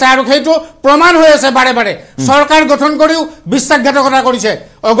হৈ আছে আৰু সেইটো প্ৰমাণ হৈ আছে বাৰে বাৰে চৰকাৰ গঠন কৰিও বিশ্বাসঘাতকতা কৰিছে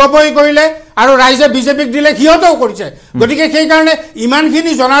অগপই কৰিলে আৰু ৰাইজে বিজেপিক দিলে সিহঁতেও কৰিছে গতিকে সেই কাৰণে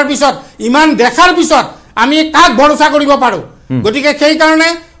ইমানখিনি জনাৰ পিছত ইমান দেখাৰ পিছত আমি কাক ভৰসা কৰিব পাৰোঁ গতিকে সেই কাৰণে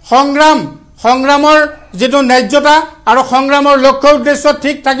সংগ্ৰামৰ যেটো ন্যায্যতা আৰু সংগ্ৰামৰ লক্ষ্য উদ্দেশ্য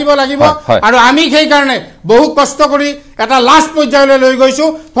ঠিক থাকিব লাগিব আৰু আমি সেই কাৰণে বহু কষ্ট কৰি এটা লাষ্ট পৰ্যায়লৈ লৈ গৈছো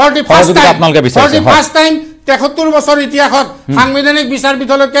 41st টাইম 73 বছৰ ইতিহাসত সাংবিধানিক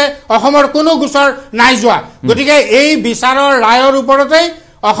বিচাৰপীঠলৈকে অসমৰ কোনো গোচৰ নাই যোৱা গতিকে এই বিচাৰৰ ৰায়ৰ ওপৰতেই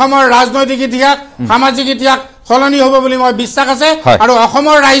অসমৰ ৰাজনৈতিক ইতিহাস সামাজিক ইতিহাস সলনি হ'ব বুলি মই বিশ্বাস আছে আৰু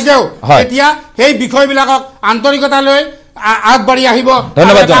অসমৰ ৰাইজেও এতিয়া সেই বিষয়বিলাকক আন্তৰিকতা লৈ আগবাঢ়ি আহিব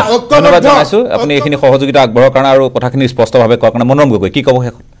ধন্যবাদ জনাইছো আপুনি এইখিনি সহযোগিতা আগবঢ়োৱাৰ কাৰণে আৰু কথাখিনি স্পষ্টভাৱে কোৱাৰ কাৰণে মনোৰম গগৈ কি ক'ব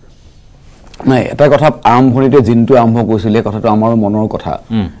শেষত নাই এটা কথা আৰম্ভণিতে যিনটো আৰম্ভ কৰিছিলে কথাটো আমাৰো মনৰ কথা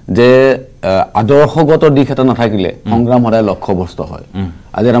যে আদৰ্শগত দিশ এটা নাথাকিলে সংগ্ৰাম সদায় লক্ষ্যভ্ৰষ্ট হয়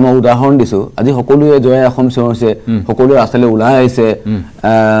আজি এটা মই উদাহৰণ দিছো আজি সকলোৱে জয় অসম চিঞৰিছে সকলোৱে ৰাস্তালৈ ওলাই আহিছে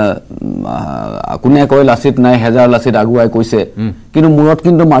কোনে কয় লাচিত নাই হেজাৰ লাচিত আগুৱাই কৈছে কিন্তু মূৰত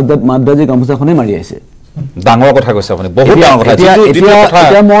কিন্তু মাদ্ৰাজী গামোচাখনেই মাৰি আহিছে ডাঙৰ কথা কৈছে আপুনি বহুত ডাঙৰ কথা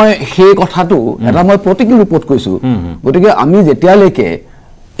এতিয়া মই সেই কথাটো এটা মই প্ৰতিকূল ৰূপত কৈছো গতিকে আমি যেতিয়ালৈকে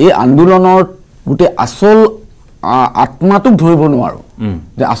এই আন্দোলনৰ গোটেই আচল আত্মাটোক ধৰিব নোৱাৰো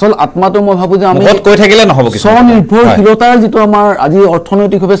যে আচল আত্মাটো মই ভাবো যে আমি কৈ থাকিলে নহব স্বনিৰ্ভৰশীলতাৰ যিটো আমাৰ আজি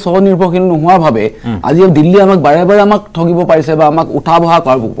অৰ্থনৈতিকভাৱে স্বনিৰ্ভৰশীল নোহোৱাৰ ভাৱে আজি দিল্লী আমাক বাৰে বাৰে আমাক ঠগিব পাৰিছে বা আমাক উঠা বহা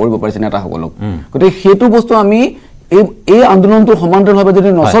কৰিব পাৰিছে নেতাসকলক গতিকে সেইটো বস্তু আমি এই আন্দোলনটো সমান্তৰালভাৱে যদি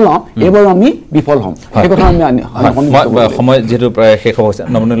নচলাওঁ এইবাৰ আমি বিফল হ'ম সেই কথা আমি সময় যেহেতু প্ৰায় শেষ হৈছে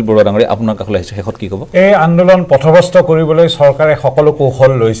নমনীল বৰুৱা ডাঙৰীয়া আপোনাৰ কাষলৈ আহিছে শেষত কি ক'ব এই আন্দোলন পথভ্ৰষ্ট কৰিবলৈ চৰকাৰে সকলো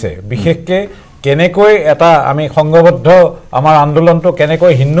কৌশল লৈছে বিশেষকৈ কেনেকৈ এটা আমি সংঘবদ্ধ আমাৰ আন্দোলনটো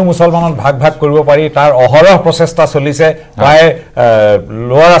কেনেকৈ হিন্দু মুছলমানত ভাগ ভাগ কৰিব পাৰি তাৰ অহৰহ প্ৰচেষ্টা চলিছে প্ৰায়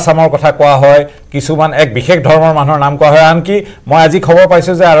লোৱাৰ আছামৰ কথা কোৱা হয় কিছুমান এক বিশেষ ধৰ্মৰ মানুহৰ নাম কোৱা হয় আনকি মই আজি খবৰ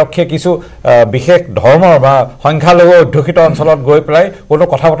পাইছোঁ যে আৰক্ষীয়ে কিছু বিশেষ ধৰ্মৰ বা সংখ্যালঘু অধ্যুষিত অঞ্চলত গৈ পেলাই কোনো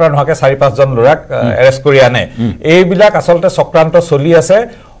কথা বতৰা নোহোৱাকৈ 4-5জন ল'ৰাক এৰেষ্ট কৰি আনে এইবিলাক আচলতে চক্ৰান্ত চলি আছে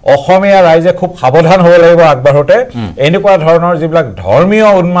অসমীয়া ৰাইজে খুব সাৱধান হ'ব লাগিব আগবাঢ়োতে এনেকুৱা ধৰণৰ যিবিলাক ধৰ্মীয়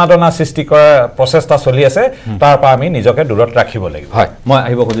উন্মাদনা সৃষ্টি কৰাৰ প্ৰচেষ্টা চলি আছে তাৰ পৰা আমি নিজকে দূৰত ৰাখিব লাগিব হয় মই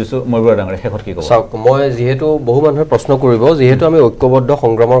আহিব খুজিছোঁ ময়ূৰ ডাঙৰীয়া শেষত কি ক'ব চাওক মই যিহেতু বহু মানুহে প্ৰশ্ন কৰিব যিহেতু আমি ঐক্যবদ্ধ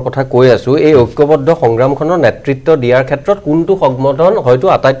সংগ্ৰামৰ কথা কৈ আছো এই ঐক্যবদ্ধ সংগ্ৰামখনৰ নেতৃত্ব দিয়াৰ ক্ষেত্ৰত কোনটো সংগঠন হয়তো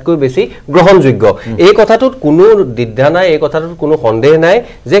আটাইতকৈ বেছি গ্ৰহণযোগ্য এই কথাটোত কোনো দ্বিধা নাই এই কথাটোত কোনো সন্দেহ নাই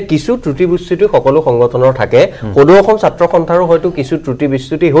যে কিছু ত্ৰুটি বিচ্যুতি সকলো সংগঠনৰ থাকে সদৌ অসম ছাত্ৰ সন্থাৰো হয়তো কিছু ত্ৰুটি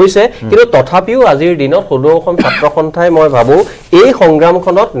বিচ্যুতি হৈছে কিন্তু তথাপিও আজিৰ দিনত সদৌ অসম ছাত্ৰ সন্থাই মই ভাবো এই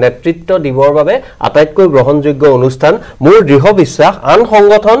সংগ্ৰামখনত নেতৃত্ব দিবৰ বাবে আটাইতকৈ গ্ৰহণযোগ্য অনুষ্ঠান মোৰ দৃঢ় বিশ্বাস আন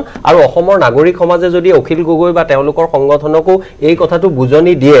সংগঠন আৰু অসমৰ নাগৰিক সমাজে যদি অখিল গগৈ বা তেওঁলোকৰ সংগঠনকো এই কথাটো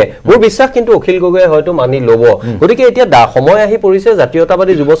বুজনি দিয়ে মোৰ বিশ্বাস কিন্তু অখিল গগৈয়ে হয়তো মানি ল'ব গতিকে এতিয়া সময় আহি পৰিছে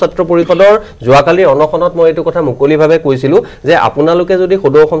জাতীয়তাবাদী যুৱ ছাত্ৰ পৰিষদৰ যোৱাকালিৰ অনশনত মই এইটো কথা মুকলিভাৱে কৈছিলো যে আপোনালোকে যদি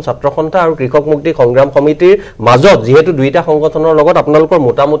সদৌ অসম ছাত্ৰ সন্থা আৰু কৃষক মুক্তি সংগ্ৰাম সমিতিৰ মাজত যেহেতু দুইটা সংগঠনৰ লগত আপোনালোকৰ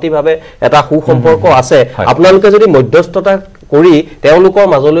মোটামুটিভাৱে এটা সুসম্পৰ্ক আছে আপোনালোকে যদি মধ্যস্থতা কৰি তেওঁলোকৰ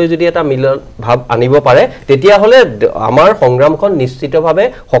মাজলৈ যদি এটা মিলন ভাৱ আনিব পাৰে তেতিয়া হলে আমাৰ সংগ্ৰামখন নিশ্চিতভাৱে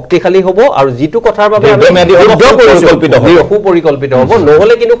শক্তিশালী হ'ব আৰু যিটো কথাৰ বাবে আমি সুপৰিকল্পিত হ'ব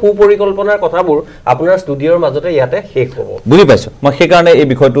নহলে কিন্তু সুপৰিকল্পনাৰ কথাবোৰ আপোনাৰ ষ্টুডিঅ'ৰ মাজতে ইয়াতে শেষ হ'ব বুজি পাইছো মই সেইকাৰণে এই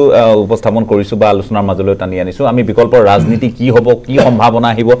বিষয়টো উপস্থাপন কৰিছো বা আলোচনাৰ মাজলৈ টানি আনিছো আমি বিকল্প ৰাজনীতি কি হ'ব কি সম্ভাৱনা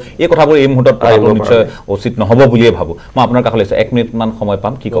আহিব এই কথাবোৰ এই মুহূৰ্তত নিশ্চয় উচিত নহ'ব বুলিয়ে ভাবো মই আপোনাৰ কাষলৈ 1 মিনিটমান সময়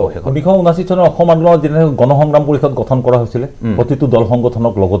পাম কি ক'ব শেষত 1979 চনৰ অসম আন্দোলনত যেনে গণসংগ্ৰাম পৰিষদ গঠন কৰা হৈছিলে প্ৰতিটো দল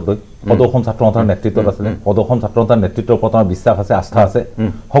সংগঠনক লগত লৈ সদৌ অসম ছাত্ৰ সন্থাৰ নেতৃত্বত আছিলে সদৌ অসম ছাত্ৰ সন্থাৰ নেতৃত্বৰ ওপৰত আমাৰ বিশ্বাস আছে আস্থা আছে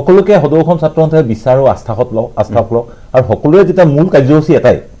সকলোকে সদৌ অসম ছাত্ৰ সন্থাই বিশ্বাস আৰু আস্থাত লওক আৰু সকলোৱে যেতিয়া মূল কাৰ্যসূচী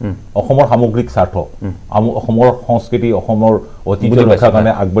এটাই অসমৰ সামগ্ৰিক স্বাৰ্থ অসমৰ সংস্কৃতি অসমৰ ঐতিহ্য ৰক্ষাৰ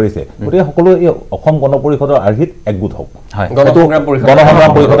কাৰণে আগবাঢ়িছে গতিকে সকলোৱে এই অসম গণ পৰিষদৰ আৰ্হিত একগোট হওক গণসংগ্ৰাম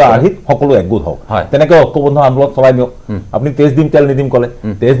পৰিষদৰ আৰ্হিত সকলো একগোট হওক তেনেকৈ ঐক্যবদ্ধ আন্দোলন চলাই নিয়ক আপুনি তেজ দিম তেল নিদিম ক'লে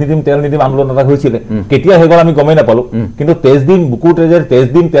তেজ নিদিম তেল নিদিম আন্দোলন এটা হৈছিলে কেতিয়া হৈ গ'ল আমি গমেই নাপালো কিন্তু তেজ দিম বুকু তেজেৰ তেজ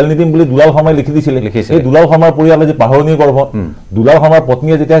দিম তেল নিদিম বুলি দুলাল শৰ্মাই লিখি দিছিলে এই দুলাল শৰ্মাৰ পৰিয়ালে যে পাহৰণীৰ গৰ্ভত দুলাল শৰ্মাৰ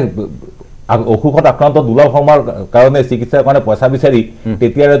পত্নীয়ে যেতিয়া অসুখত আক্ৰান্ত দুলাল শৰ্মাৰ কাৰণে চিকিৎসাৰ কাৰণে পইচা বিচাৰি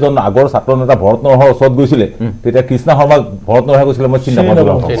তেতিয়াৰ এজন আগৰ ছাত্ৰ নেতা ভৰত নৰহৰ ওচৰত গৈছিলে তেতিয়া কৃষ্ণা শৰ্মাক ভৰত নৰহে কৈছিলে মই চিন্তা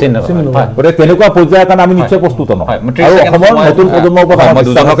নকৰোঁ গতিকে তেনেকুৱা পৰ্যায়ৰ কাৰণে আমি নিশ্চয় প্ৰস্তুত নহয় আৰু অসমৰ নতুন প্ৰজন্মৰ ওপৰত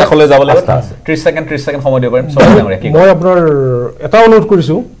দুজনৰ কাষলৈ যাবলৈ 30 ছেকেণ্ড সময় দিব পাৰিম মই আপোনাৰ এটা অনুৰোধ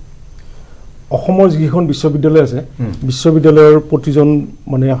কৰিছোঁ অসমৰ যিখন বিশ্ববিদ্যালয় আছে বিশ্ববিদ্যালয়ৰ প্ৰতিজন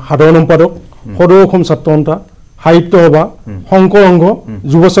মানে সাধাৰণ সম্পাদক সদৌ অসম ছাত্ৰ সন্থা সাহিত্য সভা শংকৰ সংঘ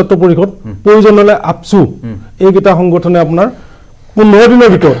যুৱ ছাত্ৰ পৰিষদ প্ৰয়োজন হ'লে আপচু এইকেইটা সংগঠনে আপোনাৰ 15 দিনৰ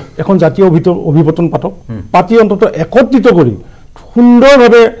ভিতৰত এখন জাতীয় অভিৱৰ্তন পাতি অন্তত একত্ৰিত কৰি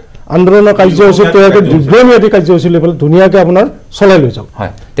সুন্দৰভাৱে আন্দোলনৰ কাৰ্যসূচী তৈয়াৰ কৰি দীৰ্ঘম্যাদী কাৰ্যসূচী লৈ পেলাই ধুনীয়াকৈ আপোনাৰ চলাই লৈ যাওক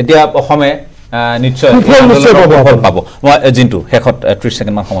হয় তেতিয়া অসমে নিশ্চয় পাব মই জিন্তু শেষত 30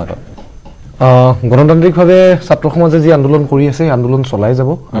 ছেকেণ্ডমান সময় পাব গণতান্ত্ৰিকভাৱে ছাত্ৰ সমাজে যি আন্দোলন কৰি আছে আন্দোলন চলাই যাব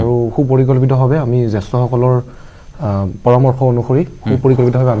আৰু সুপৰিকল্পিতভাৱে আমি জ্যেষ্ঠসকলৰ পৰামৰ্শ অনুসৰি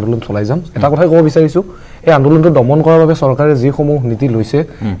সুপৰিকল্পিতভাৱে আন্দোলন চলাই যাম এটা কথাই ক'ব বিচাৰিছোঁ এই আন্দোলনটো দমন কৰাৰ বাবে চৰকাৰে যিসমূহ নীতি লৈছে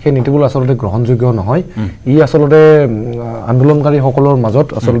সেই নীতিবোৰ আচলতে গ্ৰহণযোগ্য নহয় ই আচলতে আন্দোলনকাৰীসকলৰ মাজত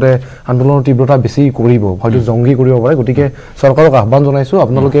আচলতে আন্দোলনৰ তীব্ৰতা বেছি কৰিব হয়তো জংগী কৰিব পাৰে গতিকে চৰকাৰক আহ্বান জনাইছোঁ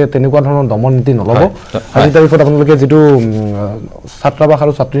আপোনালোকে তেনেকুৱা ধৰণৰ দমন নীতি নল'ব আজি তাৰিখত আপোনালোকে যিটো ছাত্ৰাবাস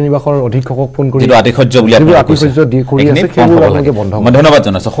আৰু ছাত্ৰী নিবাসৰ অধীক্ষকক ফোন কৰি আতিশয্য বুলি কৰি আছে সেইবোৰ আপোনালোকে বন্ধ মই ধন্যবাদ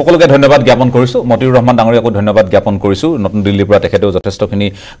জনাইছোঁ সকলোকে ধন্যবাদ জ্ঞাপন কৰিছোঁ মতিউৰ ৰহমান ডাঙৰীয়াকো ধন্যবাদ জ্ঞাপন কৰিছোঁ নতুন দিল্লীৰ পৰা তেখেতেও যথেষ্টখিনি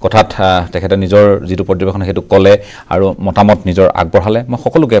কথাত তেখেতে নিজৰ যিটো পৰ্যবেক্ষণ সেইটো ক'লে আৰু মতামত নিজৰ আগবঢ়ালে মই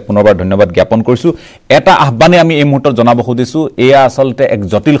সকলোকে পুনৰবাৰ ধন্যবাদ জ্ঞাপন কৰিছোঁ এটা আহ্বানে আমি এই মুহূৰ্তত জনাব খুজিছোঁ এয়া আচলতে এক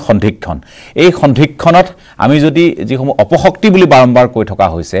জটিল সন্ধিক্ষণ এই সন্ধিক্ষণত আমি যদি যিসমূহ অপশক্তি বুলি বাৰম্বাৰ কৈ থকা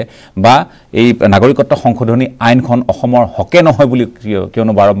হৈছে বা এই নাগৰিকত্ব সংশোধনী আইনখন অসমৰ হকে নহয় বুলি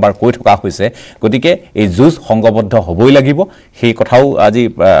কিয়নো বাৰম্বাৰ কৈ থকা হৈছে গতিকে এই যুঁজ সংঘবদ্ধ হ'বই লাগিব সেই কথাও আজি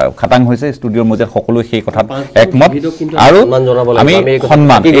খাটাং হৈছে ষ্টুডিঅ'ৰ মজিয়াত সকলোৱে সেই কথাত একমত আৰু আমি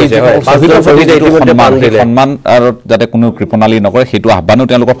সন্মান আৰু যাতে কোনো কৃপণালী নকৰে সেইটো আহ্বানো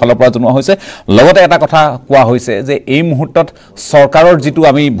তেওঁলোকৰ ফালৰ পৰা জনোৱা হৈছে লগতে এটা কথা কোৱা হৈছে যে এই মুহূৰ্তত চৰকাৰৰ যিটো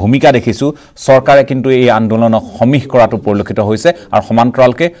আমি ভূমিকা দেখিছোঁ চৰকাৰে কিন্তু এই আন্দোলনক সমীহ কৰাটো পৰিলক্ষিত হৈছে আৰু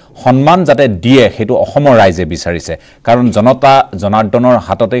সমান্তৰালকে সন্মান যাতে দিয়ে সেইটো অসমৰ ৰাইজে বিচাৰিছে কাৰণ জনতা জনাৰ্দনৰ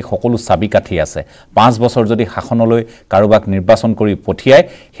হাততেই সকলো চাবিকাঠি আছে 5 বছৰ যদি শাসনলৈ কাৰোবাক নিৰ্বাচন কৰি পঠিয়ায়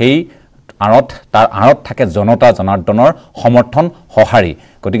সেই তাৰ আঁৰত থাকে জনতা জনাৰ্দনৰ সমৰ্থন সঁহাৰি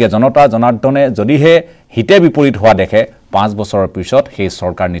গতিকে জনতা জনাৰ্দনে যদিহে হিতে বিপৰীত হোৱা দেখে 5 বছৰৰ পিছত সেই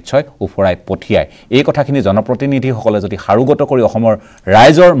চৰকাৰ নিশ্চয় উফৰাই পঠিয়ায় এই কথাখিনি জনপ্ৰতিনিধিসকলে যদি সাৰুগত কৰি অসমৰ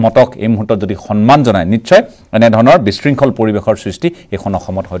ৰাইজৰ মতক এই মুহূৰ্তত যদি সন্মান জনায় নিশ্চয় এনেধৰণৰ বিশৃংখল পৰিৱেশৰ সৃষ্টি এইখন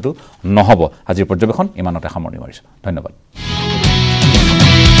অসমত হয়তো নহ'ব আজিৰ পৰ্যবেক্ষণ ইমানতে সামৰণি মাৰিছোঁ ধন্যবাদ